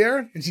fresh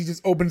air? And she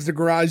just opens the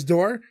garage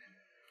door,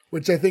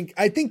 which I think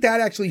that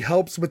actually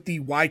helps with the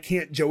why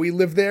can't Joey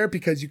live there?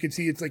 Because you can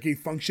see it's like a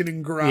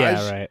functioning garage.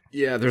 Yeah, right.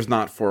 Yeah, there's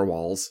not 4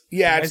 walls.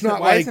 Yeah, Why it's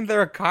not why like, isn't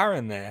there a car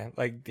in there?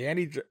 Like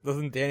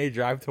doesn't Danny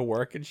drive to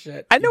work and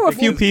shit? I know a You'd think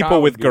few his car people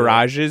would with be there.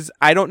 garages.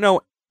 I don't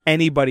know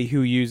anybody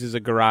who uses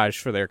a garage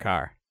for their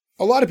car.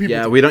 a lot of people.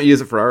 Yeah, do. we don't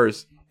use it for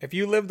ours. If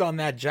you lived on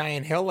that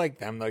giant hill like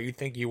them, though, you'd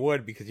think you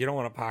would because you don't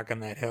want to park on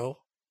that hill.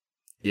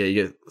 Yeah,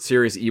 you get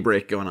serious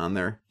e-brake going on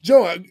there.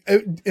 Joe,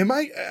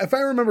 if I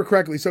remember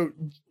correctly, so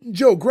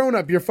Joe, growing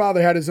up, your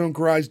father had his own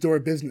garage door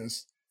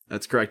business.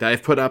 That's correct.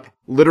 I've put up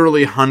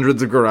literally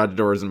hundreds of garage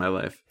doors in my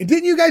life. And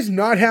didn't you guys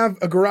not have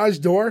a garage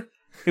door?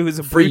 It was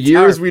a For blue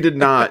years tarp. we did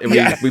not. And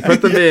Yeah. we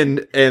put them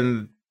in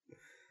and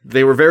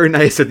they were very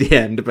nice at the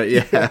end, but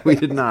yeah, we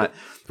did not.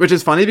 Which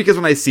is funny because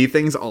when I see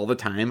things all the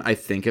time, I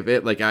think of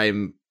it like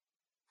I'm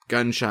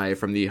gun shy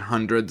from the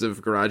hundreds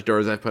of garage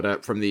doors I've put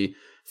up, from the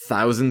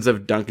thousands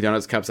of Dunkin'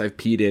 Donuts cups I've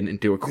peed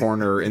into a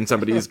corner in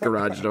somebody's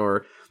garage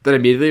door. That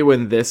immediately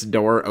when this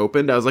door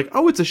opened, I was like,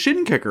 oh, it's a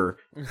shin kicker.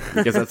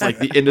 Because that's like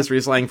the industry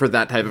slang for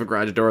that type of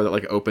garage door that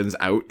like opens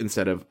out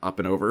instead of up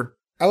and over.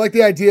 I like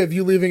the idea of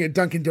you leaving a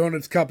Dunkin'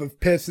 Donuts cup of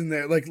piss in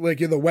there, like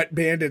you're the wet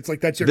bandits,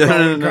 like that's your No,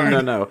 calling no, card.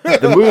 no, no, no.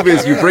 The move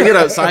is you bring it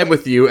outside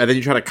with you, and then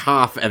you try to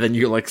cough, and then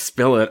you like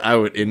spill it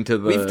out into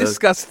the We've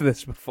discussed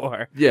this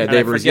before. yeah And I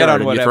neighbor's forget yard, on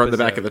and you what throw it in the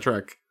back episode. of the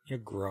truck. You're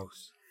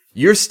gross.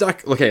 You're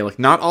stuck. Okay, like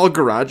not all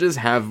garages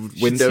have see what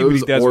he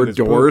windows does or with his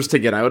doors to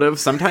get out of.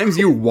 Sometimes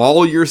you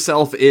wall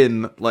yourself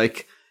in,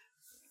 like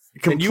you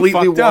completely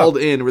fucked walled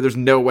up. in, where there's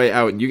no way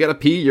out. And you gotta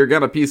pee. You're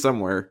gonna pee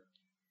somewhere.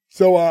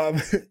 So,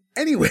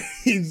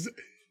 anyways,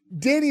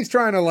 Danny's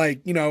trying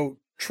to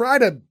try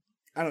to,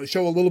 I don't know,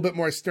 show a little bit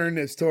more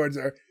sternness towards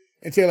her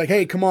and say like,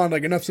 hey, come on,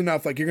 like enough's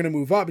enough. Like you're going to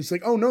move up. She's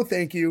like, oh no,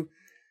 thank you.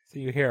 So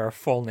you hear her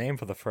full name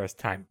for the first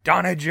time.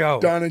 Donna Joe.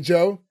 Donna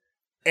Joe.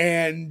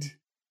 And,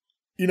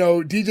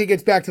 DJ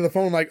gets back to the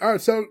phone like, oh,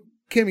 so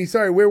Kimmy,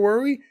 sorry, where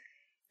were we?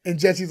 And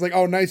Jesse's like,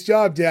 oh, nice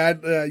job,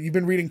 Dad. You've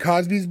been reading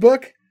Cosby's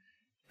book?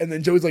 And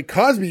then Joey's like,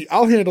 Cosby,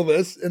 I'll handle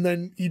this. And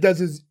then he does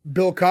his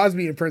Bill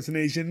Cosby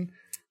impersonation.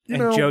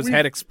 And Joe's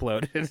head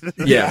exploded.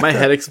 Yeah, my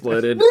head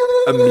exploded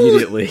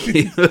immediately.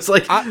 It's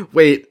like,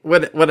 wait,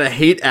 when a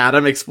hate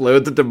atom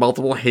explodes into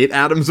multiple hate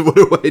atoms, what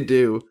do I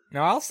do?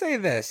 Now I'll say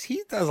this: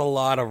 he does a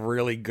lot of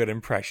really good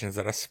impressions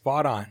that are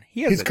spot on.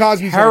 He has His a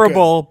Cosby's not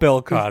terrible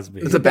Bill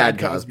Cosby. It's a bad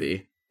bad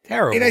Cosby.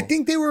 Terrible. And I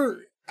think they were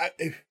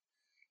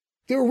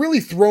really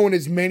throwing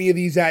as many of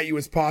these at you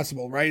as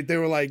possible, right? They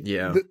were like,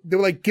 Yeah. they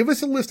were like, give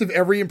us a list of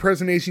every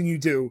impersonation you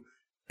do,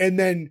 and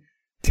then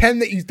 10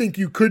 that you think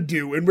you could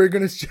do, and we're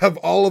going to shove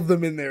all of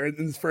them in there in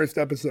this first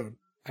episode.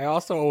 I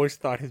also always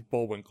thought his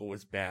Bullwinkle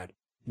was bad.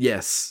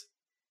 Yes,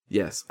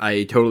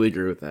 I totally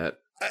agree with that.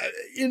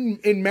 In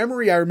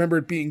memory, I remember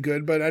it being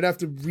good, but I'd have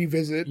to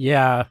revisit.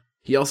 Yeah.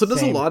 He also does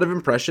Same. a lot of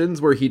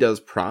impressions where he does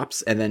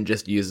props and then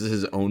just uses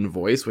his own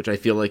voice, which I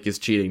feel like is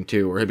cheating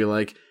too. Where he'd be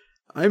like,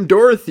 "I'm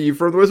Dorothy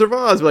from The Wizard of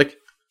Oz," be like,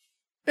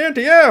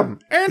 "Auntie M,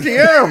 Auntie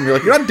M." You're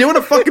like, you're not doing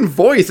a fucking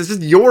voice. It's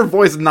just your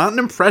voice, not an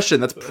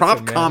impression. That's prop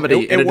Listen, man,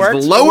 comedy, and it it's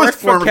works, the lowest it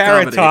works form for of Carrot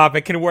comedy. Top.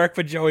 It can work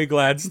for Joey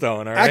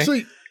Gladstone. All right.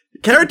 Actually,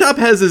 Carrot Top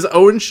has his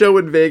own show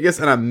in Vegas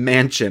and a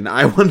mansion.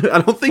 I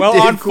don't think. well,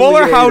 Dave on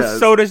Fuller Coulier House, does.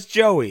 so does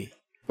Joey.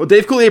 Well,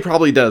 Dave Coulier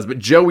probably does, but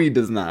Joey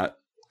does not.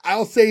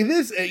 I'll say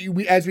this,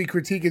 as we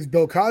critique his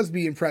Bill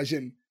Cosby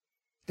impression,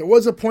 there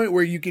was a point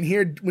where you can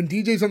hear when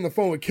DJ's on the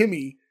phone with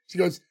Kimmy, she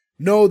goes,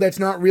 "No, that's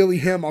not really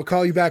him. I'll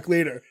call you back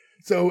later."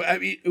 So, I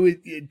mean,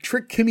 it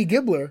tricked Kimmy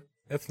Gibbler.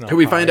 That's not. Who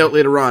we hard. find out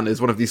later on is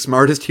one of the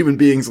smartest human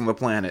beings on the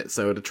planet.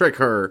 So to trick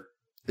her,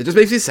 it just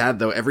makes me sad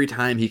though. Every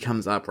time he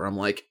comes up, where I'm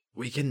like,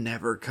 we can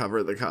never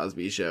cover the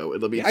Cosby Show.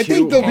 It'll be. I too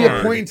think there'll be a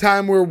hard. point in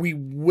time where we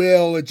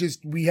will.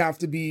 We have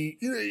to be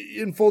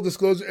in full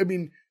disclosure. I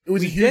mean, it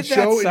was We a huge did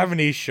that show. and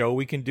 '70s show.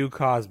 We can do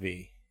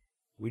Cosby.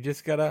 We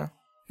just gotta.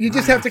 You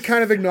just have to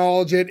kind of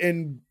acknowledge it,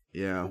 and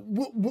Yeah.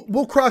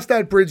 we'll cross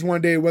that bridge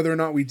one day, whether or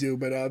not we do.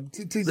 But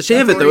The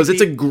shame of it though is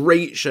it's a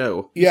great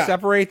show. yeah.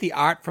 Separate the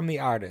art from the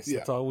artist. Yeah.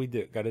 That's all we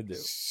do. Got to do.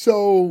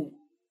 So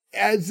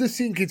as this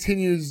scene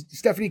continues,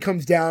 Stephanie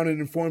comes down and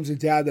informs her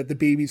dad that the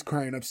baby's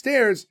crying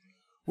upstairs,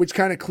 which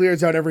kind of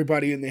clears out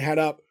everybody, and they head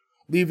up,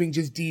 leaving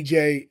just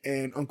DJ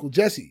and Uncle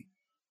Jesse.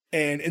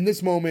 And in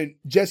this moment,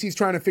 Jesse's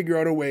trying to figure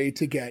out a way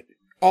to get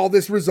all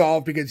this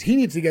resolved because he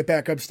needs to get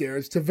back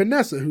upstairs to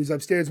Vanessa, who's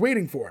upstairs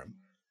waiting for him.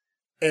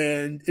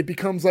 And it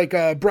becomes like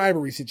a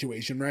bribery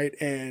situation, right?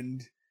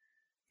 And,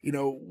 you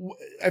know,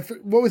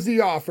 what was the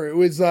offer? It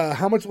was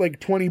how much, like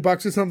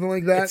 $20 or something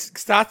like that? It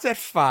starts at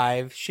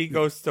 5. She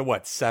goes to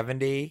what,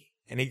 70?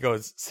 And he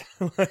goes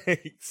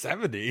like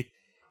 70.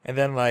 And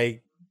then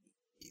like,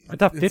 I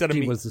thought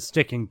 50 was the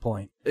sticking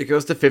point. It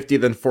goes to 50,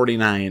 then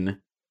 49,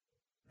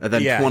 and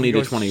then 20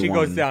 to 21. She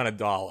goes down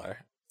 $1.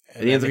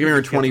 And he ends up giving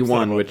her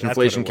 21, which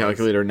inflation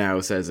calculator now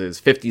says is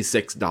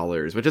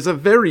 $56, which is a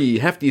very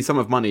hefty sum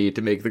of money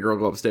to make the girl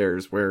go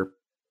upstairs, where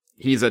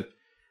he's well,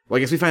 I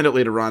guess we find out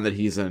later on that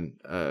he's an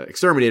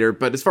exterminator,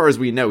 but as far as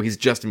we know, he's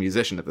just a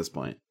musician at this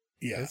point.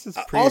 Yeah. This is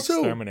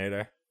pre-exterminator.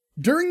 Also,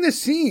 during this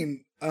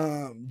scene,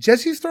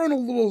 Jesse's throwing a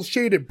little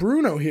shade at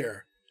Bruno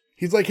here.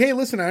 He's like, hey,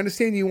 listen, I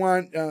understand you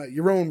want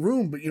your own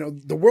room, but, you know,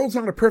 the world's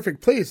not a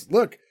perfect place.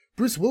 Look,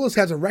 Bruce Willis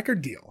has a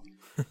record deal.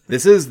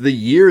 This is the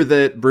year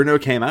that Bruno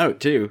came out,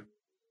 too.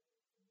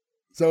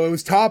 So it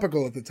was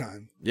topical at the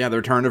time. Yeah, the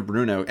return of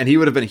Bruno. And he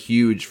would have been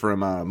huge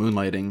from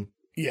Moonlighting.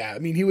 Yeah, I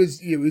mean, he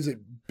was a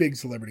big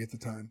celebrity at the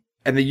time.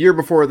 And the year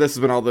before this is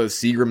when all those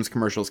Seagram's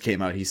commercials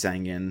came out, he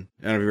sang in.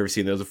 I don't know if you've ever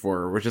seen those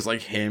before, which is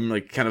like him,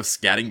 like kind of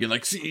scatting, being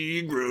like,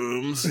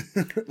 Seagram's,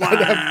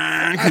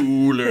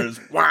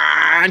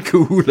 wine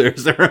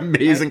coolers. They're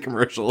amazing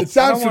commercials. It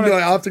sounds familiar.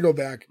 I'll have to go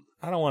back.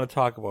 I don't want to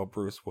talk about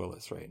Bruce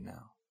Willis right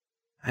now.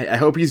 I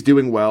hope he's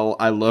doing well.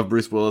 I love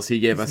Bruce Willis. He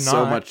gave us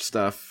so much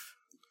stuff.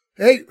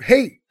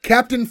 Hey,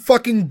 Captain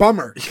fucking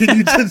Bummer. Can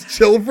you just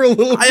chill for a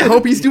little bit? I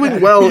hope he's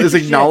doing well is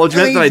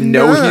acknowledgement that I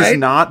know he's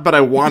not, but I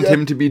want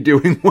him to be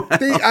doing well.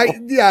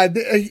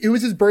 It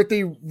was his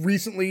birthday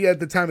recently at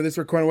the time of this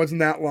recording. It wasn't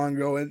that long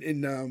ago.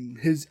 And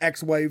his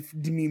ex-wife,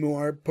 Demi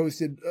Moore,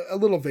 posted a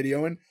little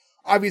video. And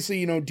obviously,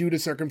 you know, due to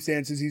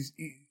circumstances,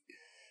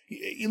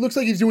 he looks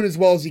like he's doing as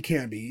well as he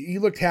can be. He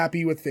looked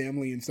happy with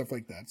family and stuff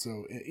like that.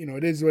 So, you know,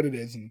 it is what it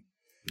is. And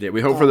yeah, we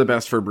hope for the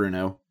best for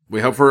Bruno.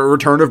 We hope for a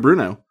return of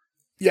Bruno.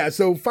 Yeah,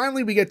 so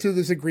finally we get to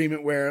this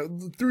agreement where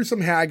through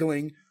some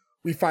haggling,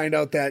 we find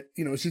out that,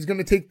 you know, she's going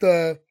to take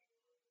the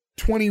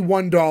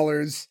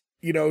 $21,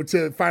 you know,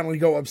 to finally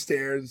go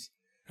upstairs.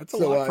 That's a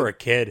lot for a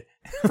kid.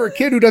 For a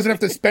kid who doesn't have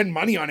to spend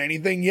money on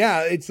anything.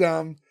 Yeah, it's,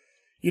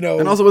 you know.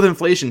 And also with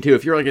inflation, too.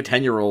 If you're like a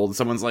 10-year-old,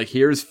 someone's like,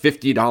 here's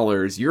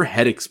 $50, your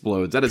head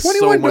explodes. That is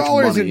so much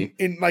money.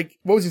 in like,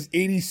 what was this,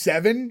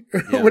 87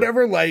 or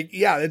whatever? Like,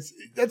 yeah,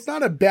 that's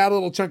not a bad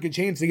little chunk of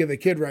change to give a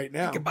kid right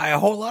now. You can buy a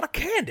whole lot of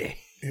candy.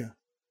 Yeah.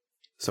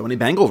 So many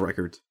Bengals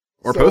records.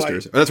 Or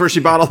posters. That's where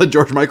she bought all the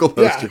George Michael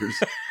posters.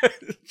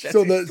 Yeah.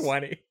 So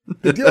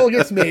the deal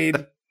gets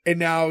made, and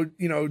now,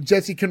 you know,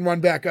 Jesse can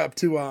run back up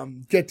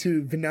to get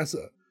to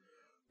Vanessa.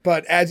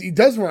 But as he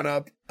does run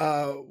up,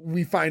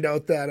 we find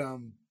out that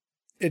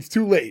it's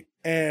too late,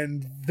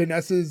 and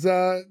Vanessa's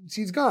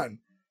she's gone.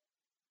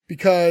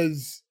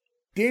 Because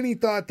Danny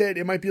thought that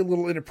it might be a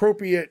little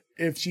inappropriate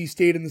if she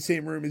stayed in the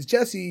same room as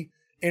Jesse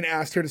and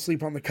asked her to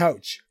sleep on the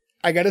couch.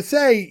 I gotta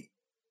say,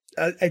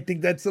 I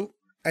think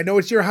I know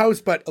it's your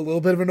house, but a little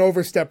bit of an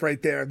overstep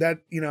right there. That,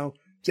 you know,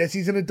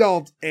 Jesse's an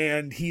adult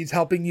and he's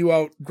helping you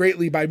out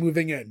greatly by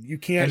moving in. You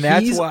can't.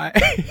 And that's why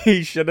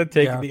he should have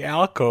taken the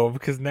alcove,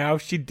 because now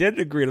if she did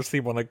agree to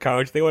sleep on the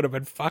couch, they would have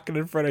been fucking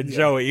in front of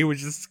Joey. He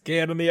was just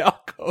scared in the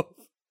alcove.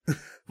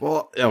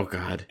 Well, oh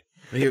God.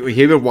 He'd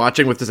been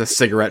watching with just a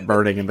cigarette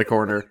burning in the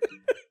corner.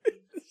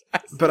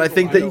 But I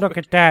think that... Look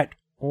at that.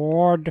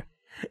 Odd.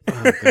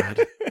 Oh God.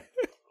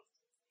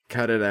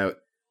 Cut it out.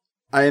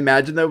 I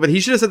imagine, though, but he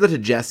should have said that to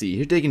Jesse. He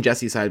should have taken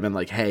Jesse's side and been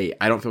like, hey,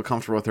 I don't feel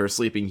comfortable with her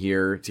sleeping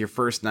here. It's your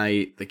first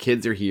night. The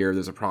kids are here.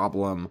 There's a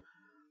problem.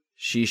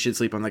 She should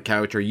sleep on the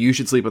couch, or you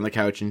should sleep on the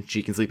couch and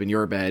she can sleep in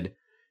your bed.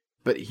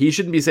 But he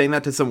shouldn't be saying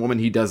that to some woman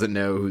he doesn't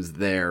know who's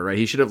there, right?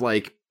 He should have,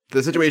 like,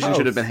 the situation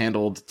should have been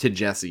handled to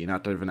Jesse,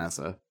 not to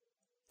Vanessa.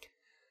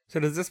 So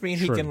does this mean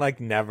he can, like,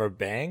 never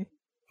bang?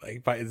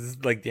 Like, is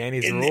this like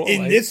Danny's rule?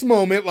 In this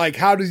moment, like,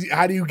 how do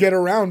you get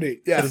around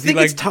it? Yeah. I think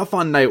it's tough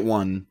on night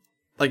one.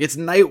 Like, it's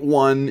night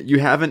one, you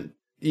haven't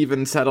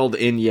even settled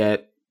in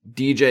yet,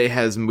 DJ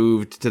has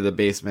moved to the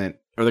basement,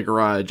 or the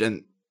garage,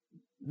 and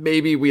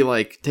maybe we,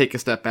 like, take a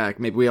step back,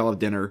 maybe we all have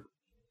dinner.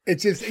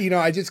 It's just, you know,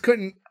 I just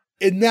couldn't,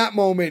 in that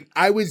moment,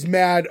 I was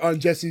mad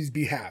on Jesse's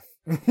behalf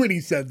when he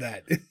said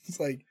that. It's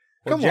like,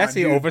 come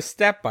Jesse on,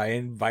 overstepped by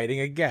inviting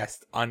a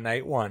guest on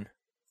night one.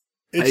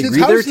 It's his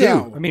house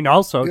now. I mean,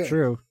 also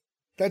true.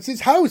 That's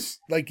his house.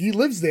 Like, he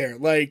lives there.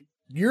 Like,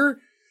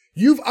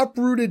 you've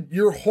uprooted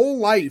your whole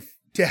life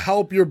to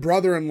help your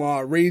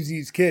brother-in-law raise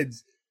these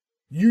kids.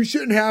 You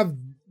shouldn't have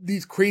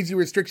these crazy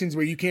restrictions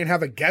where you can't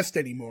have a guest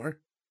anymore.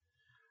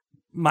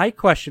 My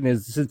question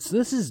is, since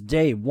this is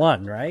day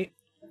one, right?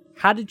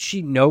 How did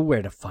she know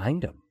where to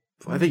find him?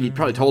 Well, I think he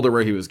probably told her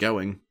where he was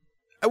going.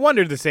 I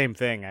wondered the same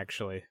thing,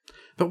 actually.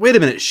 But wait a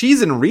minute,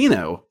 she's in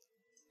Reno.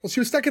 Well, she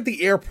was stuck at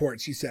the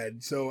airport, she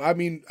said. So, I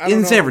mean, I don't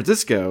In know. San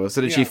Francisco.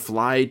 So did she Yeah.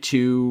 fly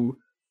to...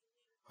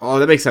 Oh,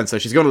 that makes sense. So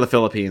she's going to the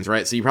Philippines,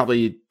 right? So you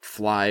probably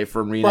fly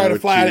from Reno Probably to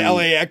fly to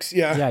LAX,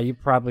 yeah. Yeah, you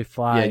probably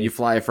fly. Yeah, you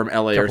fly from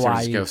LA or San Hawaii.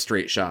 Francisco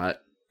straight shot.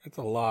 That's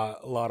a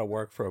lot of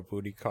work for a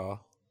booty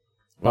call.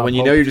 Well, Bob when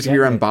you know Hope's you're just going to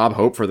be getting around it. Bob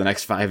Hope for the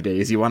next 5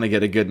 days, you want to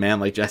get a good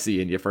man like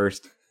Jesse in you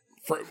first.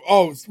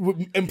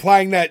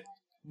 Implying that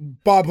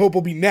Bob Hope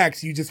will be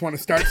next. You just want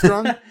to start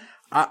strong?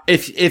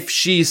 If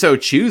she so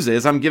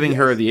chooses, I'm giving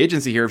her the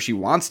agency here if she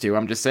wants to.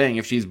 I'm just saying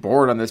if she's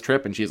bored on this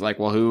trip and she's like,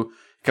 well, who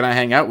can I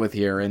hang out with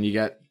here? And you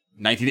got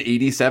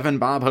 1987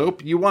 Bob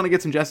Hope, you want to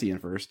get some Jesse in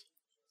first.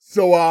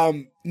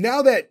 So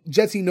now that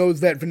Jesse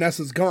knows that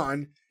Vanessa's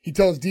gone, he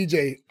tells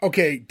DJ,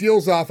 okay,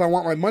 deal's off, I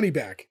want my money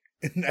back.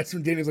 And that's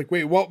when Danny's like,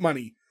 wait, what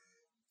money?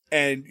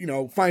 And,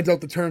 finds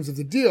out the terms of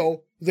the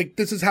deal. He's like,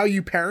 this is how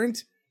you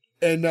parent?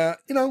 And, I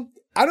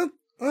don't,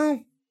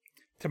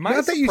 To my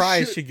Not that you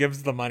surprise, should- she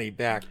gives the money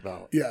back,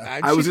 though. Yeah.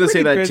 I was She's going to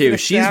say pretty that too.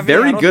 business She's savvy. I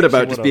very don't good think she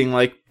about just would've- being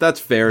like, that's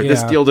fair.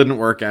 This Yeah. deal didn't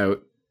work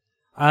out.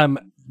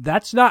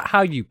 That's not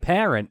how you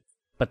parent,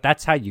 but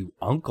that's how you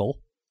uncle.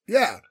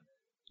 yeah.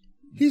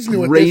 He's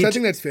new at Great this. I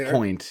think that's fair.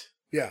 point.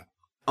 Yeah.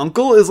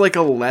 Uncle is like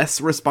a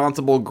less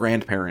responsible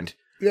grandparent.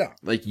 Yeah.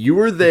 Like you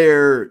were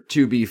there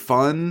to be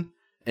fun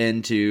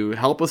and to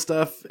help with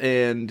stuff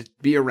and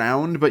be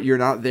around, but you're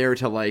not there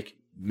to like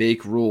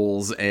make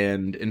rules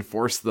and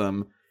enforce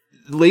them.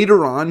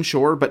 Later on,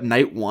 sure, but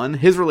night one,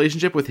 his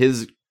relationship with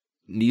his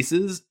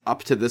nieces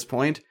up to this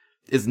point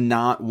is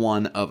not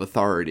one of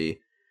authority.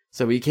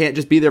 So he can't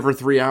just be there for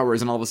 3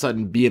 hours and all of a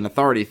sudden be an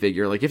authority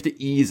figure. Like you have to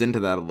ease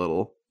into that a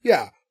little.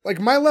 Yeah. Like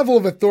my level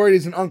of authority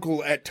as an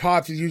uncle at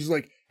Tops is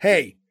usually like,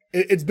 hey,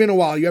 it's been a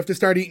while. You have to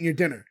start eating your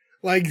dinner.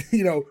 Like,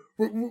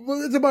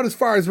 it's about as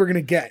far as we're going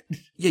to get.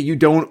 Yeah, you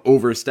don't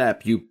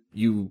overstep.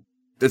 You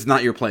that's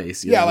not your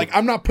place. you Yeah. know? Like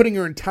I'm not putting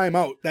her in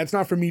timeout. That's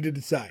not for me to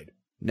decide.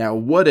 Now,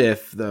 what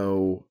if,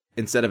 though,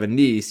 instead of a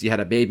niece, you had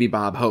a baby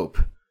Bob Hope,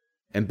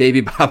 and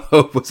baby Bob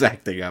Hope was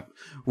acting up?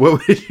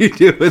 What would you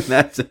do in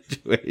that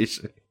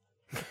situation?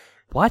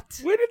 What?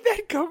 Where did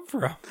that come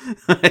from?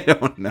 I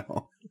don't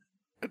know.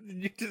 Did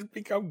you just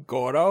become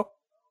Gordo?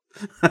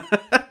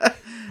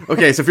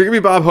 Okay, so if you're going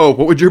to be Bob Hope,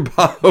 what would your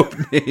Bob Hope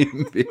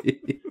name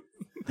be?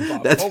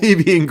 That's me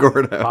being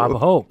Gordo. Bob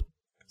Hope.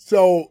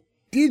 So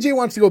DJ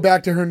wants to go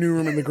back to her new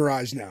room in the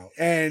garage now.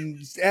 And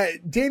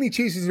Danny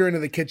chases her into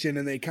the kitchen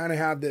and they kind of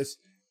have this.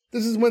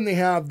 This is when they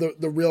have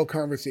the real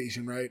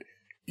conversation, right?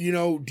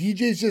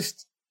 DJ's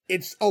just,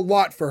 it's a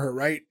lot for her,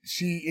 right?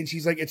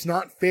 She's like, it's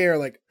not fair.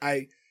 Like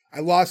I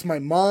lost my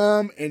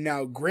mom and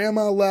now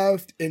grandma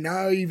left and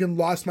now I even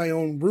lost my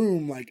own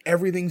room. Like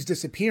everything's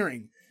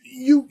disappearing.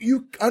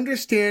 You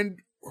understand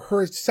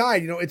her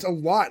side, it's a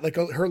lot. Like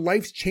her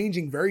life's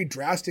changing very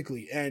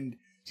drastically and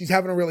she's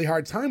having a really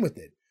hard time with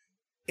it.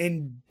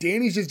 And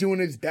Danny's just doing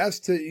his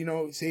best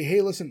to, say,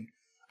 hey, listen,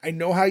 I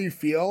know how you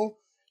feel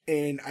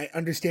and I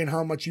understand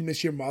how much you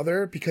miss your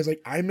mother because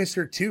like I miss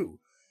her too.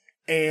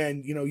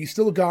 And, you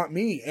still got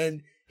me.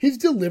 And his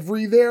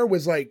delivery there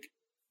was like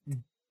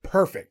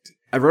perfect.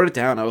 I wrote it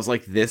down. I was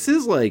like, this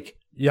is like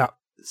Yeah.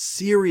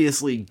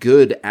 seriously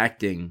good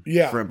acting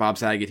Yeah. from Bob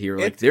Saget here.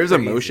 Like It's there's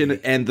crazy. emotion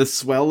and the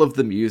swell of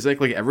the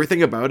music, like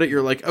everything about it,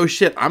 you're like, oh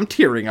shit, I'm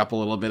tearing up a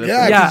little bit.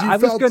 Yeah. Yeah, 'cause you I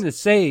was felt- going to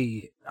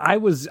say, I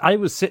was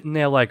sitting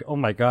there like, oh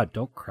my God,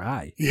 don't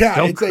cry. Yeah,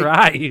 Don't it's like-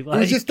 cry. It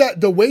was just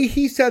that the way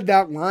he said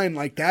that line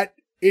like that,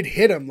 it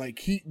hit him.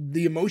 Like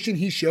the emotion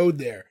he showed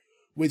there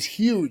was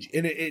huge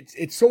and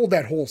it sold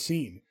that whole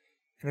scene.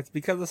 And it's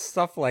because of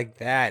stuff like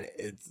that.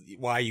 It's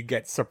why you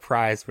get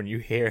surprised when you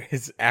hear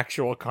his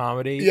actual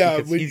comedy. Yeah,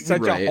 because he's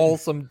such right. a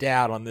wholesome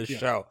dad on this Yeah.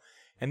 show.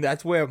 And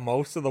that's where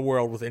most of the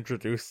world was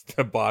introduced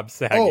to Bob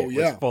Saget. Oh,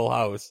 yeah. Was Full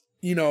House.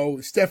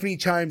 Stephanie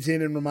chimes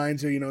in and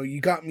reminds her, you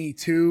got me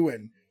too.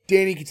 And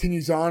Danny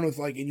continues on with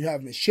like, and you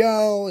have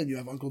Michelle and you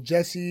have Uncle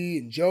Jesse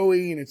and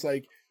Joey. And it's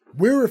like,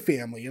 we're a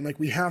family and like,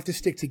 we have to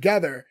stick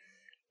together.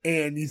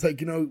 And he's like,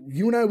 you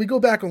and I, we go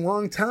back a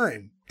long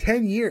time,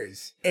 10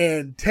 years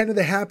and 10 of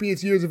the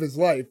happiest years of his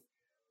life.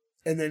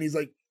 And then he's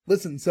like,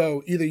 listen,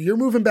 so either you're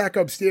moving back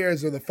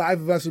upstairs or the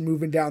 5 of us are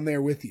moving down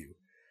there with you.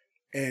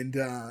 And,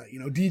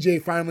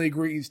 DJ finally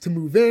agrees to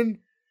move in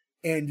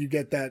and you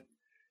get that,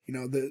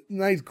 the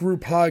nice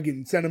group hug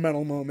and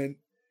sentimental moment.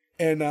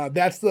 And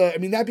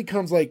that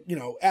becomes like,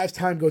 as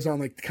time goes on,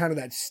 like kind of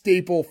that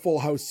staple Full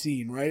House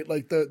scene, right?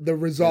 Like the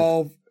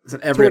resolve It's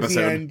in every towards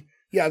the episode. end.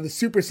 Yeah, the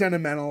super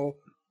sentimental.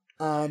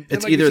 And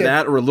It's like you either said,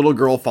 that or a little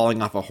girl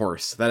falling off a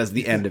horse. That is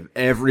the end of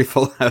every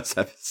Full House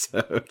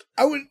episode.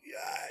 I would,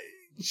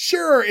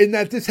 sure, in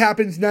that this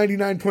happens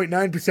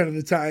 99.9% of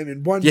the time.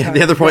 And one Yeah, time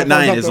the other the girl point falls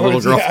nine off is the a little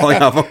horse. girl Yeah.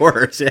 falling off a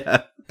horse.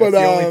 Yeah. But It's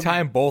the only um,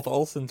 time both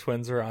Olsen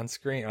twins are on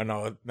screen. Oh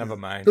no, never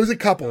mind. there was a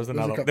couple. There was There was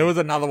a another. couple. There was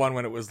another one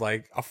when it was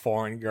like a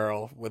foreign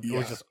girl with it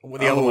was Yeah. just with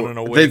the other Oh, one in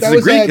a they- wig. It's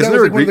a Greek- that isn't was there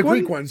a like one of the Greek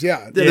Greek one? ones,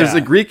 yeah. Yeah, there's Yeah.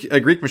 a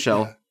Greek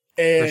Michelle.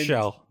 And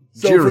Michelle.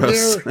 so from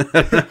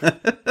there,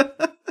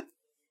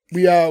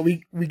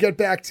 Gyros. we get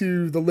back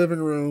to the living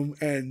room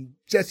and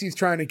Jesse's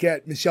trying to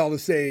get Michelle to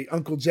say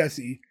Uncle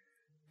Jesse.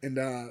 And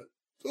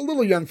a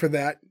little young for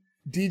that.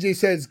 DJ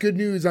says, "Good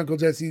news, Uncle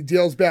Jesse.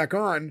 Deal's back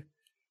on."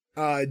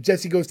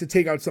 Jesse goes to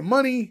take out some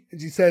money,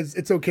 and she says,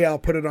 "It's okay, I'll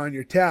put it on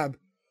your tab."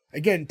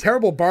 Again,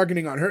 terrible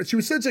bargaining on her. She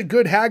was such a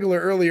good haggler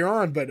earlier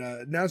on, but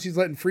now she's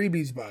letting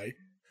freebies by.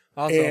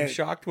 Also, And- I'm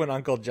shocked when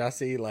Uncle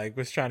Jesse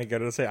was trying to get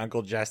her to say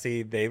Uncle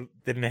Jesse. They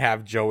didn't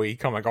have Joey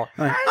come and go,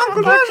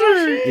 Uncle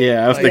Jesse!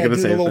 Yeah, I was thinking the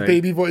do same little thing.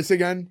 baby voice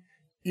again.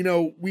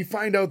 We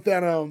find out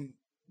that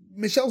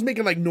Michelle's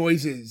making like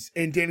noises,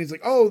 and Danny's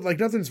like, "Oh, like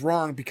nothing's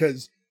wrong,"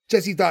 because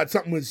Jesse thought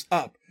something was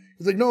up.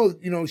 He's like,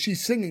 "No,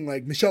 she's singing,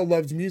 like Michelle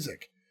loves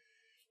music."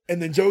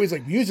 And then Joey's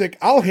like, "Music,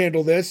 I'll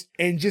handle this,"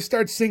 and just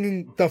starts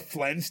singing the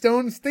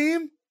Flintstones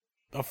theme.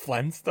 The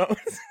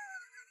Flintstones?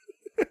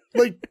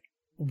 Like,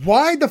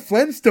 why the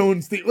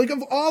Flintstones theme? Like,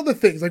 of all the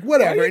things, like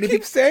whatever. Why And do if you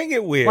keep saying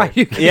it weird? Why do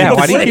you keep Yeah,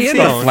 why do you saying keep it?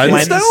 saying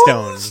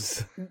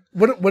Flintstones?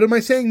 what am I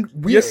saying?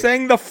 Weird? You're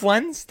saying the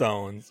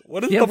Flintstones.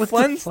 What is Yeah, the what's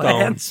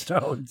Flintstones?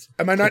 Flintstones?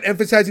 Am I not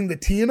emphasizing the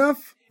T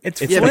enough?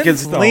 It's Yeah,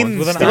 because Flintstones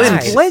with an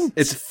Flint. I. Flint.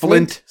 It's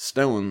Flint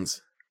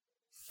Stones.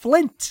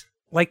 Flint.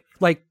 Like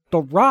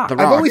the rock. The I've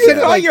Rock. always You said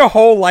it thought like your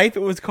whole life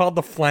it was called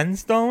the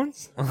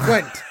Flintstones?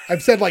 Flint.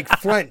 I've said like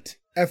Flint.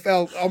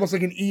 FL, almost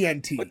like an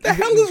ENT. What the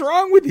hell is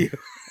wrong with you?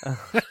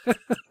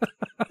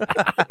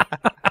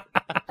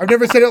 I've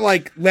never said it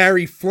like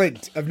Larry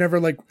Flint. I've never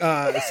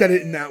said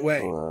it in that way.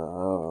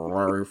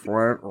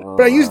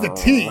 But I used the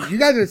T. You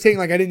guys are saying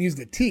like I didn't use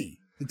the T.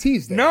 The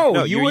T's there. No,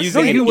 No, you you're were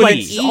using saying an it with an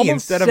E. E Almost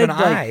instead of said, an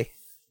like- I.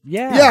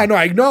 Yeah. Yeah, no,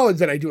 I acknowledge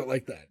that I do it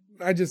like that.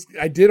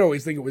 I did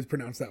always think it was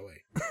pronounced that way.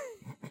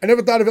 I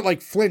never thought of it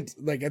like Flint.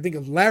 Like I think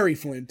of Larry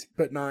Flint,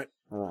 but not.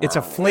 It's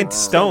a Flint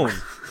stone.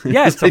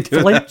 Yeah, it's They a do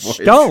that flint voice.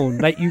 stone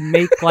that you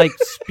make like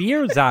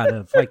spears out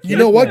of. Like You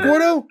know what, yeah.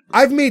 Gordo?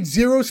 I've made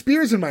 0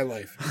 spears in my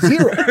life.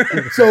 0.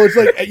 So it's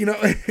like,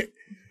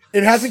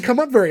 it hasn't come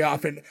up very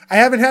often. I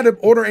haven't had to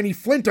order any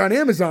Flint on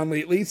Amazon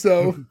lately,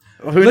 so.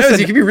 Well, who knows?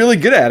 You could be really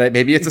good at it.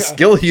 Maybe it's a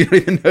skill you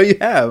don't even know you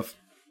have.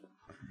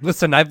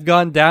 Listen, I've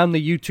gone down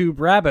the YouTube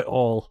rabbit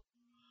hole.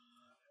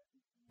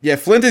 Yeah,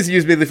 Flint is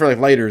used mainly for like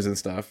lighters and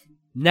stuff.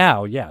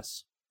 Now,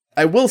 yes.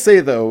 I will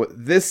say though,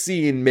 this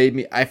scene made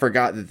me. I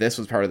forgot that this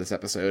was part of this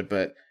episode,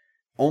 but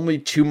only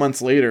 2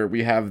 months later,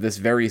 we have this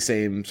very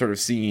same sort of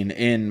scene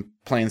in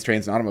Planes,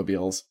 Trains, and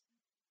Automobiles,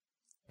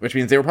 which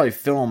means they were probably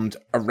filmed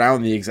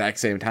around the exact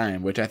same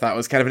time. Which I thought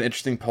was kind of an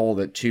interesting poll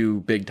that 2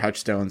 big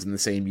touchstones in the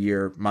same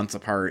year, months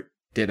apart,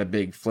 did a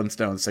big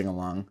Flintstone sing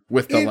along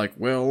with the It-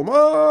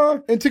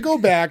 Wilma. And to go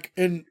back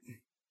and.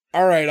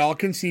 All right, I'll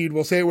concede.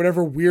 We'll say it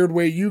whatever weird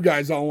way you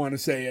guys all want to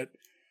say it.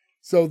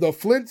 So the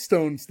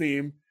Flintstones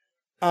theme.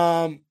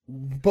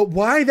 But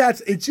why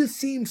it just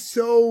seems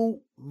so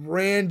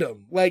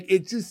random. Like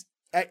it just,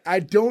 I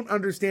don't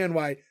understand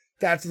why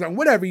that's the song.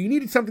 Whatever, you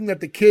needed something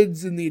that the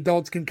kids and the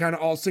adults can kind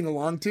of all sing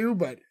along to,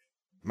 but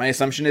My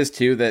assumption is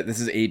too that this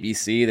is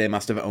ABC. They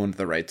must have owned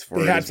the rights for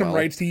they it. had as some well.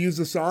 rights to use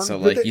the song. So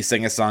But like you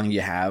sing a song you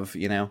have,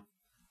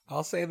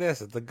 I'll say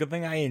this: it's a good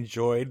thing I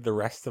enjoyed the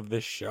rest of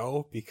this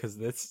show because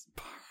this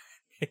part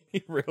made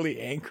me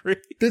really angry.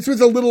 this was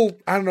a little,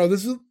 I don't know,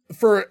 this was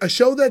for a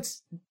show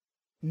that's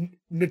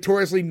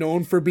notoriously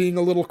known for being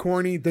a little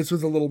corny. This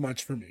was a little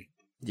much for me.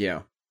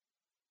 Yeah.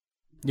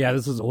 Yeah,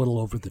 this is a little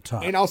over the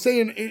top. And I'll say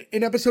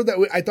an episode that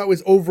I thought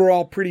was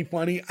overall pretty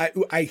funny.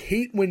 I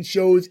hate when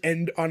shows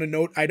end on a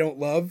note I don't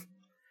love,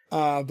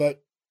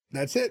 but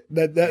that's it.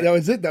 That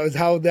was it. That was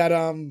how that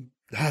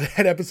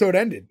episode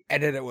ended.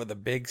 Ended it with a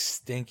big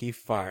stinky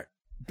fart.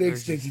 Big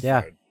stinky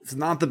Yeah. fart. It's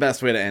not the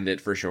best way to end it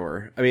for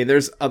sure. I mean,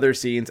 there's other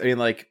scenes. I mean,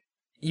 like,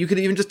 you could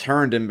even just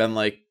turned and been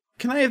like,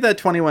 can I have that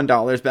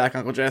 $21 back,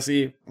 Uncle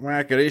Jesse?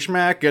 Whackity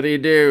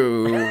schmackity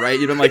doo. Right?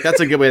 You've been like, that's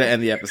a good way to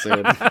end the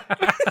episode.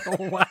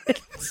 What?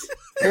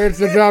 It's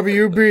the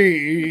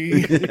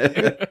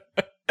WB.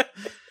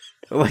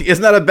 Like,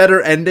 isn't that a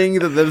better ending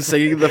than them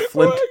singing the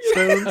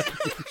Flintstones?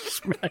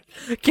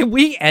 Can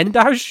we end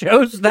our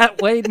shows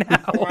that way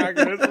now?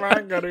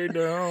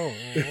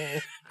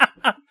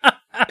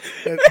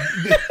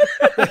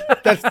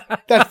 That's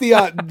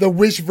the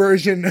Wish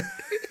version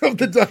of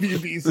the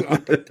WB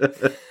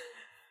song.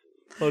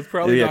 Well, it's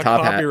probably Yeah, not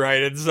top hat.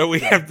 copyrighted, so we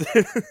have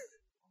to.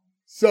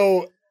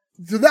 So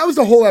that was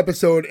the whole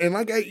episode, and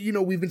like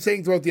we've been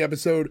saying throughout the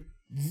episode,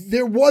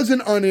 there was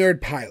an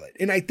unaired pilot,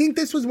 and I think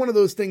this was one of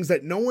those things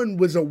that no one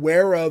was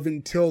aware of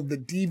until the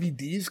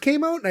DVDs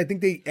came out, and I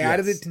think they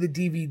added Yes. it to the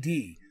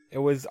DVD. It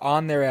was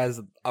on there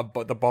as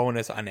the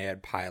bonus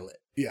unaired pilot.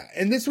 Yeah,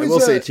 and this I was will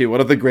say, too, one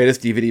of the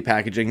greatest DVD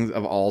packagings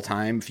of all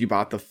time, if you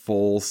bought the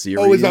full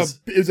series,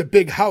 it was a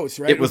big house,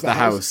 right? it was the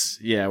house.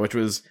 Yeah, which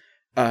was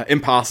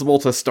impossible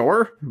to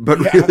store, but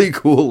really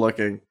cool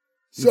looking.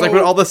 It's like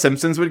when all the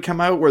Simpsons would come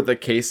out, where the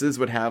cases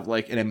would have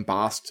like an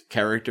embossed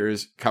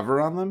character's cover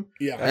on them.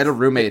 Yeah. I had a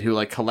roommate who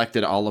like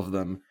collected all of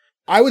them.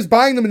 I was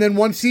buying them, and then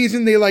one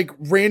season they like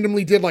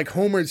randomly did like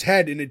Homer's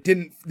head, and they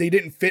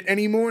didn't fit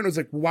anymore, and I was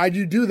like, why'd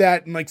you do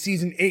that in like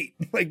season 8?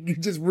 Like you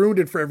just ruined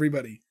it for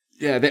everybody.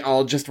 Yeah, they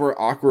all just were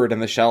awkward on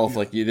the shelf.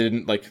 Like you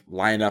didn't like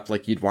line up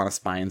like you'd want to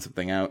spine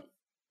something out.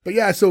 But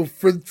yeah, so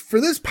for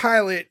this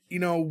pilot,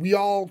 we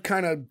all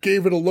kind of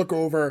gave it a look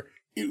over,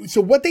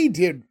 So what they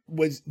did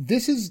was,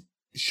 this is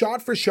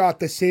shot for shot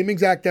the same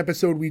exact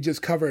episode we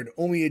just covered,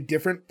 only a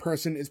different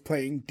person is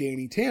playing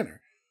Danny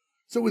Tanner.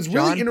 So it was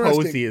really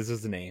interesting. John Posey is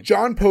his name.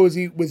 John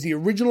Posey was the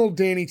original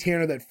Danny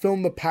Tanner that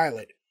filmed the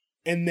pilot.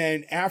 And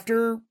then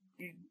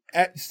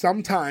at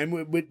some time,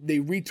 they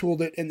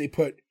retooled it and they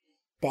put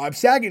Bob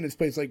Saget in his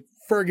place. Like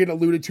Ferg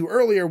alluded to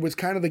earlier, was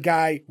kind of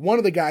one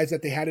of the guys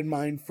that they had in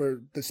mind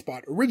for the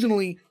spot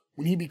originally.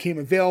 When he became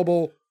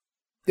available,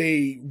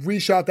 they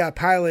reshot that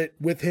pilot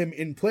with him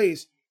in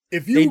place.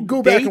 If you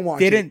go back and watch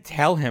they didn't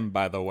tell him,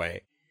 by the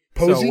way.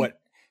 Posey?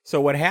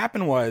 So what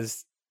happened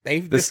was,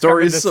 the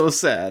story is so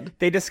sad.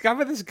 They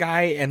discover this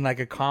guy in like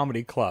a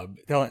comedy club.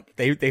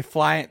 They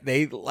fly.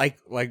 They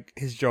like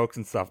his jokes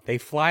and stuff. They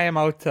fly him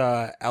out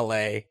to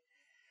L.A.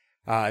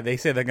 They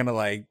say they're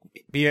gonna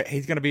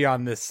he's gonna be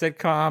on this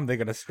sitcom. They're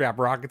gonna strap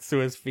rockets to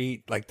his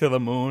feet, like to the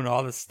moon,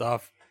 all this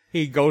stuff.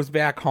 He goes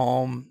back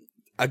home,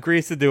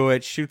 agrees to do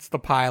it, shoots the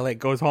pilot,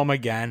 goes home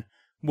again,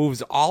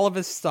 moves all of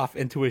his stuff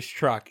into his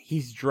truck.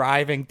 He's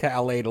driving to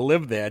L.A. to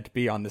live there to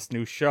be on this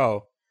new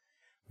show.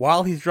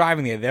 While he's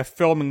driving there, they're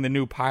filming the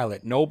new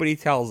pilot. Nobody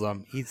tells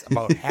him. He's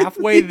about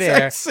halfway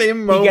there.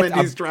 Same moment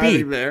he's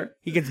driving there.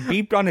 He gets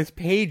beeped on his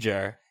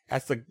pager,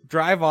 has to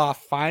drive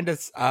off, find a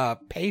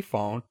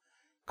payphone,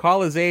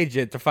 call his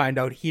agent to find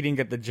out he didn't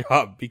get the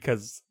job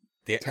because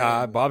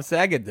Bob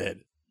Saget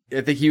did.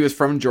 I think he was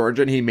from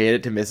Georgia and he made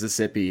it to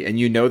Mississippi. And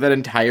you know that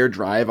entire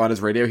drive on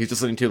his radio, he's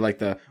just listening to like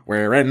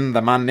 "We're in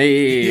the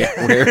money,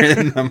 we're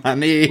in the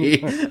money."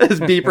 His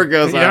beeper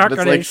goes off.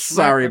 It's like,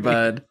 sorry,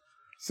 bud.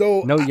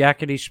 So no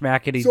yakety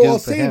schmackety. So I'll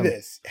say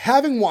this,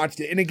 having watched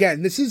it, and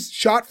again, this is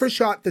shot for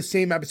shot the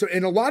same episode.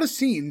 In a lot of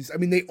scenes, I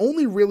mean, they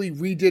only really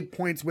redid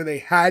points where they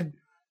had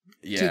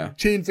to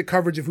change the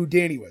coverage of who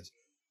Danny was.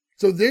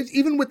 So there's,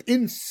 even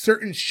within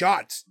certain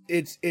shots,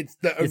 it's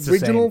the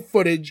original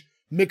footage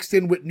mixed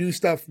in with new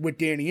stuff with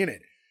Danny in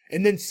it.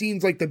 And then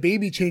scenes like the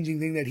baby changing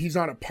thing that he's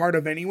not a part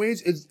of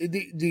anyways, is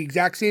the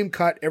exact same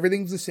cut.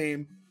 Everything's the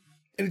same.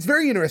 And it's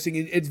very interesting.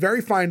 It's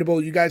very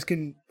findable. You guys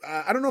can,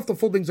 I don't know if the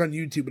full thing's on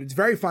YouTube, but it's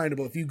very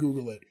findable if you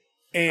Google it.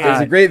 And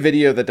there's a great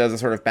video that does a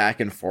sort of back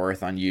and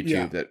forth on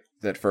YouTube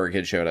that Ferg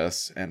had showed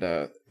us.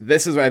 And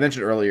this is what I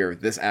mentioned earlier.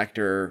 This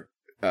actor,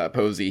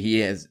 Posey,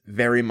 he is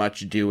very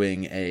much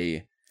doing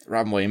a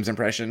Robin Williams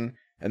impression.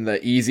 And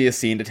the easiest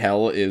scene to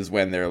tell is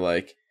when they're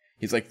like,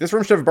 he's like, "This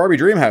room should have a Barbie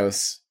dream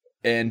house."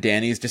 And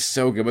Danny's just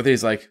so good with it.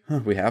 He's like,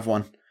 "We have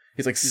one."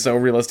 He's like so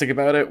realistic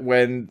about it.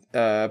 When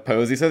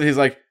Posey says it, he's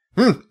like,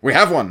 "We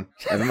have one,"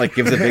 and then like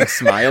gives a big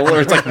smile,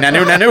 or it's like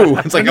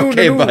nanu. It's like,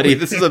 okay, buddy,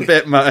 this is a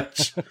bit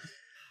much.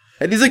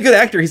 And he's a good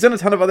actor. He's done a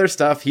ton of other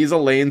stuff. He's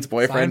Elaine's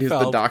boyfriend, who's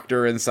the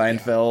doctor in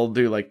Seinfeld,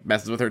 who like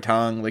messes with her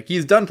tongue. Like,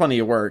 he's done plenty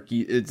of work.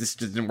 It just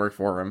didn't work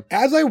for him.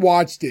 As I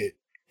watched it,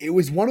 it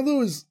was one of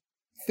those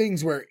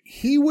things where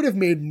he would have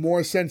made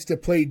more sense to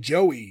play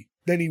Joey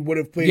than he would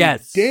have played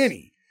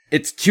Danny.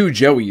 It's two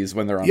Joeys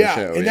when they're on the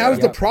show. And that was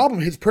the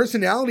problem. His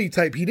personality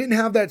type, he didn't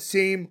have that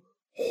same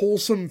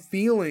wholesome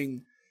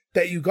feeling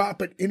that you got,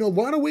 but in a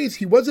lot of ways,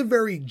 he was a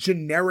very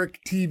generic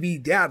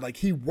TV dad. Like,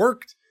 he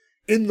worked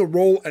in the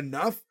role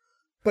enough,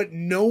 but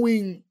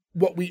knowing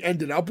what we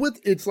ended up with,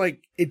 it's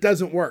like, it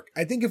doesn't work.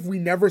 I think if we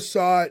never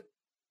saw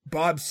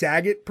Bob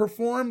Saget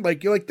perform,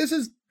 like, you're like, this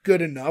is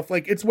good enough.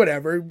 Like, it's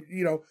whatever,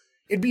 you know,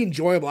 it'd be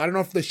enjoyable. I don't know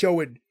if the show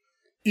would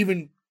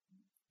even...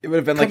 It would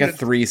have been like a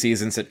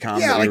 3-season sitcom.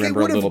 Yeah, that like, it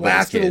would have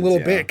lasted a little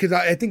bit, because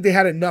I think they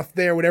had enough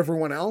there with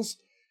everyone else.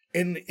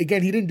 And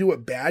again, he didn't do a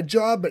bad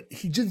job, but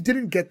he just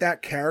didn't get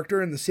that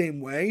character in the same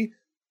way.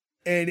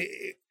 And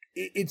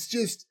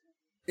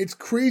it's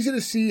crazy to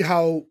see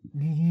how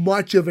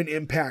much of an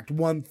impact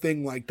one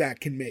thing like that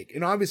can make.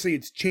 And obviously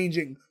it's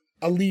changing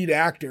a lead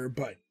actor,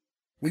 but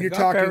when you're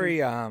talking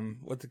very,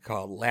 what's it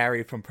called?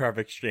 Larry from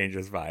Perfect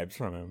Strangers vibes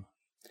from him.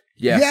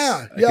 Yes.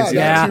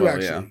 Yeah, too,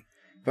 actually. Yeah.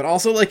 But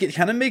also, like, it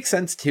kind of makes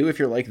sense too if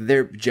you're like,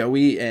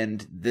 Joey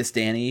and this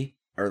Danny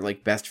are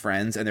like best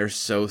friends and they're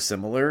so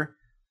similar.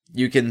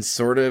 You can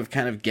sort of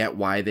kind of get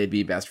why they'd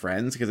be best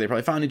friends, because they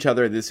probably found each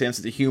other, the same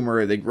sense of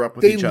humor, they grew up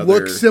with each other. They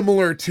look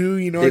similar too,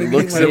 you know what I mean? They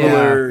look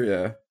similar,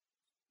 yeah.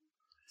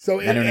 So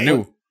it's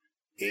interesting.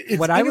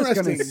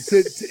 It's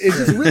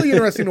just really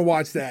interesting to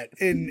watch that.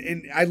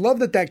 And I love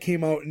that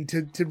came out, and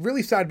to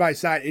really side by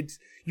side,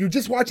 you're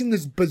just watching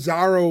this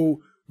bizarro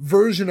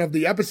version of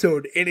the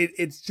episode, and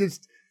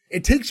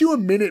it takes you a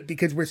minute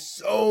because we're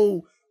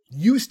so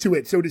used to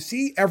it. So to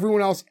see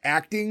everyone else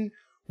acting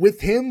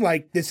with him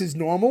like this is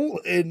normal,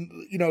 and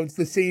you know it's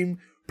the same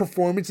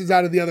performances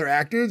out of the other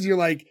actors, you're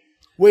like,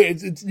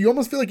 wait, you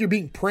almost feel like you're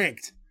being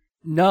pranked.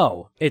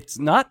 No, it's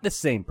not the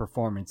same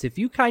performance. If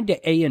you kind of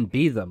A and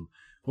B them,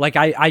 like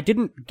I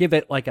didn't give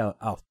it like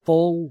a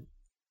full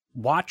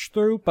watch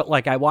through, but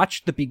like I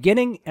watched the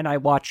beginning and I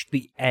watched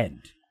the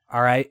end.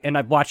 All right, and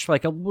I've watched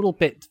like a little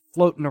bit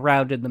floating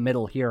around in the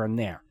middle here and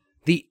there.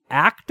 The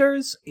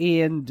actors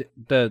and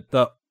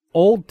the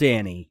old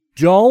Danny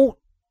don't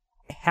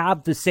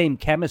have the same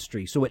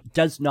chemistry, so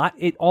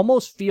it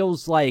almost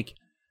feels like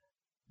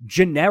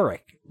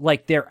generic.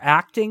 like their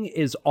acting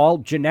is all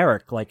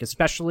generic, like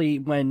especially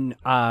when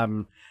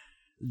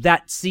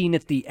that scene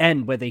at the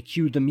end where they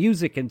cue the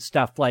music and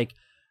stuff, like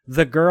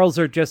the girls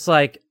are just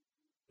like,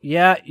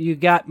 yeah, you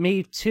got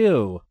me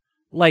too.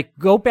 Like,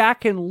 go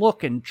back and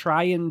look and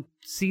try and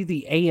see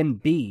the A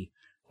and B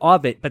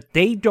of it, but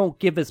they don't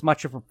give as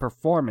much of a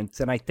performance,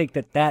 and I think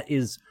that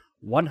is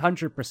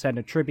 100%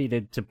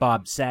 attributed to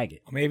Bob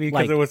Saget. Maybe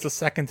because it was the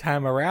second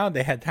time around,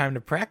 they had time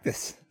to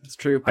practice. It's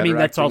true. I mean,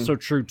 that's acting, also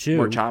true, too.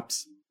 More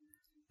chops.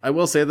 I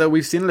will say, though,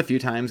 we've seen it a few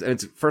times, and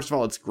it's first of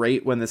all, it's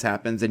great when this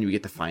happens and you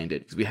get to find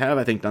it. Because we have,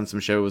 I think, done some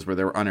shows where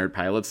there were unaired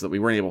pilots that we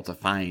weren't able to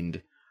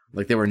find.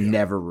 Like, they were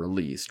never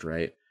released,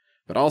 right?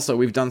 But also,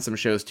 we've done some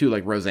shows, too,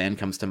 like Roseanne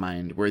comes to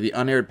mind, where the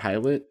unaired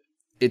pilot,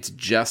 it's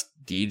just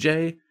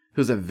DJ,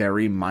 who's a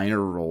very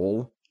minor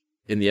role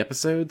in the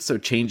episode. So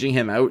changing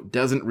him out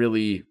doesn't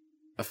really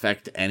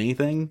affect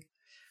anything.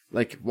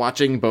 Like,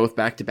 watching both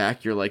back to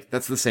back, you're like,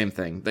 that's the same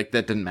thing. Like,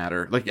 that didn't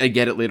matter. Like, I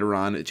get it later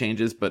on, it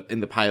changes, but in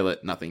the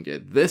pilot, nothing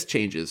did. This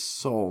changes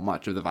so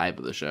much of the vibe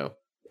of the show.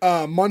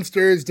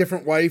 Munster's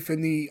different wife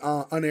in the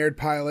unaired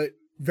pilot.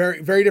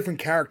 Very, very different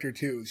character,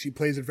 too. She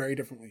plays it very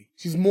differently.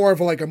 She's more of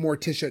a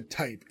Morticia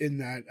type in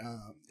that,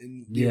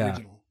 in the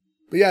original.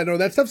 But yeah, no,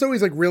 that stuff's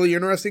always, really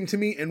interesting to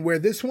me. And where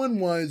this one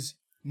was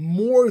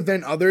more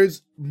than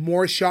others,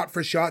 more shot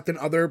for shot than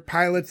other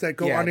pilots that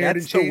go unaired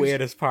and change. That's the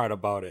weirdest part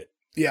about it.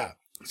 Yeah.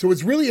 So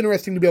it's really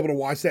interesting to be able to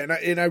watch that.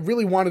 And I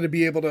really wanted to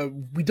be able to,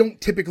 we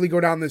don't typically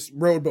go down this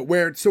road, but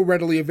where it's so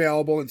readily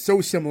available and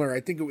so similar, I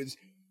think it was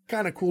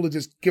kind of cool to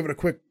just give it a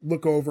quick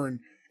look over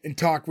and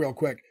talk real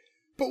quick.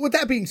 But with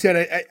that being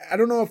said, I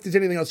don't know if there's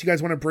anything else you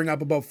guys want to bring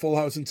up about Full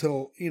House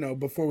until,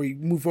 before we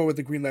move forward with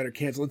the green light or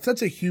cancel. It's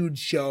such a huge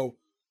show.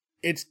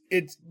 It's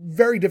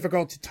very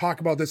difficult to talk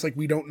about this like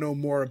we don't know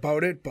more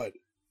about it, but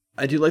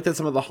I do like that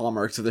some of the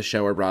hallmarks of the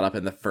show are brought up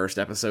in the first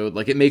episode.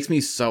 Like, it makes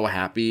me so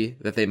happy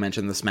that they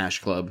mentioned the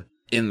Smash Club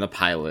in the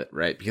pilot,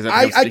 right? Because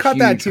that's a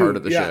huge part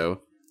of the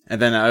show.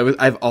 And then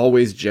I've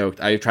always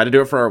joked, I tried to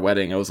do it for our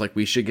wedding. I was like,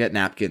 we should get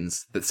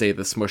napkins that say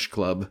the Smush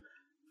Club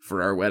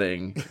for our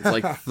wedding. It's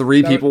like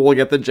 3 people will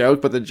get the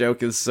joke, but the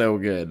joke is so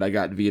good. I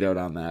got vetoed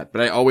on that.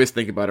 But I always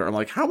think about it. I'm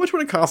like, how much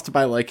would it cost to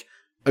buy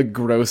a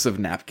gross of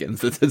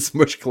napkins that says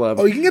Smush Club?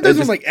 Oh, you can get those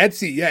on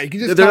Etsy. Yeah, you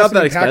can just they're toss not that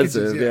them in packages,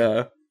 expensive.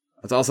 Yeah.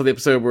 It's also the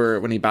episode where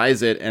when he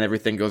buys it and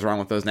everything goes wrong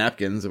with those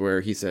napkins,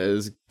 where he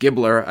says,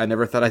 Gibbler, I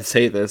never thought I'd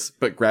say this,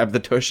 but grab the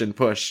tush and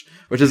push,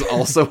 which is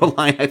also a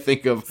line I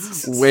think of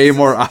way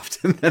more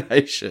often than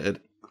I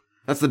should.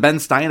 That's the Ben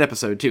Stein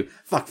episode, too.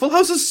 Fuck, Full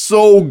House is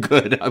so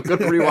good. I'm going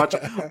to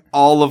rewatch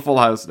all of Full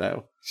House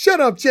now. Shut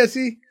up,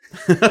 Jesse.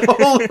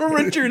 Little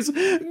Richard's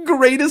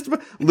greatest.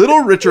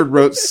 Little Richard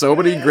wrote so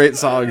many great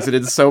songs and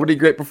did so many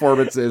great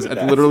performances,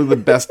 and literally the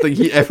best thing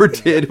he ever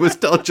did was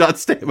tell John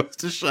Stamos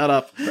to shut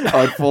up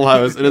on Full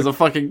House. It is a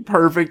fucking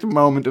perfect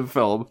moment of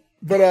film.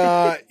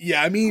 But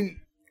yeah, I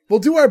mean, we'll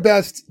do our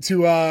best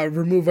to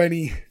remove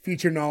any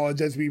future knowledge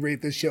as we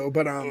rate this show.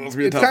 But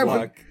it's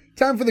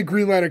time for the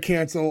green light or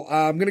cancel.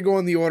 I'm gonna go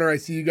in the order I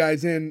see you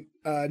guys in.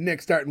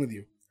 Nick, starting with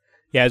you.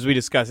 Yeah, as we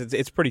discussed,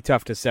 it's pretty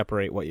tough to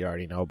separate what you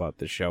already know about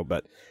this show,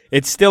 but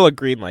it's still a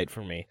green light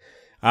for me.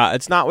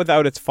 It's not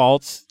without its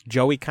faults.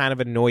 Joey kind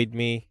of annoyed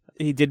me.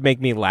 He did make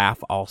me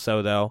laugh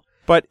also, though.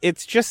 But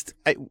it's just,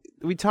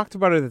 we talked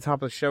about it at the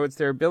top of the show, it's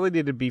their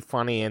ability to be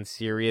funny and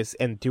serious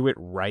and do it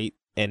right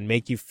and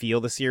make you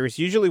feel the serious.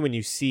 Usually when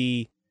you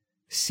see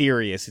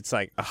serious, it's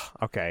like, oh,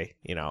 okay,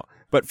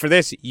 But for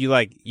this,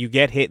 you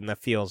get hit in the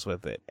feels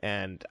with it.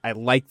 And I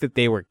like that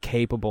they were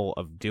capable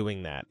of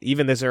doing that,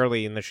 even this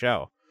early in the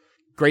show.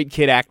 Great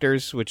kid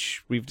actors,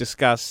 which we've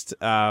discussed,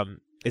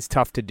 is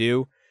tough to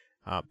do,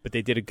 but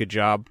they did a good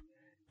job.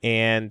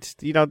 And,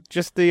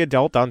 just the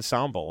adult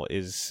ensemble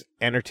is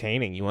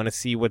entertaining. You want to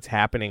see what's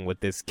happening with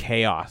this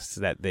chaos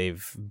that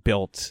they've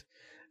built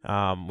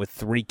with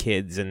 3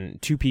 kids and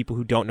 2 people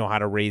who don't know how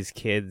to raise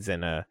kids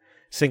and a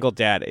single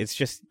dad. It's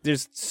just,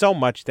 there's so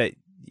much that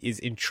is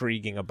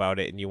intriguing about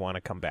it, and you want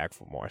to come back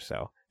for more.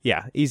 So,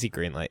 yeah, easy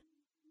green light.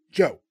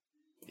 Joe.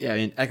 Yeah, I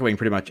mean, echoing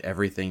pretty much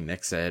everything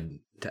Nick said,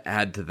 to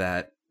add to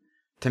that,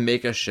 to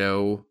make a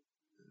show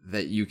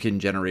that you can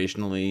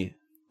generationally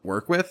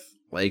work with.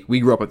 Like,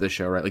 we grew up with this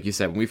show, right? Like you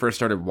said, when we first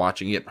started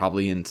watching it,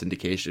 probably in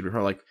syndication, we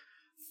were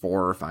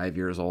 4 or 5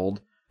 years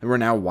old. And we're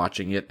now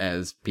watching it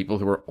as people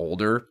who are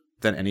older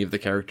than any of the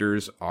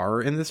characters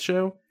are in this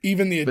show.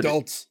 Even the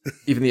adults.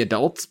 Even the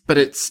adults, but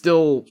it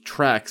still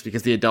tracks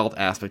because the adult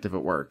aspect of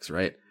it works,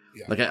 right?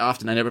 Yeah.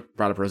 I never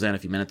brought up Roseanne a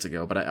few minutes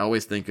ago, but I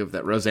always think of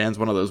that Roseanne's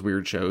one of those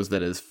weird shows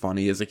that is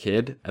funny as a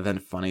kid and then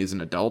funny as an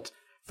adult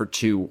for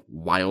 2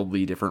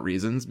 wildly different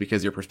reasons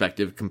because your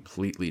perspective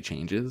completely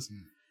changes.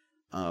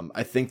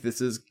 I think this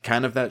is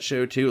kind of that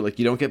show too. Like,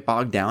 you don't get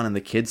bogged down in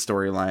the kid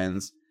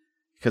storylines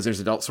because there's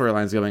adult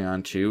storylines going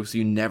on too. So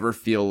you never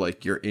feel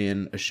like you're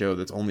in a show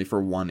that's only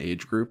for one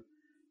age group.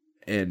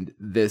 And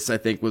this, I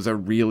think, was a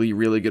really,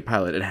 really good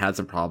pilot. It had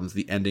some problems.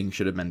 The ending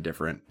should have been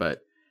different,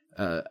 but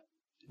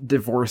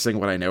divorcing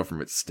what I know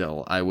from it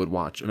still, I would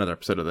watch another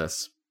episode of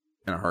this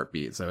in a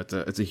heartbeat. So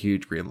it's a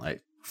huge green light.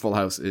 Full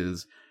House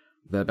is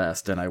the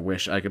best, and I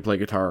wish I could play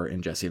guitar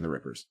in Jesse and the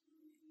Rippers.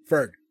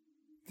 Ferg.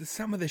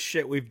 Some of the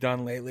shit we've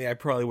done lately, I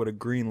probably would have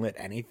greenlit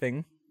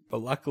anything.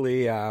 But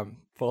luckily,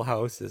 Full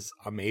House is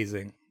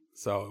amazing.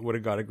 So it would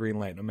have got a green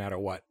light no matter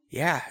what.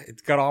 Yeah,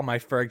 it's got all my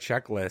Ferg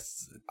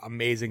checklists.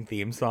 Amazing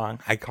theme song.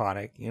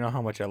 Iconic. You know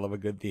how much I love a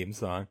good theme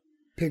song.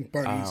 Pink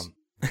bunnies.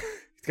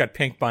 It's got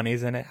pink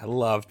bunnies in it. I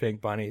love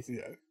pink bunnies.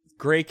 Yeah.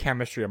 Great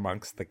chemistry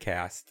amongst the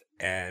cast.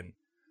 And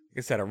like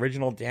I said,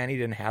 original Danny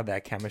didn't have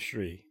that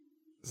chemistry.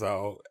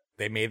 So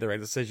they made the right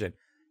decision.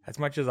 As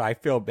much as I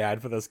feel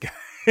bad for this guy.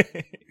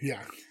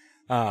 Yeah.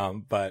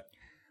 But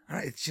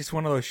it's just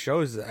one of those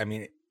shows. I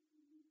mean,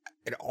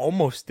 it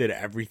almost did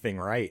everything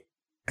right.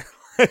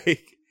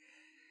 Like,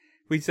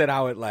 we said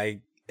how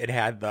it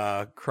had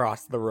the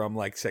cross the room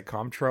like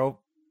sitcom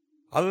trope.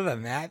 Other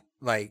than that,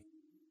 like,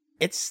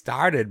 it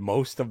started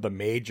most of the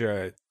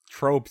major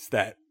tropes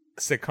that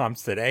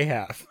sitcoms today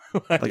have.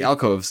 Like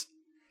alcoves.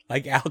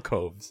 Like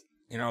alcoves.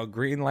 You know,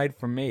 green light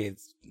for me.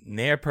 It's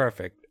near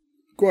perfect.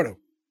 Gordo.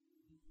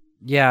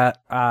 Yeah,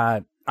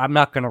 I'm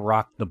not going to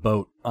rock the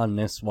boat on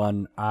this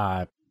one.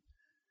 And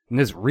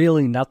there's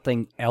really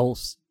nothing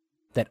else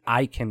that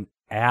I can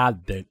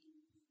add that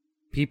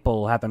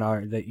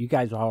that you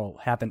guys all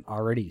haven't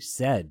already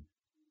said.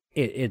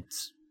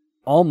 It's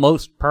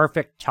almost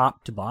perfect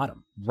top to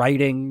bottom.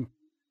 Writing,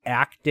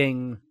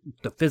 acting,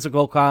 the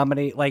physical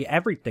comedy, like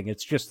everything.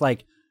 It's just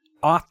like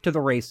off to the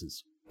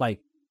races.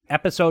 Like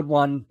episode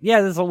 1,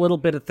 yeah, there's a little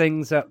bit of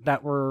things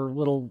that were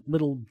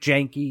little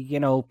janky. You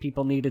know,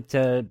 people needed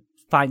to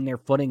find their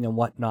footing and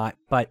whatnot.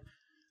 But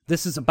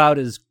this is about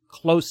as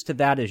close to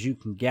that as you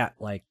can get.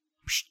 Like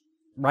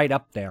right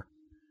up there.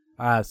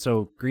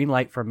 So green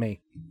light from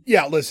me.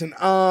 Yeah, listen,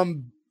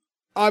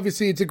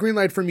 obviously it's a green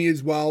light for me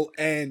as well,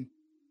 and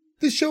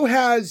this show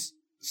has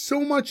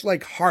so much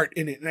like heart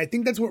in it, and I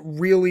think that's what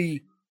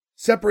really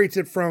separates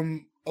it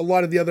from a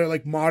lot of the other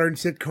like modern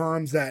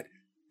sitcoms, that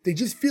they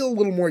just feel a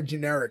little more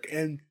generic,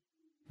 and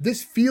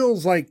this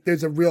feels like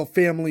there's a real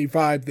family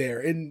vibe there,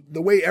 and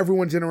the way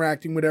everyone's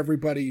interacting with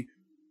everybody,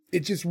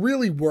 it just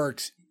really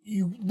works.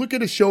 You look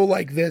at a show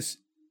like this,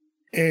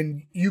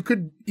 and you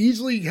could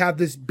easily have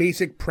this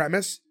basic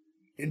premise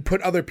and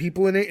put other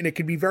people in it, and it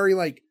could be very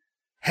like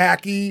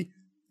hacky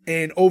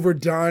and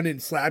overdone and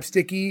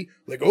slapsticky.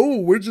 Like, oh,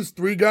 we're just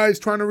 3 guys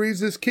trying to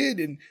raise this kid,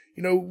 and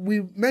you know,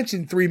 we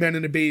mentioned 3 men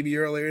and a baby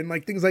earlier, and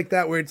like things like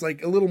that where it's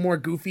like a little more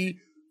goofy.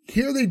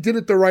 Here they did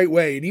it the right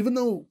way, and even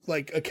though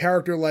like a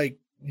character like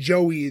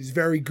Joey is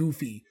very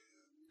goofy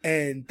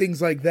and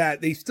things like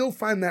that, they still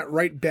find that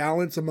right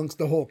balance amongst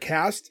the whole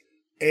cast,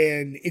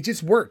 and it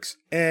just works.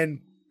 And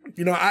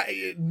you know,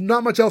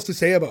 not much else to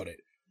say about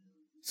it.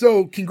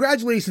 So,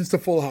 congratulations to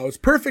Full House.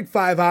 Perfect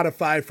 5 out of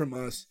 5 from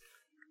us.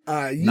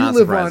 You Not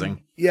live surprising. on.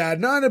 Yeah,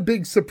 not a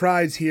big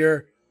surprise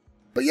here.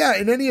 But yeah,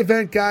 in any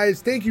event,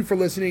 guys, thank you for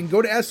listening.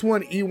 Go to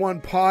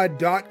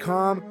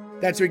S1E1pod.com.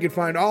 That's where you can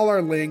find all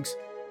our links.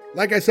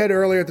 Like I said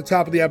earlier at the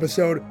top of the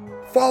episode,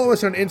 follow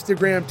us on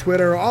Instagram,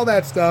 Twitter, all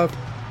that stuff.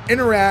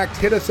 Interact,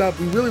 hit us up.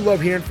 We really love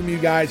hearing from you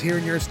guys,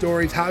 hearing your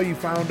stories, how you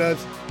found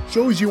us,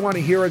 shows you want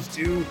to hear us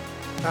do.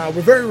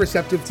 We're very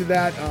receptive to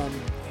that.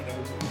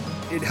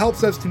 It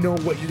helps us to know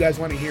what you guys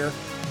want to hear.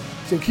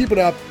 So keep it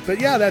up. But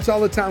yeah, that's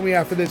all the time we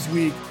have for this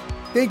week.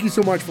 Thank you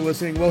so much for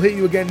listening. We'll hit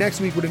you again next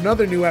week with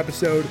another new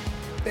episode.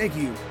 Thank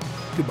you.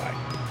 Goodbye.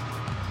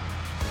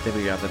 I think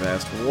we got the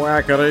best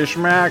whackity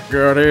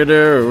schmackity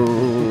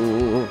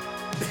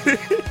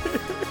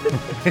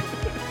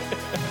do.